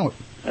working out.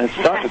 It's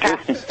starting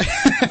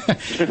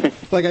to.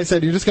 Like I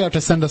said, you're just going to have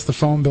to send us the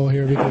phone bill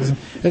here because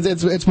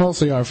it's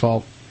mostly our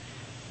fault.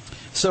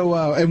 So,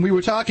 and we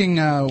were talking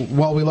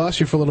while we lost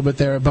you for a little bit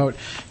there about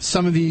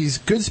some of these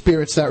good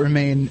spirits that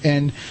remain,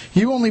 and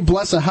you only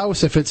bless a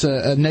house if it's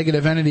a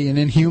negative entity, an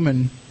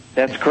inhuman.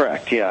 That's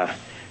correct, yeah.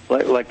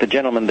 Like the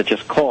gentleman that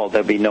just called,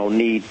 there'd be no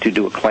need to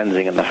do a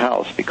cleansing in the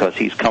house because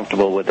he's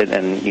comfortable with it,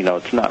 and,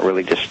 it's not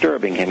really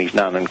disturbing him. He's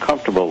not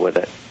uncomfortable with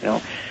it,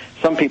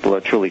 Some people are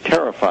truly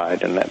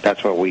terrified, and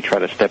that's where we try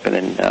to step in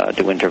and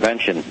do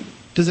intervention.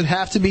 Does it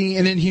have to be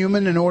an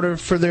inhuman in order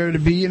for there to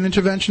be an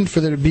intervention, for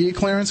there to be a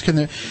clearance? Could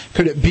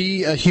it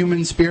be a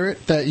human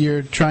spirit that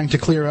you're trying to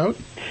clear out?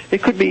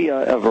 It could be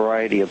a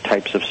variety of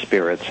types of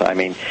spirits. I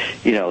mean,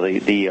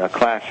 the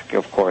classic,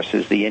 of course,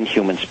 is the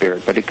inhuman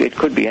spirit, but it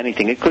could be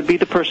anything. It could be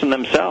the person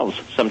themselves.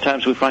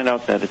 Sometimes we find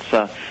out that it's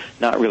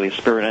not really a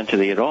spirit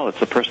entity at all. It's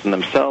the person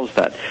themselves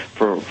that,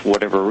 for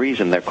whatever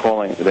reason, they're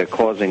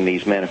causing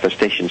these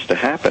manifestations to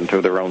happen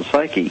through their own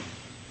psyche.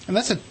 And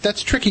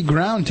that's tricky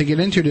ground to get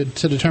into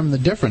to determine the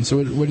difference,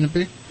 wouldn't it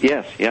be?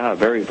 Yes, yeah,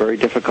 very, very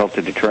difficult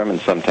to determine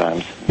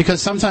sometimes.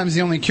 Because sometimes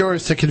the only cure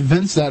is to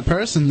convince that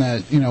person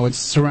that, it's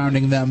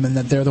surrounding them and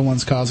that they're the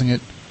ones causing it.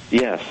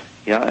 Yes,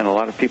 yeah, and a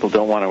lot of people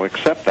don't want to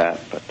accept that,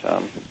 but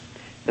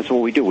that's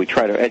what we do. We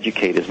try to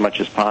educate as much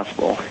as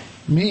possible.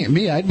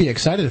 Me, I'd be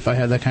excited if I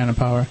had that kind of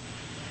power.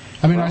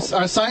 I mean,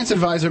 our science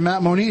advisor,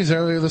 Matt Moniz,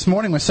 earlier this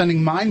morning was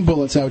sending mind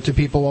bullets out to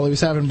people while he was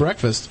having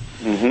breakfast.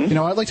 Mm-hmm.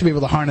 I'd like to be able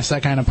to harness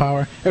that kind of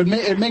power.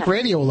 It'd make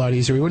radio a lot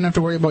easier. We wouldn't have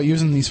to worry about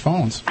using these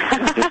phones.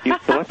 Just use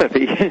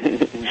telepathy.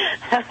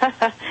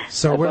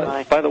 So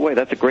by the way,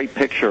 that's a great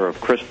picture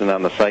of Kristyn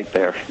on the site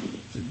there.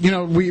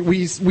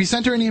 we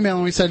sent her an email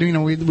and we said,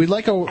 we'd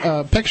like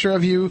a picture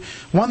of you,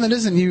 one that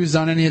isn't used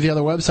on any of the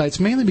other websites,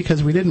 mainly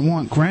because we didn't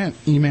want Grant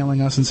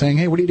emailing us and saying,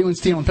 hey, what are you doing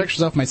stealing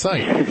pictures off my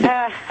site?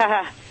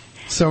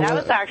 So that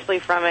was actually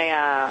from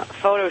a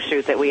photo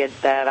shoot that we had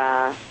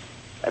that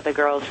the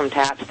girls from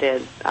TAPS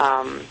did.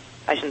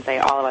 I shouldn't say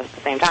all of us at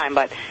the same time,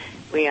 but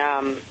we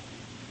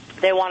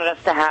they wanted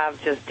us to have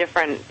just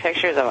different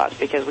pictures of us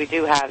because we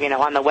do have,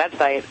 on the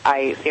website,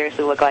 I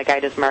seriously look like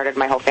I just murdered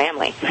my whole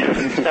family.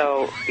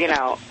 So,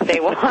 they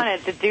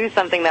wanted to do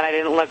something that I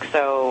didn't look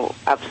so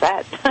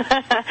upset.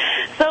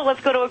 So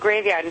let's go to a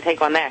graveyard and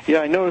take one there. Yeah,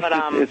 I noticed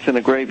it's in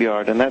a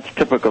graveyard, and that's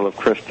typical of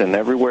Kristyn.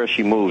 Everywhere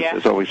she moves,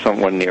 there's always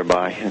someone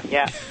nearby.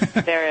 Yeah,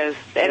 there is.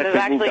 And there's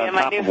actually on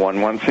top of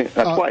one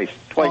twice.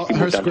 Twice she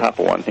moved on top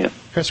of one. Yeah.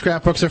 Her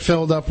scrapbooks are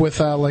filled up with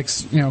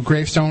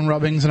gravestone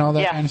rubbings and all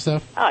that kind of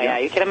stuff. Oh yeah,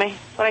 are you kidding me?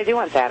 That's what I do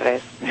on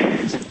Saturdays.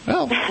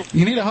 Well,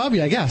 you need a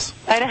hobby, I guess.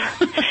 I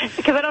know,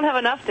 because I don't have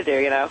enough to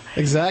do,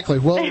 Exactly.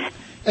 Well,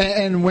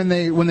 and when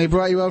they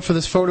brought you out for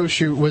this photo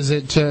shoot, was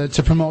it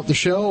to promote the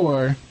show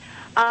or?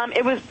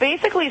 It was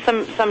basically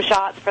some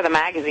shots for the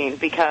magazine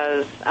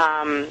because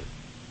I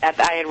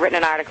had written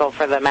an article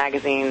for the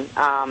magazine.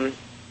 And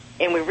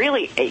we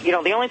really,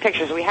 the only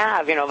pictures we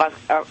have, of us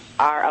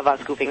are of us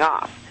goofing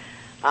off.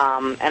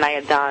 And I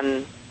had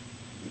done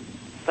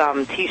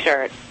some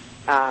T-shirts.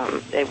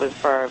 It was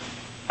for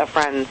a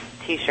friend's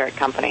T-shirt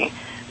company.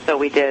 So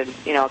we did,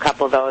 a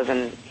couple of those,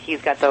 and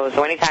he's got those.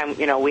 So anytime,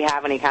 we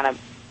have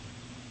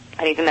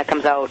anything that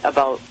comes out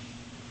about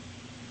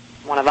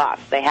one of us,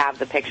 they have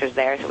the pictures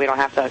there, so we don't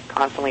have to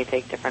constantly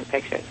take different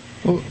pictures.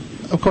 Well,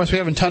 of course, we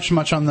haven't touched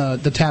much on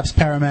the TAPS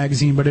Para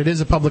magazine, but it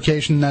is a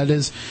publication that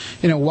is,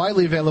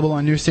 widely available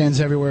on newsstands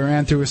everywhere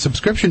and through a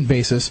subscription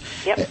basis.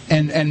 Yep.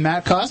 And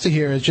Matt Costa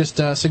here has just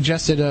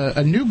suggested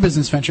a new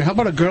business venture. How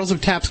about a Girls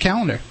of TAPS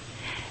calendar?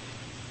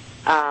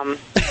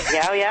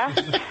 Yeah.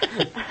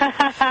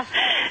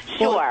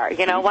 Sure.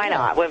 Why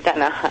not? We've done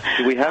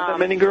Do we have that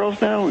many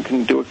girls now? We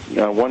can do it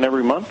one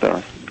every month,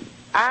 or?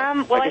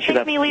 I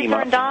think me, Lisa,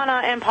 and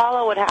Donna and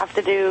Paula would have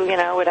to do,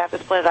 would have to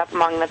split it up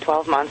among the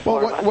 12 months.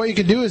 Well, what you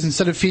could do is,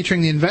 instead of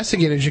featuring the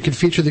investigators, you could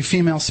feature the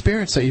female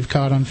spirits that you've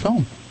caught on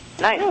film.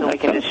 Nice. So we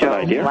can just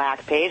show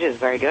black pages.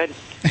 Very good.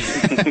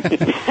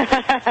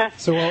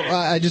 So,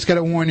 I just got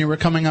to warn you, we're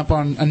coming up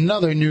on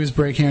another news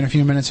break here in a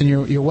few minutes, and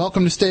you're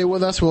welcome to stay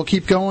with us. We'll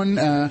keep going,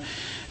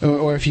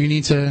 or if you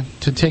need to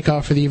take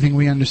off for the evening,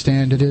 we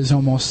understand. It is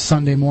almost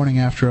Sunday morning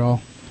after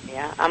all.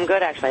 Yeah, I'm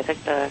good, actually. I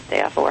took the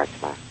day off of work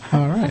tomorrow.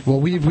 All right. Well,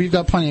 we've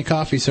got plenty of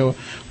coffee, so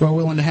we're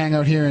willing to hang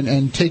out here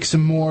and take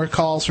some more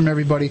calls from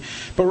everybody.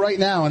 But right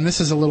now, and this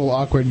is a little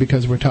awkward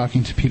because we're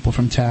talking to people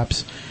from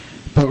TAPS,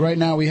 but right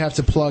now we have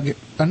to plug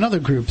another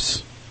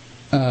group's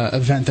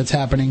event that's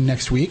happening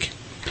next week.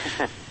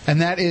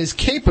 And that is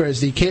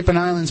CAPERS, the Cape and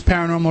Islands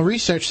Paranormal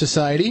Research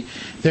Society.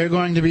 They're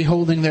going to be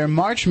holding their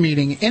March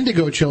meeting,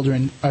 Indigo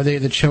Children. Are they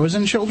the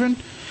chosen children?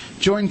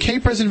 Join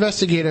CAPERS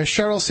investigator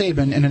Cheryl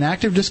Sabin in an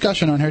active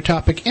discussion on her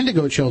topic,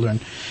 Indigo Children.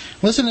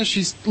 Listen as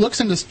she looks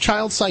into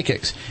child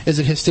psychics. Is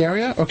it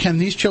hysteria, or can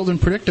these children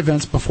predict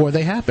events before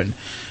they happen?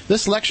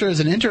 This lecture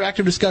is an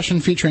interactive discussion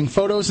featuring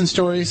photos and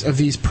stories of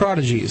these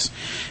prodigies.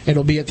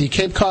 It'll be at the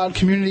Cape Cod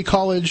Community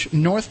College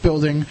North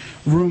Building,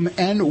 room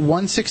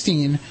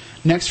N116,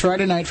 next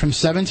Friday night from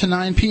 7 to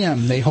 9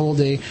 p.m. They hold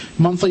a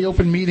monthly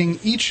open meeting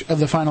each of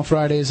the final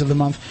Fridays of the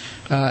month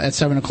at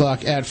 7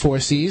 o'clock at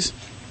 4Cs.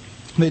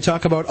 They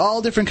talk about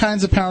all different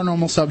kinds of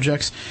paranormal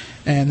subjects,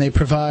 and they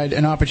provide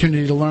an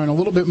opportunity to learn a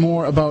little bit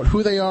more about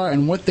who they are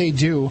and what they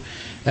do.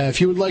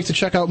 If you would like to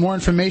check out more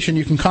information,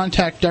 you can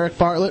contact Derek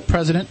Bartlett,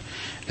 president,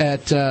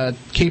 at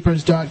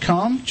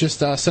capers.com. Just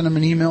send him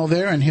an email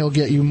there, and he'll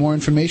get you more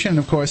information. And,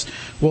 of course,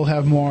 we'll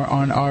have more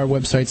on our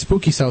website,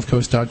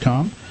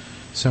 spookysouthcoast.com.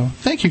 So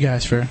thank you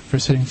guys for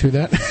sitting through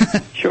that.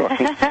 Sure.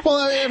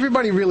 Well,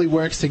 everybody really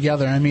works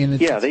together. I mean, they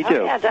do.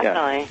 Yeah,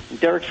 definitely. Yeah.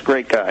 Derek's a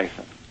great guy.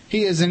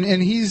 He is, and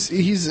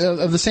he's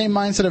of the same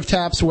mindset of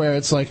TAPS, where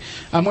it's like,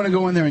 I'm going to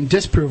go in there and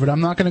disprove it.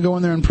 I'm not going to go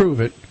in there and prove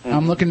it. Mm-hmm.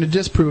 I'm looking to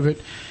disprove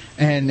it,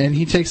 and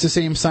he takes the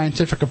same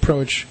scientific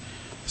approach.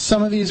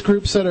 Some of these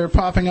groups that are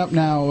popping up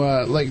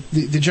now, like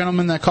the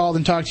gentleman that called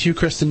and talked to you,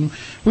 Kristyn,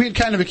 we had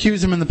kind of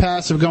accused him in the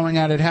past of going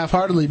at it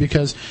half-heartedly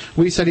because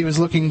we said he was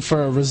looking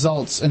for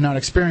results and not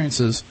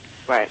experiences.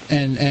 Right.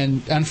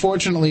 And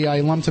unfortunately, I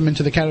lumped him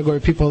into the category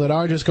of people that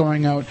are just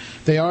going out.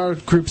 They are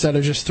groups that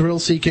are just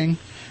thrill-seeking.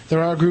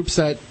 There are groups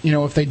that,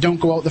 if they don't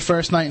go out the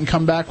first night and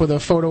come back with a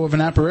photo of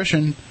an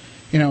apparition,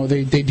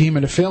 they deem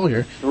it a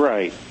failure.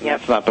 Right. Yep.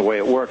 That's not the way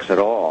it works at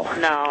all.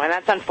 No, and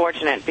that's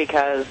unfortunate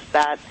because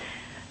that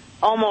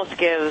almost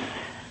gives,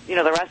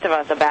 the rest of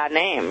us a bad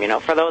name,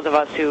 for those of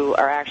us who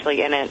are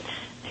actually in it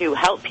to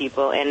help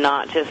people and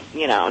not just,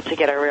 to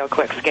get a real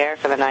quick scare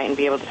for the night and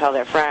be able to tell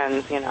their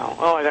friends,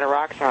 oh, I got a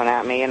rock thrown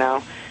at me,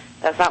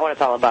 That's not what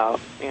it's all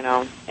about,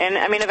 And,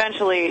 I mean,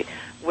 eventually,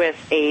 with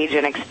age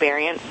and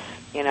experience,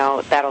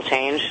 that'll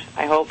change,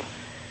 I hope.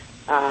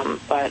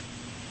 But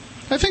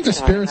I think the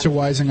spirits are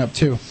wising up,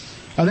 too.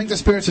 I think the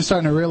spirits are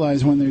starting to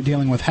realize when they're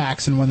dealing with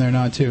hacks and when they're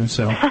not, too.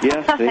 So.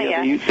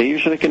 Yes, they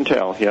usually can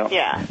tell, yeah.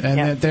 Yeah.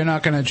 And they're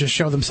not going to just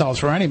show themselves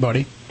for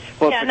anybody.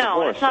 Well,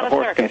 it's not a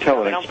circus. Can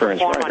tell We an don't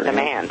experienced perform writer. on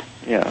demand.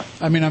 Yeah.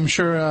 I mean, I'm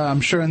sure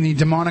in the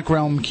demonic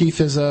realm,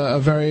 Keith is a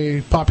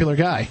very popular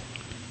guy.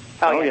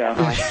 Oh, yeah.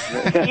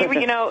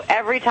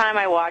 Every time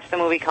I watch the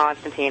movie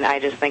Constantine, I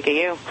just think of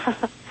you.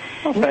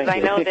 Because I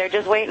know they're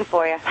just waiting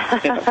for you.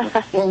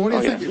 Well, what do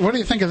you think? What do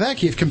you think of that,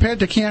 Keith? Compared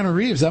to Keanu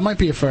Reeves, that might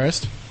be a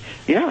first.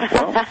 Yeah,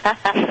 well,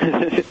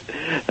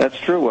 that's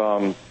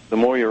true. The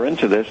more you're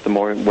into this, the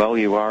more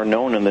you are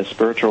known in the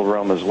spiritual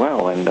realm as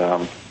well.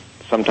 And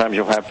sometimes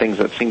you'll have things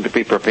that seem to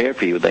be prepared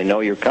for you. They know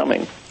you're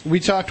coming. We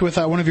talked with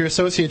one of your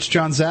associates,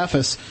 John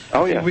Zaffis,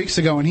 a few weeks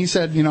ago, and he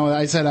said,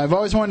 I said, I've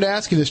always wanted to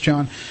ask you this,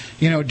 John.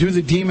 Do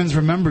the demons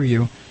remember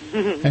you?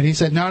 And he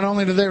said, not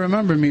only do they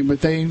remember me,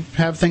 but they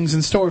have things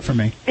in store for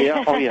me.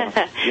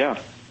 Yeah, yeah.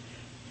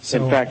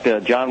 So, in fact,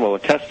 John will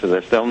attest to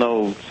this. They'll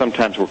know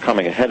sometimes we're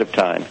coming ahead of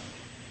time,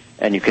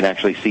 and you can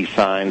actually see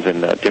signs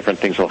and different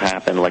things will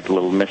happen, like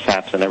little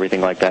mishaps and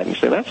everything like that. And you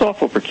say, that's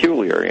awful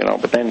peculiar,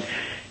 But then,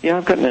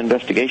 I've got an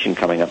investigation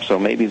coming up, so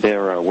maybe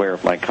they're aware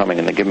of my coming,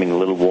 and they give me a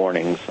little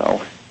warning.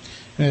 So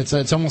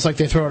it's almost like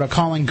they throw out a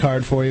calling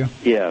card for you.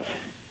 Yes.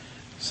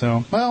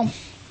 So, well,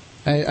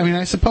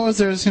 I suppose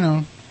there's,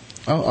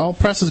 all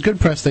press is good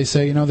press, they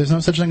say. There's no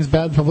such thing as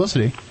bad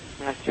publicity.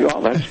 That's true.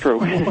 Well, that's true.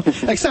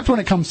 Except when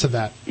it comes to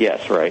that.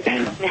 Yes, right.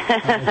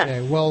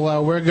 Okay,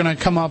 well, we're going to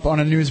come up on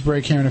a news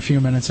break here in a few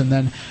minutes, and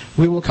then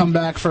we will come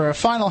back for a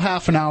final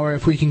half an hour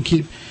if we can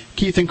keep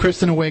Keith and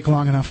Kristyn awake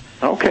long enough.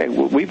 Okay,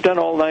 we've done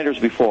all-nighters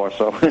before,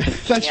 so...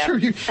 That's true.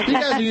 You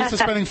guys are used to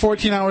spending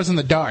 14 hours in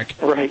the dark.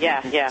 Right.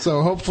 Yeah.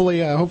 So hopefully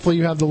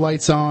you have the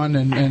lights on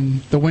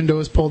and the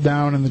windows pulled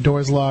down and the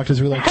doors locked,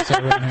 as we like to say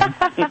around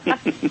here.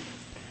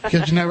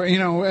 Because you never,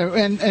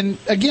 and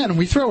again,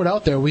 we throw it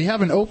out there. We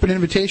have an open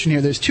invitation here.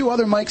 There's 2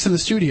 other mics in the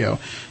studio.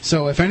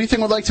 So if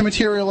anything would like to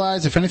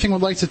materialize, if anything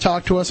would like to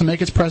talk to us and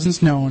make its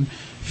presence known,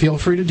 feel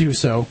free to do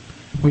so.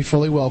 We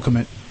fully welcome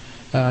it.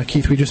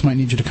 Keith, we just might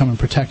need you to come and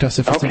protect us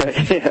if it's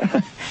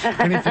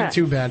anything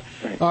too bad.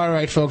 Right. All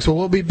right, folks. Well,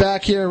 we'll be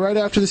back here right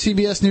after the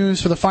CBS News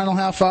for the final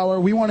half hour.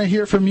 We want to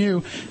hear from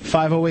you.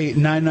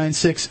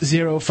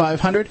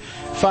 508-996-0500,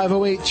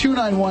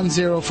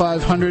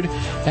 508-291-0500,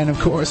 and, of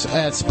course,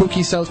 at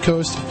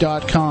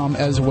SpookySouthCoast.com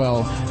as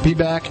well. Be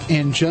back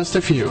in just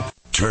a few.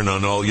 Turn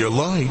on all your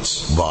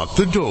lights, lock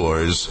the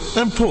doors,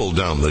 and pull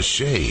down the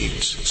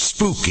shades.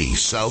 Spooky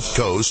South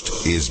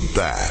Coast is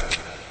back.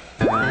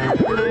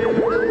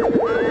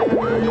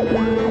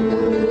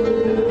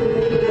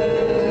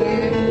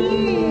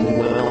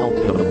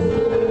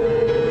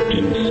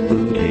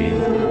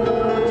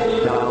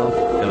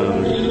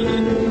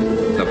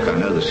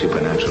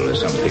 Supernatural is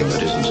something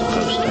that isn't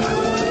supposed to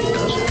happen, but it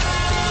does.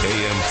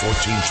 AM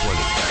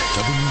 1420,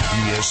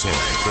 WBSN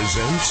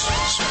presents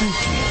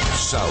Spooky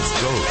South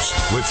Coast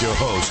with your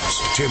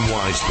hosts Tim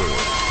Weisberg,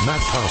 Matt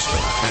Costa,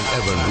 and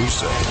Evan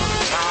Russo.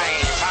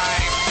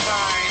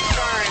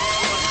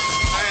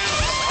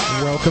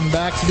 Welcome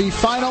back to the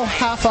final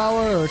half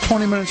hour or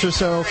 20 minutes or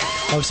so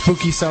of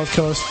Spooky South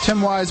Coast.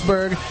 Tim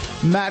Weisberg,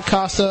 Matt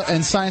Costa,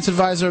 and science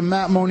advisor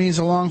Matt Moniz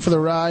along for the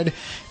ride.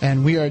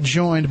 And we are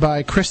joined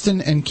by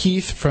Kristyn and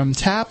Keith from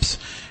TAPS.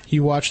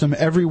 You watch them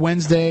every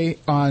Wednesday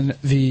on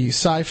the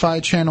Sci-Fi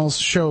Channel's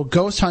show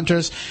Ghost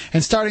Hunters.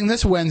 And starting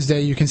this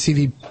Wednesday, you can see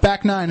the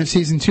back 9 of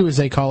Season 2, as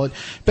they call it.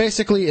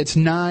 Basically, it's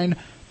 9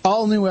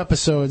 all-new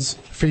episodes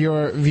for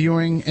your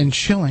viewing and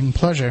chilling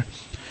pleasure.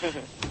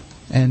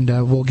 And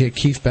we'll get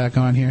Keith back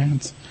on here.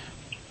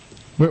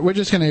 We're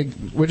just gonna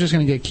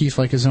get Keith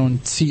like his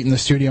own seat in the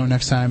studio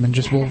next time, and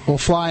just we'll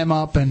fly him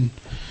up and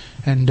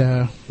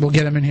we'll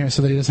get him in here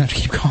so that he doesn't have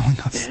to keep calling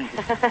us.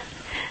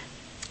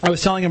 I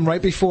was telling him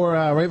right before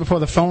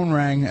the phone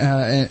rang,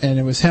 and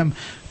it was him.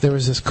 There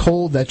was this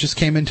cold that just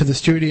came into the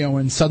studio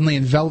and suddenly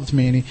enveloped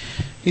me, and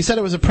he said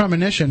it was a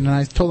premonition, and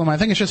I told him I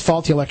think it's just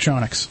faulty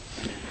electronics.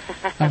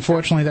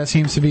 Unfortunately, that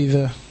seems to be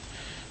the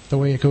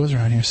way it goes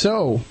around here.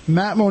 So,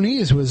 Matt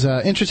Moniz was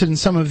interested in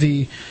some of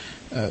the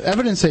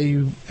evidence that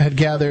you had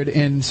gathered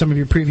in some of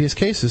your previous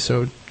cases.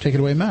 So, take it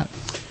away, Matt.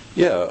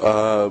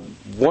 Yeah,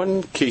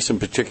 one case in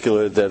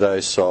particular that I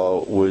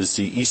saw was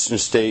the Eastern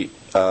State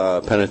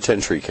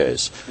Penitentiary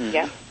case.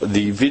 Yeah.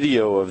 The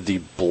video of the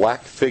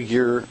black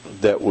figure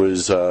that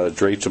was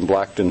draped in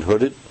black and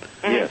hooded.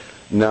 Yes.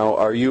 Now,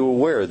 are you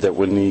aware that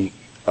when the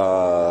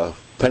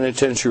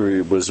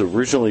penitentiary was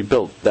originally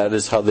built, that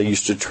is how they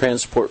used to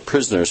transport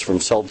prisoners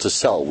from cell to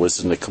cell,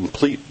 was in a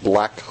complete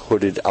black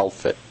hooded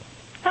outfit?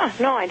 Huh,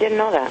 no, I didn't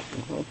know that.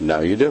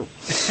 Now you do.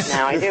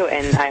 Now I do,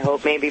 and I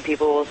hope maybe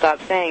people will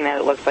stop saying that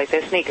it looks like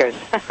their sneakers.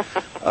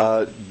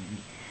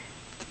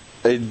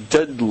 It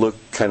did look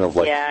kind of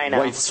like I know.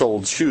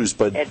 white-soled shoes,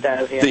 but it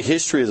does, yeah. The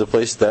history of the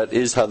place, that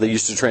is how they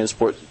used to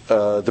transport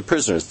the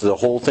prisoners. The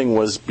whole thing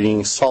was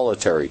being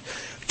solitary,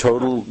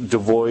 total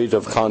devoid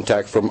of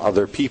contact from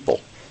other people.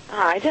 Oh,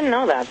 I didn't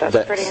know that.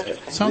 That's pretty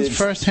interesting. Sounds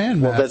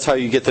firsthand, Matt. Well, that's how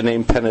you get the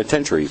name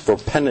penitentiary, for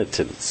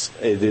penitence.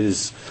 It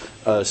is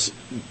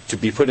to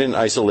be put in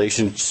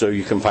isolation so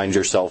you can find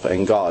yourself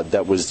and God.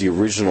 That was the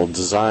original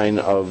design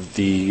of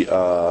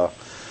the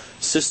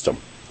system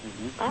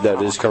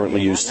that is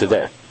currently used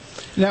today.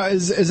 Now,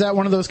 is that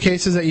one of those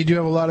cases that you do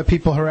have a lot of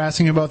people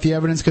harassing about the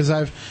evidence? Because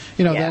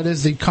that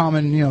is the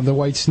common, the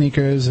white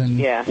sneakers and.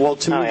 Yeah. Well,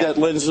 to me, that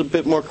lends a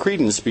bit more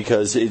credence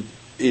because it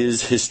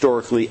is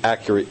historically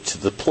accurate to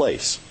the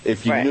place.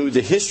 If you knew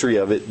the history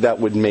of it, that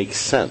would make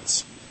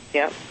sense.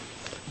 Yep.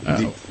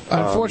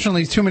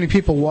 Unfortunately, too many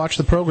people watch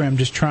the program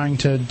just trying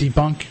to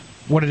debunk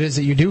what it is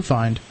that you do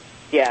find.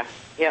 Yeah.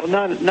 Yeah.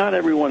 Well, not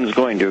everyone's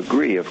going to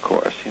agree, of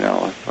course.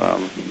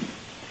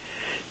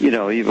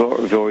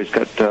 You've always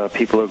got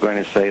people who are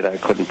going to say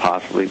that couldn't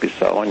possibly be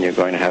so, and you're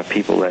going to have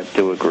people that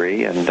do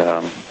agree, and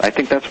I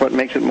think that's what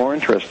makes it more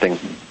interesting.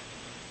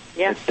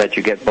 Yeah. That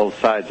you get both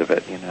sides of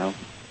it,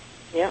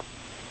 Yeah.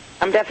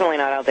 I'm definitely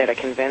not out there to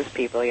convince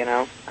people,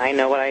 I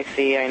know what I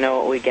see, I know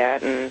what we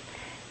get, and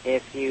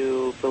if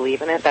you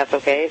believe in it, that's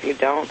okay. If you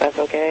don't, that's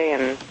okay,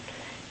 and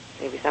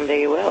maybe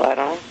someday you will, I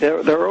don't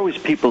know. There are always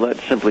people that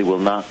simply will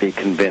not be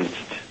convinced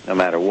no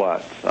matter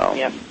what, so.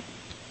 Yep.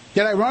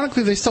 Yet,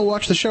 ironically, they still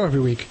watch the show every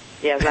week.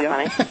 Yeah, isn't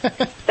that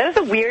funny? That is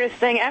the weirdest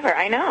thing ever,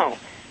 I know.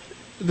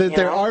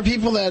 There are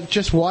people that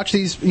just watch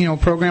these,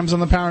 programs on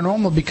the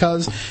paranormal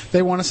because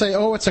they want to say,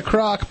 oh, it's a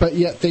crock, but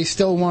yet they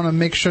still want to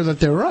make sure that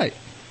they're right.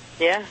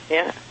 Yeah,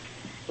 yeah.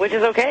 Which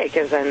is okay,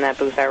 because then that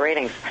boosts our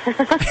ratings.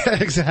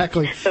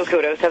 Exactly. So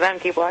kudos to them.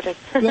 Keep watching.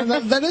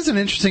 that is an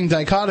interesting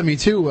dichotomy,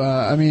 too.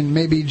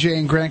 Maybe Jay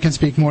and Grant can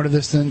speak more to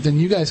this than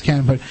you guys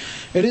can, but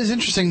it is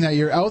interesting that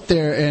you're out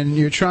there and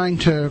you're trying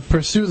to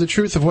pursue the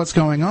truth of what's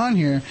going on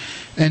here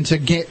and to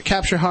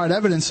capture hard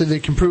evidence so they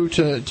can prove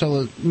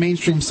to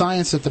mainstream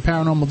science that the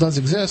paranormal does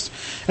exist.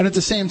 And at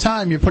the same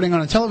time, you're putting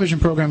on a television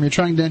program you're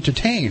trying to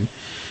entertain.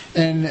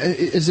 And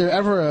is there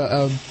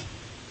ever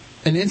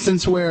an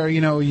instance where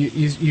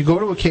you go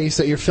to a case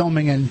that you're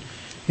filming and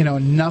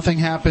nothing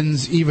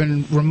happens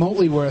even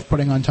remotely worth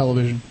putting on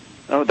television?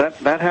 Oh,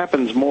 that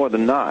happens more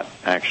than not,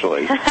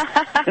 actually.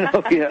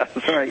 Yeah,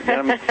 that's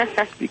right.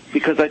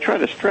 Because I try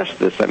to stress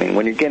this.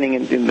 When you're getting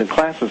in the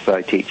classes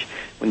I teach,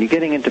 when you're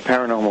getting into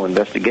paranormal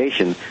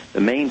investigation,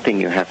 the main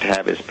thing you have to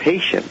have is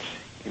patience.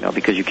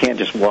 Because you can't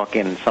just walk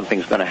in and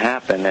something's going to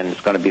happen and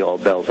it's going to be all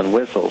bells and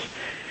whistles.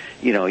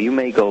 You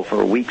may go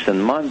for weeks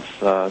and months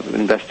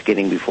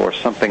investigating before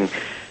something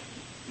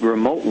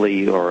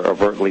remotely or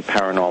overtly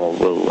paranormal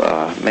will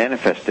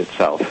manifest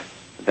itself.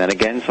 Then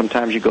again,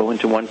 sometimes you go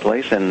into one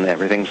place and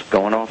everything's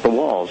going off the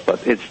walls,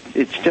 but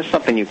it's just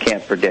something you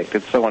can't predict.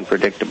 It's so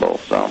unpredictable.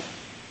 So.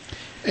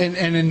 And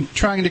in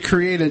trying to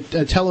create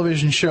a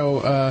television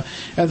show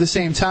at the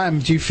same time,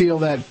 do you feel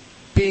that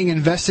being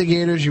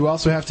investigators, you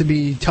also have to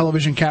be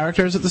television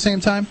characters at the same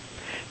time?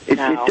 It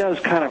does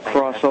kind of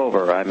cross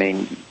over.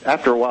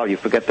 After a while, you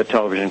forget the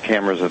television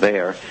cameras are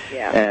there,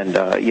 and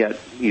yet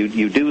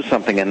you do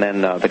something, and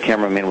then the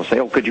cameraman will say,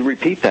 "Oh, could you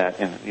repeat that?"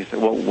 And you say,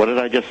 "Well, what did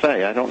I just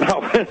say? I don't know."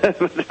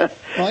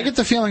 Well, I get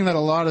the feeling that a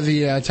lot of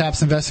the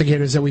TAPS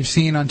investigators that we've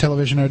seen on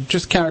television are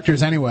just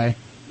characters anyway.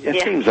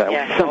 It seems that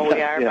way. Well,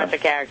 we are a bunch of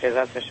characters,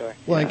 that's for sure.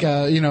 Like,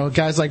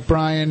 guys like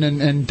Brian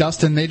and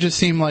Dustin, they just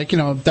seem like,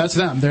 that's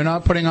them. They're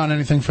not putting on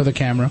anything for the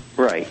camera.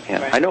 Right,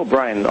 yeah. Right. I know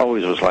Brian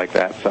always was like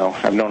that, so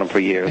I've known him for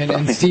years.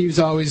 And Steve's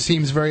always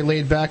seems very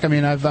laid back.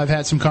 I've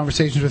had some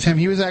conversations with him.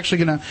 He was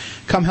actually going to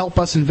come help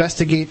us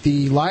investigate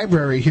the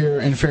library here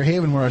in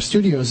Fairhaven where our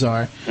studios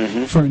are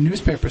for a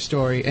newspaper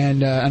story.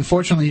 And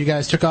unfortunately, you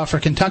guys took off for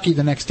Kentucky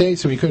the next day,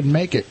 so he couldn't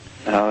make it.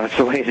 Oh, that's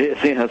the way it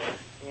is, yes.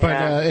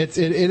 But it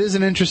is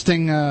an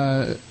interesting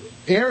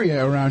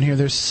area around here.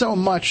 There's so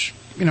much,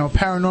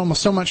 paranormal,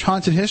 so much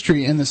haunted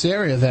history in this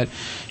area that,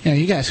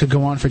 you guys could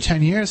go on for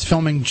 10 years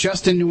filming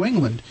just in New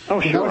England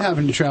without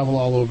having to travel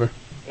all over.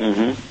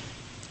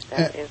 Mm-hmm.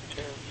 That is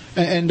true.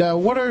 And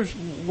what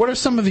are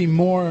some of the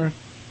more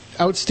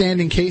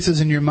outstanding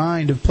cases in your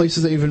mind of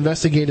places that you've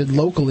investigated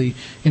locally,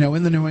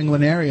 in the New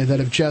England area that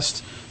have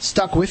just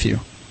stuck with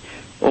you?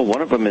 Well,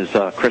 one of them is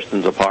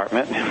Kristyn's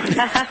apartment.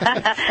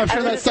 I'm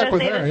sure that stuck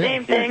with her. The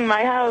same thing,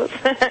 my house.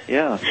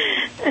 Yeah.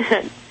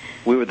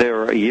 We were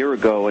there a year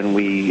ago, and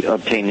we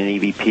obtained an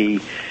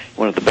EVP,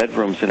 one of the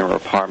bedrooms in her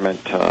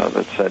apartment,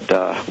 that said,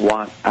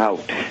 "want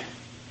out."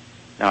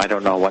 Now, I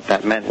don't know what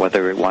that meant,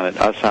 whether it wanted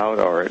us out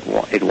or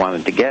it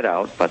wanted to get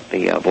out, but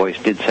the voice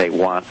did say,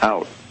 "want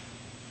out."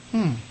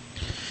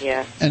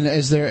 Yeah. And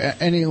is there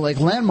any,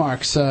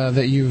 landmarks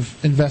that you've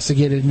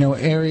investigated,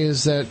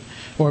 areas that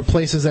or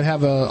places that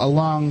have a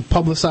long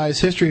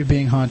publicized history of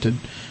being haunted?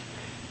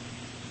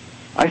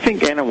 I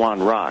think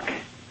Anawan Rock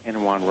in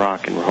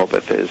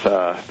Rehoboth is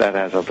that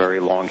has a very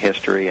long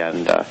history,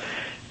 and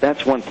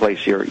that's one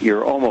place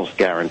you're almost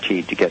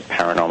guaranteed to get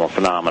paranormal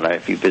phenomena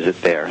if you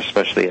visit there,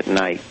 especially at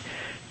night.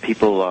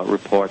 People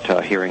report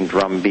hearing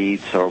drum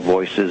beats or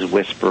voices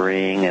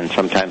whispering, and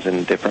sometimes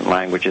in different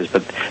languages.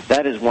 But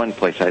that is one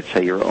place I'd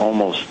say you're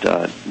almost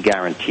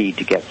guaranteed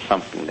to get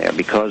something there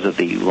because of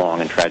the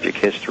long and tragic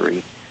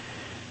history,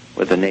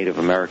 where the Native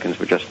Americans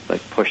were just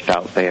pushed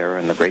out there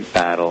in the Great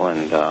Battle,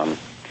 and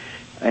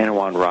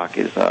Anawan Rock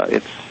is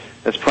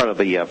That's part of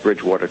the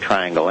Bridgewater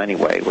Triangle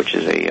anyway, which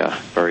is a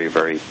very,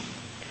 very,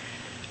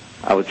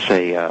 I would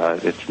say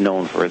it's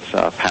known for its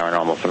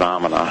paranormal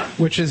phenomena.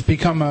 Which has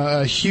become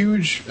a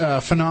huge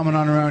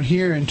phenomenon around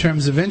here in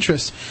terms of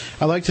interest.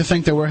 I like to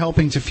think that we're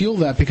helping to fuel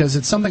that because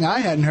it's something I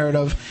hadn't heard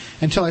of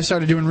until I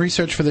started doing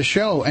research for the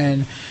show.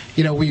 And,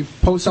 you know, we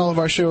post all of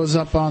our shows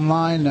up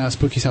online,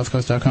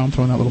 SpookySouthCoast.com,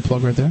 throwing that little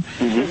plug right there.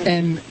 Mm-hmm.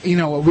 And, you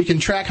know, we can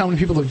track how many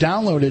people have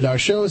downloaded our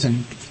shows,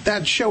 and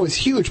that show is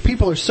huge.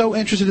 People are so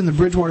interested in the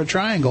Bridgewater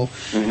Triangle,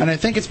 and I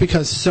think it's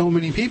because so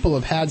many people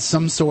have had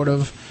some sort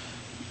of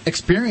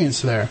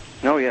experience there.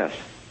 Oh, yes.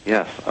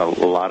 Yes, a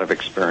lot of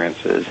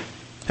experiences.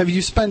 Have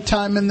you spent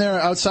time in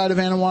there outside of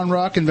Anawan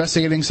Rock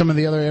investigating some of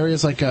the other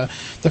areas, like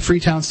the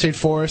Freetown State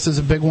Forest is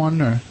a big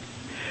one? Or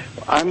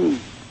I'm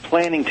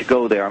planning to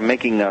go there. I'm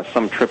making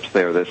some trips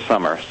there this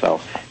summer, so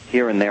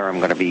here and there I'm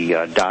going to be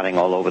dotting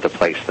all over the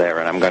place there,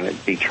 and I'm going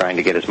to be trying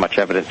to get as much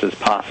evidence as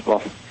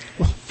possible.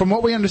 Well, from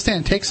what we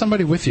understand, take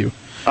somebody with you.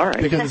 All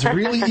right. Because it's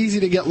really easy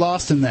to get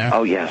lost in there.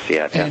 Oh, yes,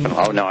 yeah, definitely.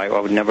 Oh, no, I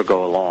would never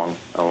go alone,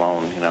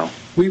 you know.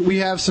 We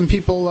have some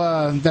people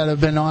that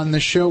have been on the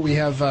show. We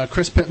have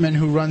Chris Pittman,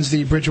 who runs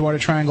the Bridgewater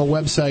Triangle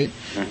website,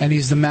 and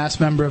he's the mass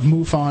member of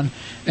MUFON.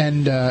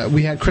 And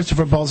we had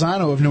Christopher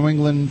Balzano of New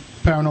England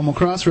Paranormal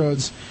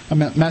Crossroads,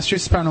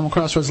 Massachusetts Paranormal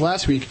Crossroads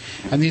last week.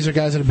 And these are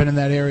guys that have been in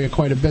that area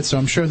quite a bit, so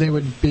I'm sure they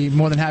would be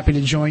more than happy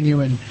to join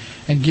you and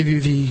give you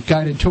the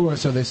guided tour,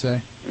 so they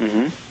say.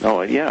 Mm-hmm.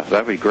 Oh, yeah,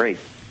 that would be great.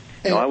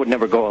 No, I would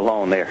never go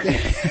alone there.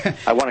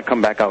 I want to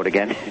come back out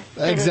again.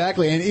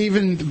 Exactly, and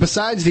even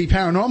besides the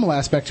paranormal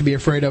aspect to be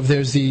afraid of,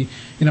 there's the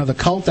the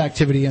cult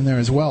activity in there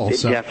as well.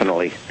 So.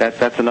 Definitely,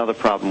 that's another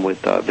problem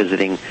with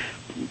visiting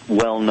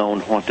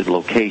well-known haunted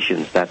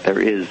locations, that there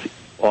is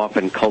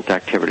often cult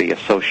activity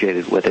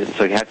associated with it, and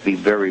so you have to be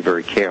very,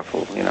 very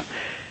careful. You know,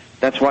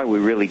 that's why we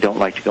really don't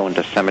like to go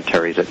into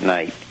cemeteries at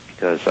night,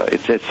 because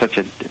it's such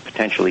a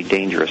potentially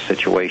dangerous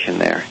situation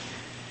there.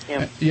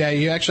 Yeah,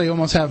 you actually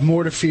almost have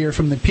more to fear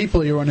from the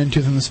people you run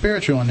into than the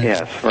spirits you run into.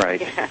 Yes, right.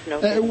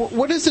 Yeah,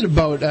 what is it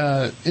about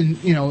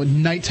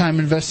nighttime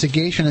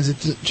investigation? Is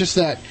it just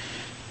that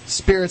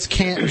spirits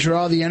can't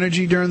draw the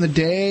energy during the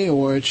day,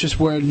 or it's just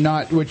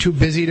we're too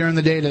busy during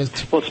the day to?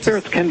 Well,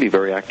 spirits can be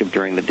very active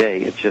during the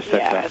day. It's just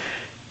that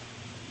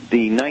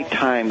the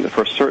nighttime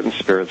for certain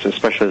spirits,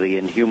 especially the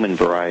inhuman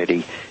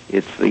variety,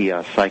 it's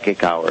the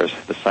psychic hours.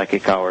 The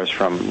psychic hours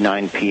from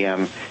 9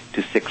 p.m.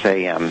 to 6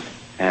 a.m.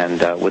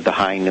 And with the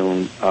high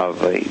noon of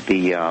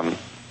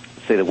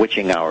the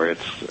witching hour,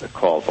 it's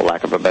called, for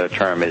lack of a better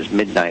term, is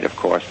midnight, of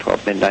course,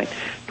 12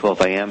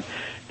 a.m.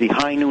 The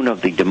high noon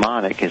of the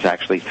demonic is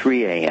actually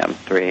 3 a.m.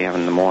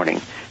 in the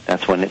morning.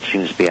 That's when it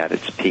seems to be at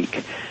its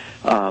peak.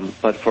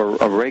 But for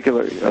a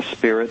regular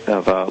spirit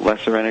of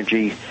lesser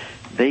energy,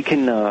 they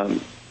can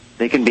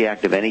be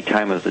active any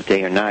time of the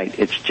day or night.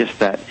 It's just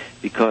that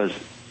because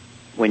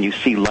when you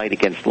see light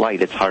against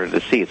light, it's harder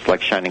to see. It's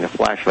like shining a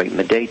flashlight in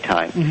the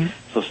daytime. Mm-hmm.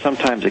 So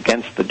sometimes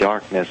against the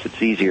darkness,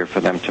 it's easier for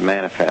them to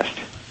manifest.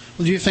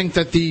 Well, do you think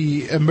that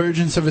the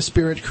emergence of a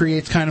spirit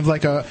creates kind of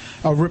like a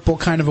ripple,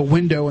 kind of a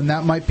window, and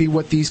that might be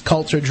what these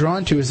cults are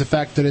drawn to, is the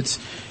fact that it's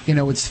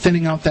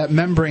thinning out that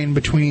membrane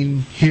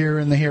between here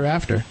and the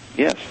hereafter?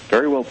 Yes,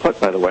 very well put,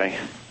 by the way.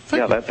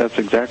 That's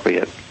exactly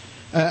it.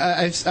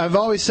 I've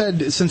always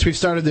said since we've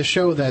started the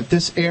show that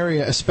this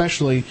area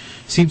especially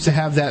seems to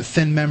have that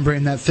thin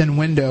membrane, that thin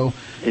window.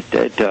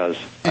 It does.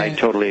 I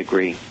totally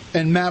agree.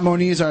 And Matt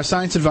Moniz, our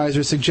science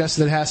advisor, suggests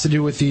that it has to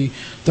do with the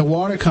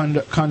water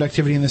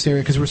conductivity in this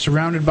area, because we're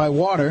surrounded by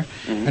water,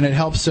 and it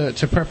helps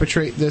to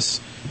perpetrate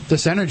this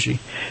energy.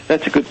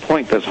 That's a good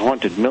point. There's a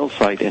haunted mill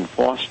site in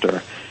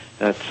Foster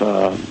that's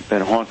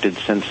been haunted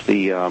since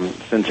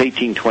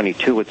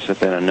 1822. It's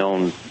been a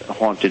known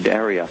haunted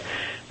area.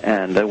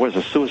 And there was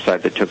a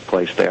suicide that took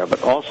place there,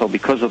 but also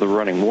because of the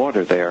running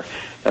water there,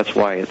 that's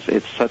why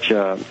it's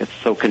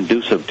so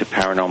conducive to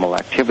paranormal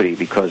activity,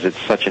 because it's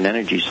such an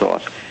energy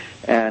source.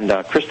 And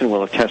Kristyn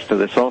will attest to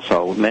this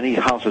also. Many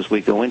houses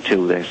we go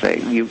into, they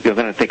say, you're going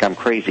to think I'm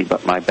crazy,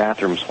 but my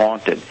bathroom's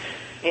haunted.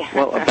 Yeah.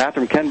 Well, a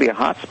bathroom can be a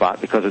hot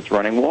spot because it's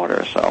running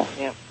water, so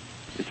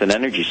it's an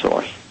energy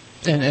source.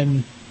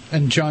 And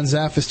John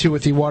Zaffis, too,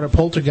 with the water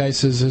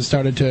poltergeists, has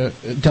started to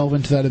delve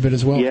into that a bit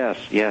as well.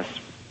 Yes,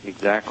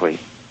 exactly.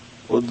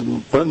 Well,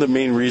 one of the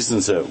main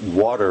reasons that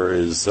water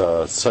is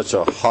such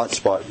a hot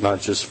spot, not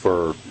just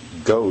for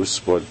ghosts,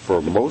 but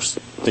for most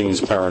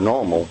things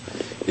paranormal,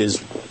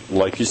 is,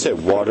 like you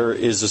said, water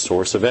is a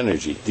source of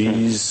energy.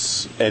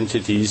 These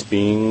entities,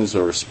 beings,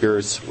 or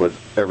spirits,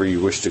 whatever you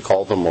wish to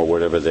call them, or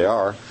whatever they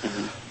are,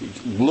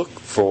 look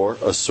for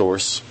a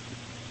source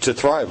to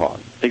thrive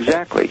on.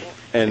 Exactly.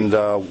 And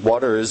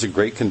water is a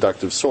great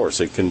conductive source.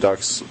 It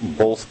conducts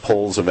both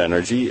poles of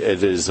energy.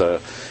 It is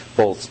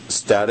both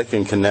static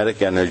and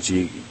kinetic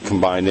energy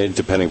combined in,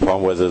 depending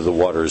upon whether the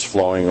water is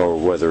flowing or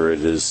whether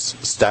it is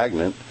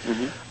stagnant.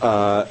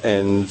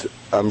 And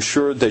I'm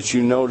sure that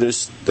you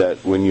notice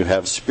that when you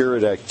have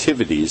spirit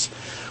activities,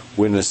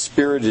 when a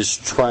spirit is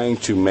trying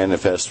to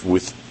manifest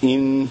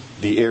within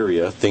the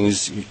area,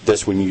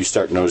 that's when you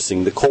start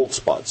noticing the cold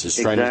spots.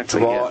 It's trying to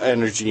draw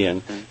energy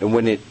in, and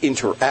when it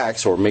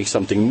interacts or makes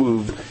something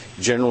move,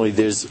 generally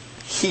there's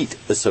heat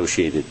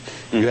associated.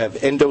 You have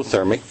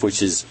endothermic,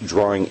 which is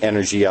drawing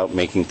energy out,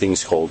 making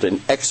things cold, and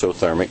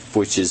exothermic,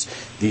 which is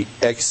the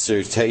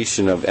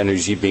exertion of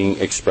energy being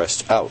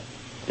expressed out.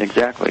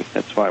 Exactly.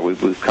 That's why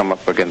we've come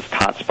up against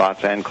hot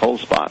spots and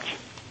cold spots.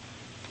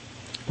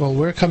 Well,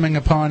 we're coming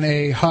upon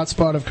a hot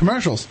spot of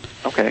commercials.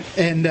 Okay.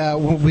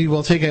 And we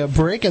will take a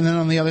break, and then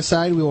on the other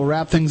side we will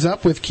wrap things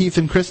up with Keith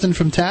and Kristyn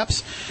from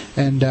TAPS,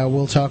 and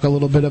we'll talk a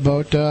little bit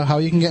about how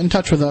you can get in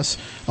touch with us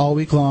all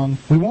week long.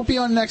 We won't be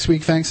on next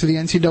week thanks to the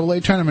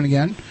NCAA tournament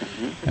again.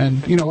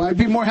 And, I'd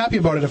be more happy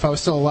about it if I was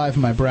still alive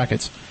in my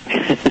brackets.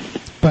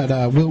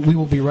 But we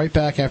will be right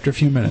back after a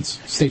few minutes.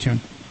 Stay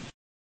tuned.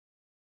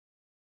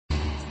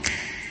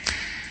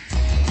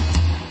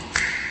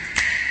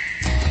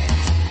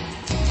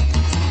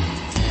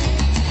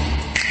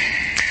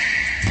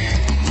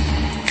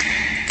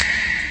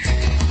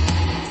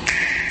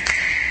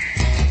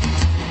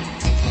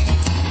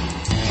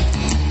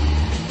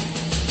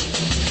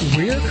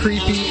 We're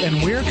creepy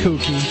and we're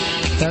kooky.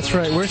 That's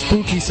right, we're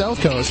spooky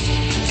South Coast.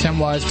 Tim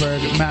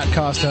Weisberg, Matt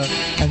Costa,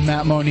 and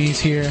Matt Moniz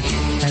here.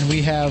 And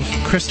we have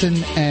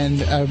Kristyn,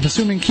 and I'm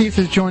assuming Keith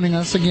is joining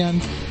us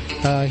again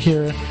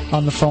here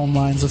on the phone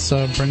lines.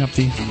 Let's bring up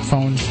the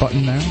phone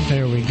button there.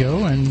 There we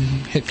go, and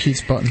hit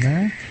Keith's button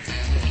there.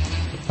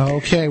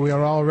 Okay, we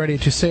are all ready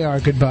to say our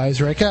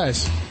goodbyes, right,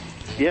 guys?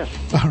 Yes.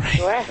 All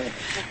right.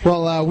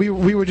 Well, we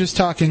were just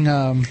talking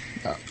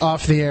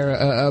off the air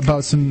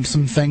about some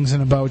things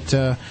and about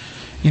how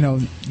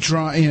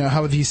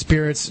these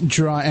spirits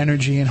draw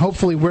energy, and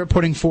hopefully we're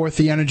putting forth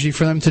the energy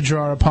for them to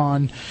draw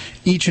upon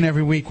each and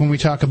every week when we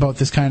talk about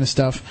this kind of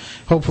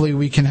stuff. Hopefully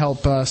we can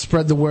help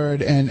spread the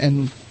word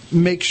and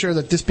make sure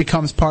that this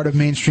becomes part of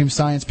mainstream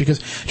science, because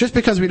just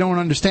because we don't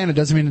understand it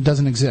doesn't mean it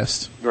doesn't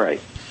exist.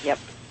 Right. Yep.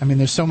 I mean,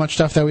 there's so much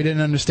stuff that we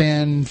didn't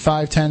understand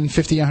 5, 10,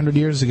 50, 100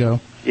 years ago.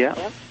 Yeah,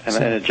 yep.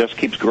 And it just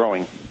keeps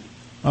growing.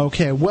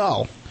 Okay,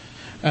 well,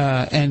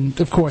 and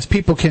of course,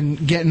 people can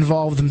get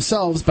involved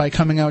themselves by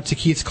coming out to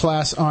Keith's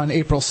class on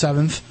April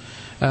 7th,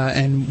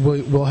 and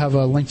we'll have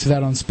a link to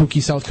that on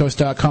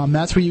SpookySouthCoast.com.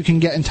 That's where you can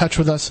get in touch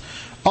with us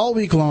all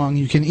week long.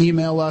 You can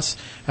email us.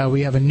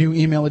 We have a new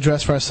email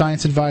address for our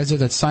science advisor.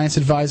 That's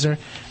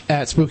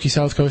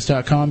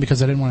scienceadvisor@SpookySouthCoast.com,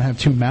 because I didn't want to have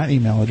 2 Matt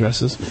email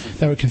addresses.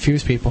 That would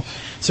confuse people.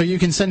 So you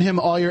can send him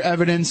all your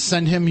evidence,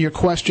 send him your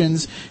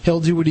questions. He'll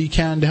do what he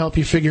can to help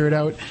you figure it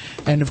out.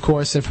 And, of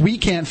course, if we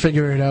can't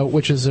figure it out,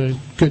 which is a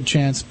good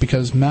chance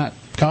because Matt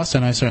Costa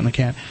and I certainly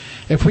can't,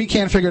 if we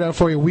can't figure it out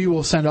for you, we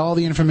will send all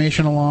the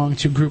information along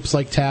to groups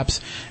like TAPS,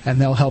 and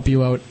they'll help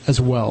you out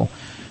as well.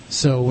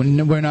 So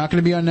we're not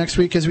going to be on next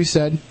week, as we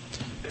said,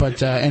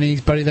 but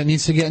anybody that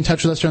needs to get in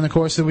touch with us during the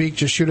course of the week,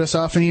 just shoot us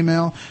off an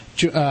email,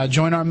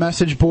 join our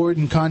message board,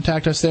 and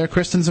contact us there.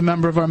 Kristyn's a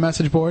member of our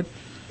message board.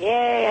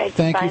 Yay, I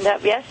signed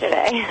up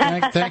yesterday.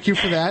 Thank you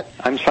for that.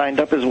 I'm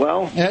signed up as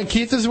well. Yeah,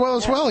 Keith as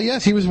well,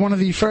 yes. He was one of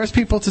the first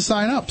people to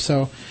sign up.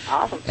 So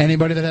awesome.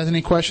 Anybody that has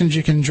any questions,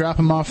 you can drop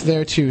them off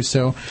there, too.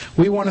 So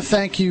we want to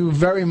thank you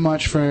very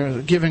much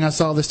for giving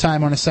us all this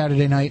time on a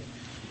Saturday night.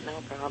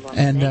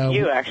 And thank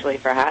you, actually,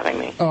 for having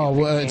me. Oh,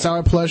 well, it's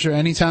our pleasure.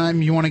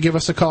 Anytime you want to give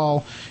us a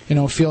call,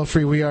 feel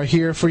free. We are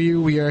here for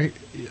you. We are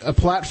a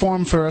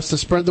platform for us to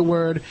spread the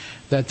word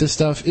that this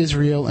stuff is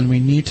real, and we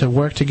need to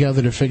work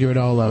together to figure it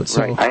all out.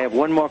 So, right. I have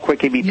one more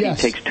quick EVP. Yes.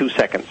 It takes 2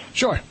 seconds.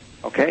 Sure.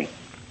 Okay.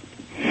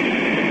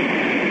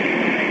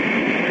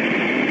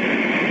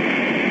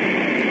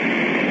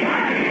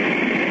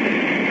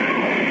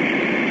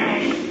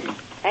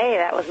 Hey,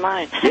 that was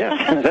mine.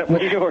 Yes, that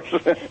was yours.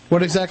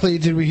 What exactly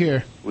did we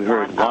hear? We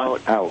heard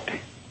 "want out."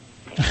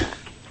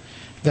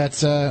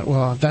 That's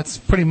that's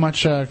pretty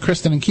much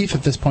Kristyn and Keith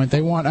at this point.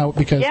 They want out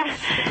because... Yeah.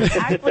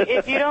 Actually,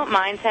 if you don't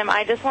mind, Tim,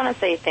 I just want to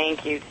say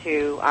thank you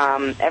to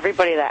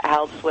everybody that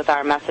helps with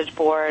our message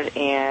board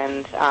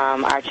and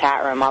our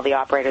chat room, all the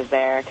operators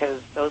there,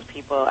 because those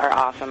people are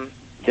awesome.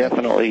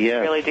 Definitely, yeah.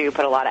 They really do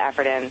put a lot of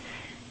effort in,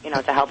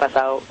 to help us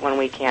out when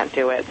we can't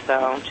do it.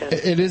 So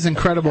it is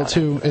incredible,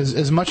 too.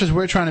 As much as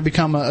we're trying to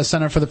become a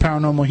center for the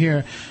paranormal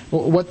here,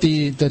 what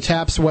the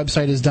TAPS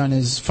website has done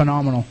is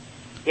phenomenal.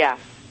 Yeah.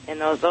 And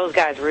those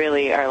guys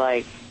really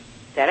are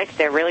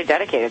they're really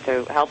dedicated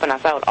to helping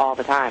us out all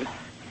the time.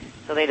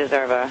 So they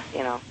deserve a,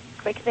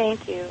 quick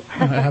thank you.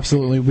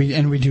 Absolutely.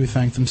 We do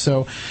thank them.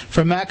 So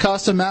for Matt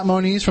Costa, Matt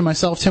Moniz, for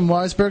myself, Tim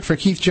Weisberg, for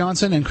Keith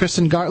Johnson and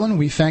Kristyn Gartland,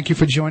 we thank you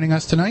for joining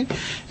us tonight.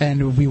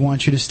 And we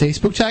want you to stay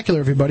spooktacular,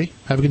 everybody.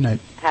 Have a good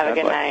night. Have a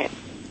good night.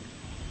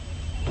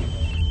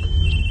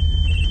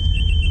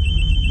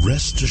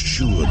 Rest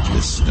assured,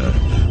 listener,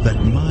 that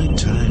my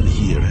time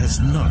here has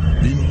not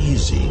been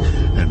easy,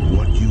 and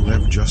what you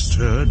have just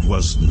heard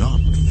was not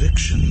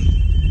fiction.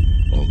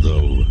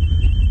 Although,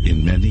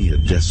 in many a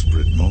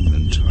desperate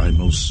moment, I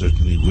most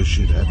certainly wish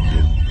it had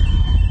been.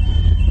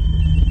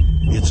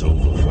 It's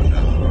over for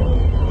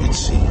now, it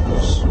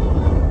seems.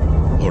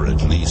 Or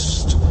at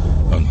least,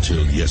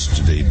 until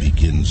yesterday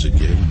begins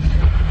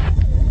again.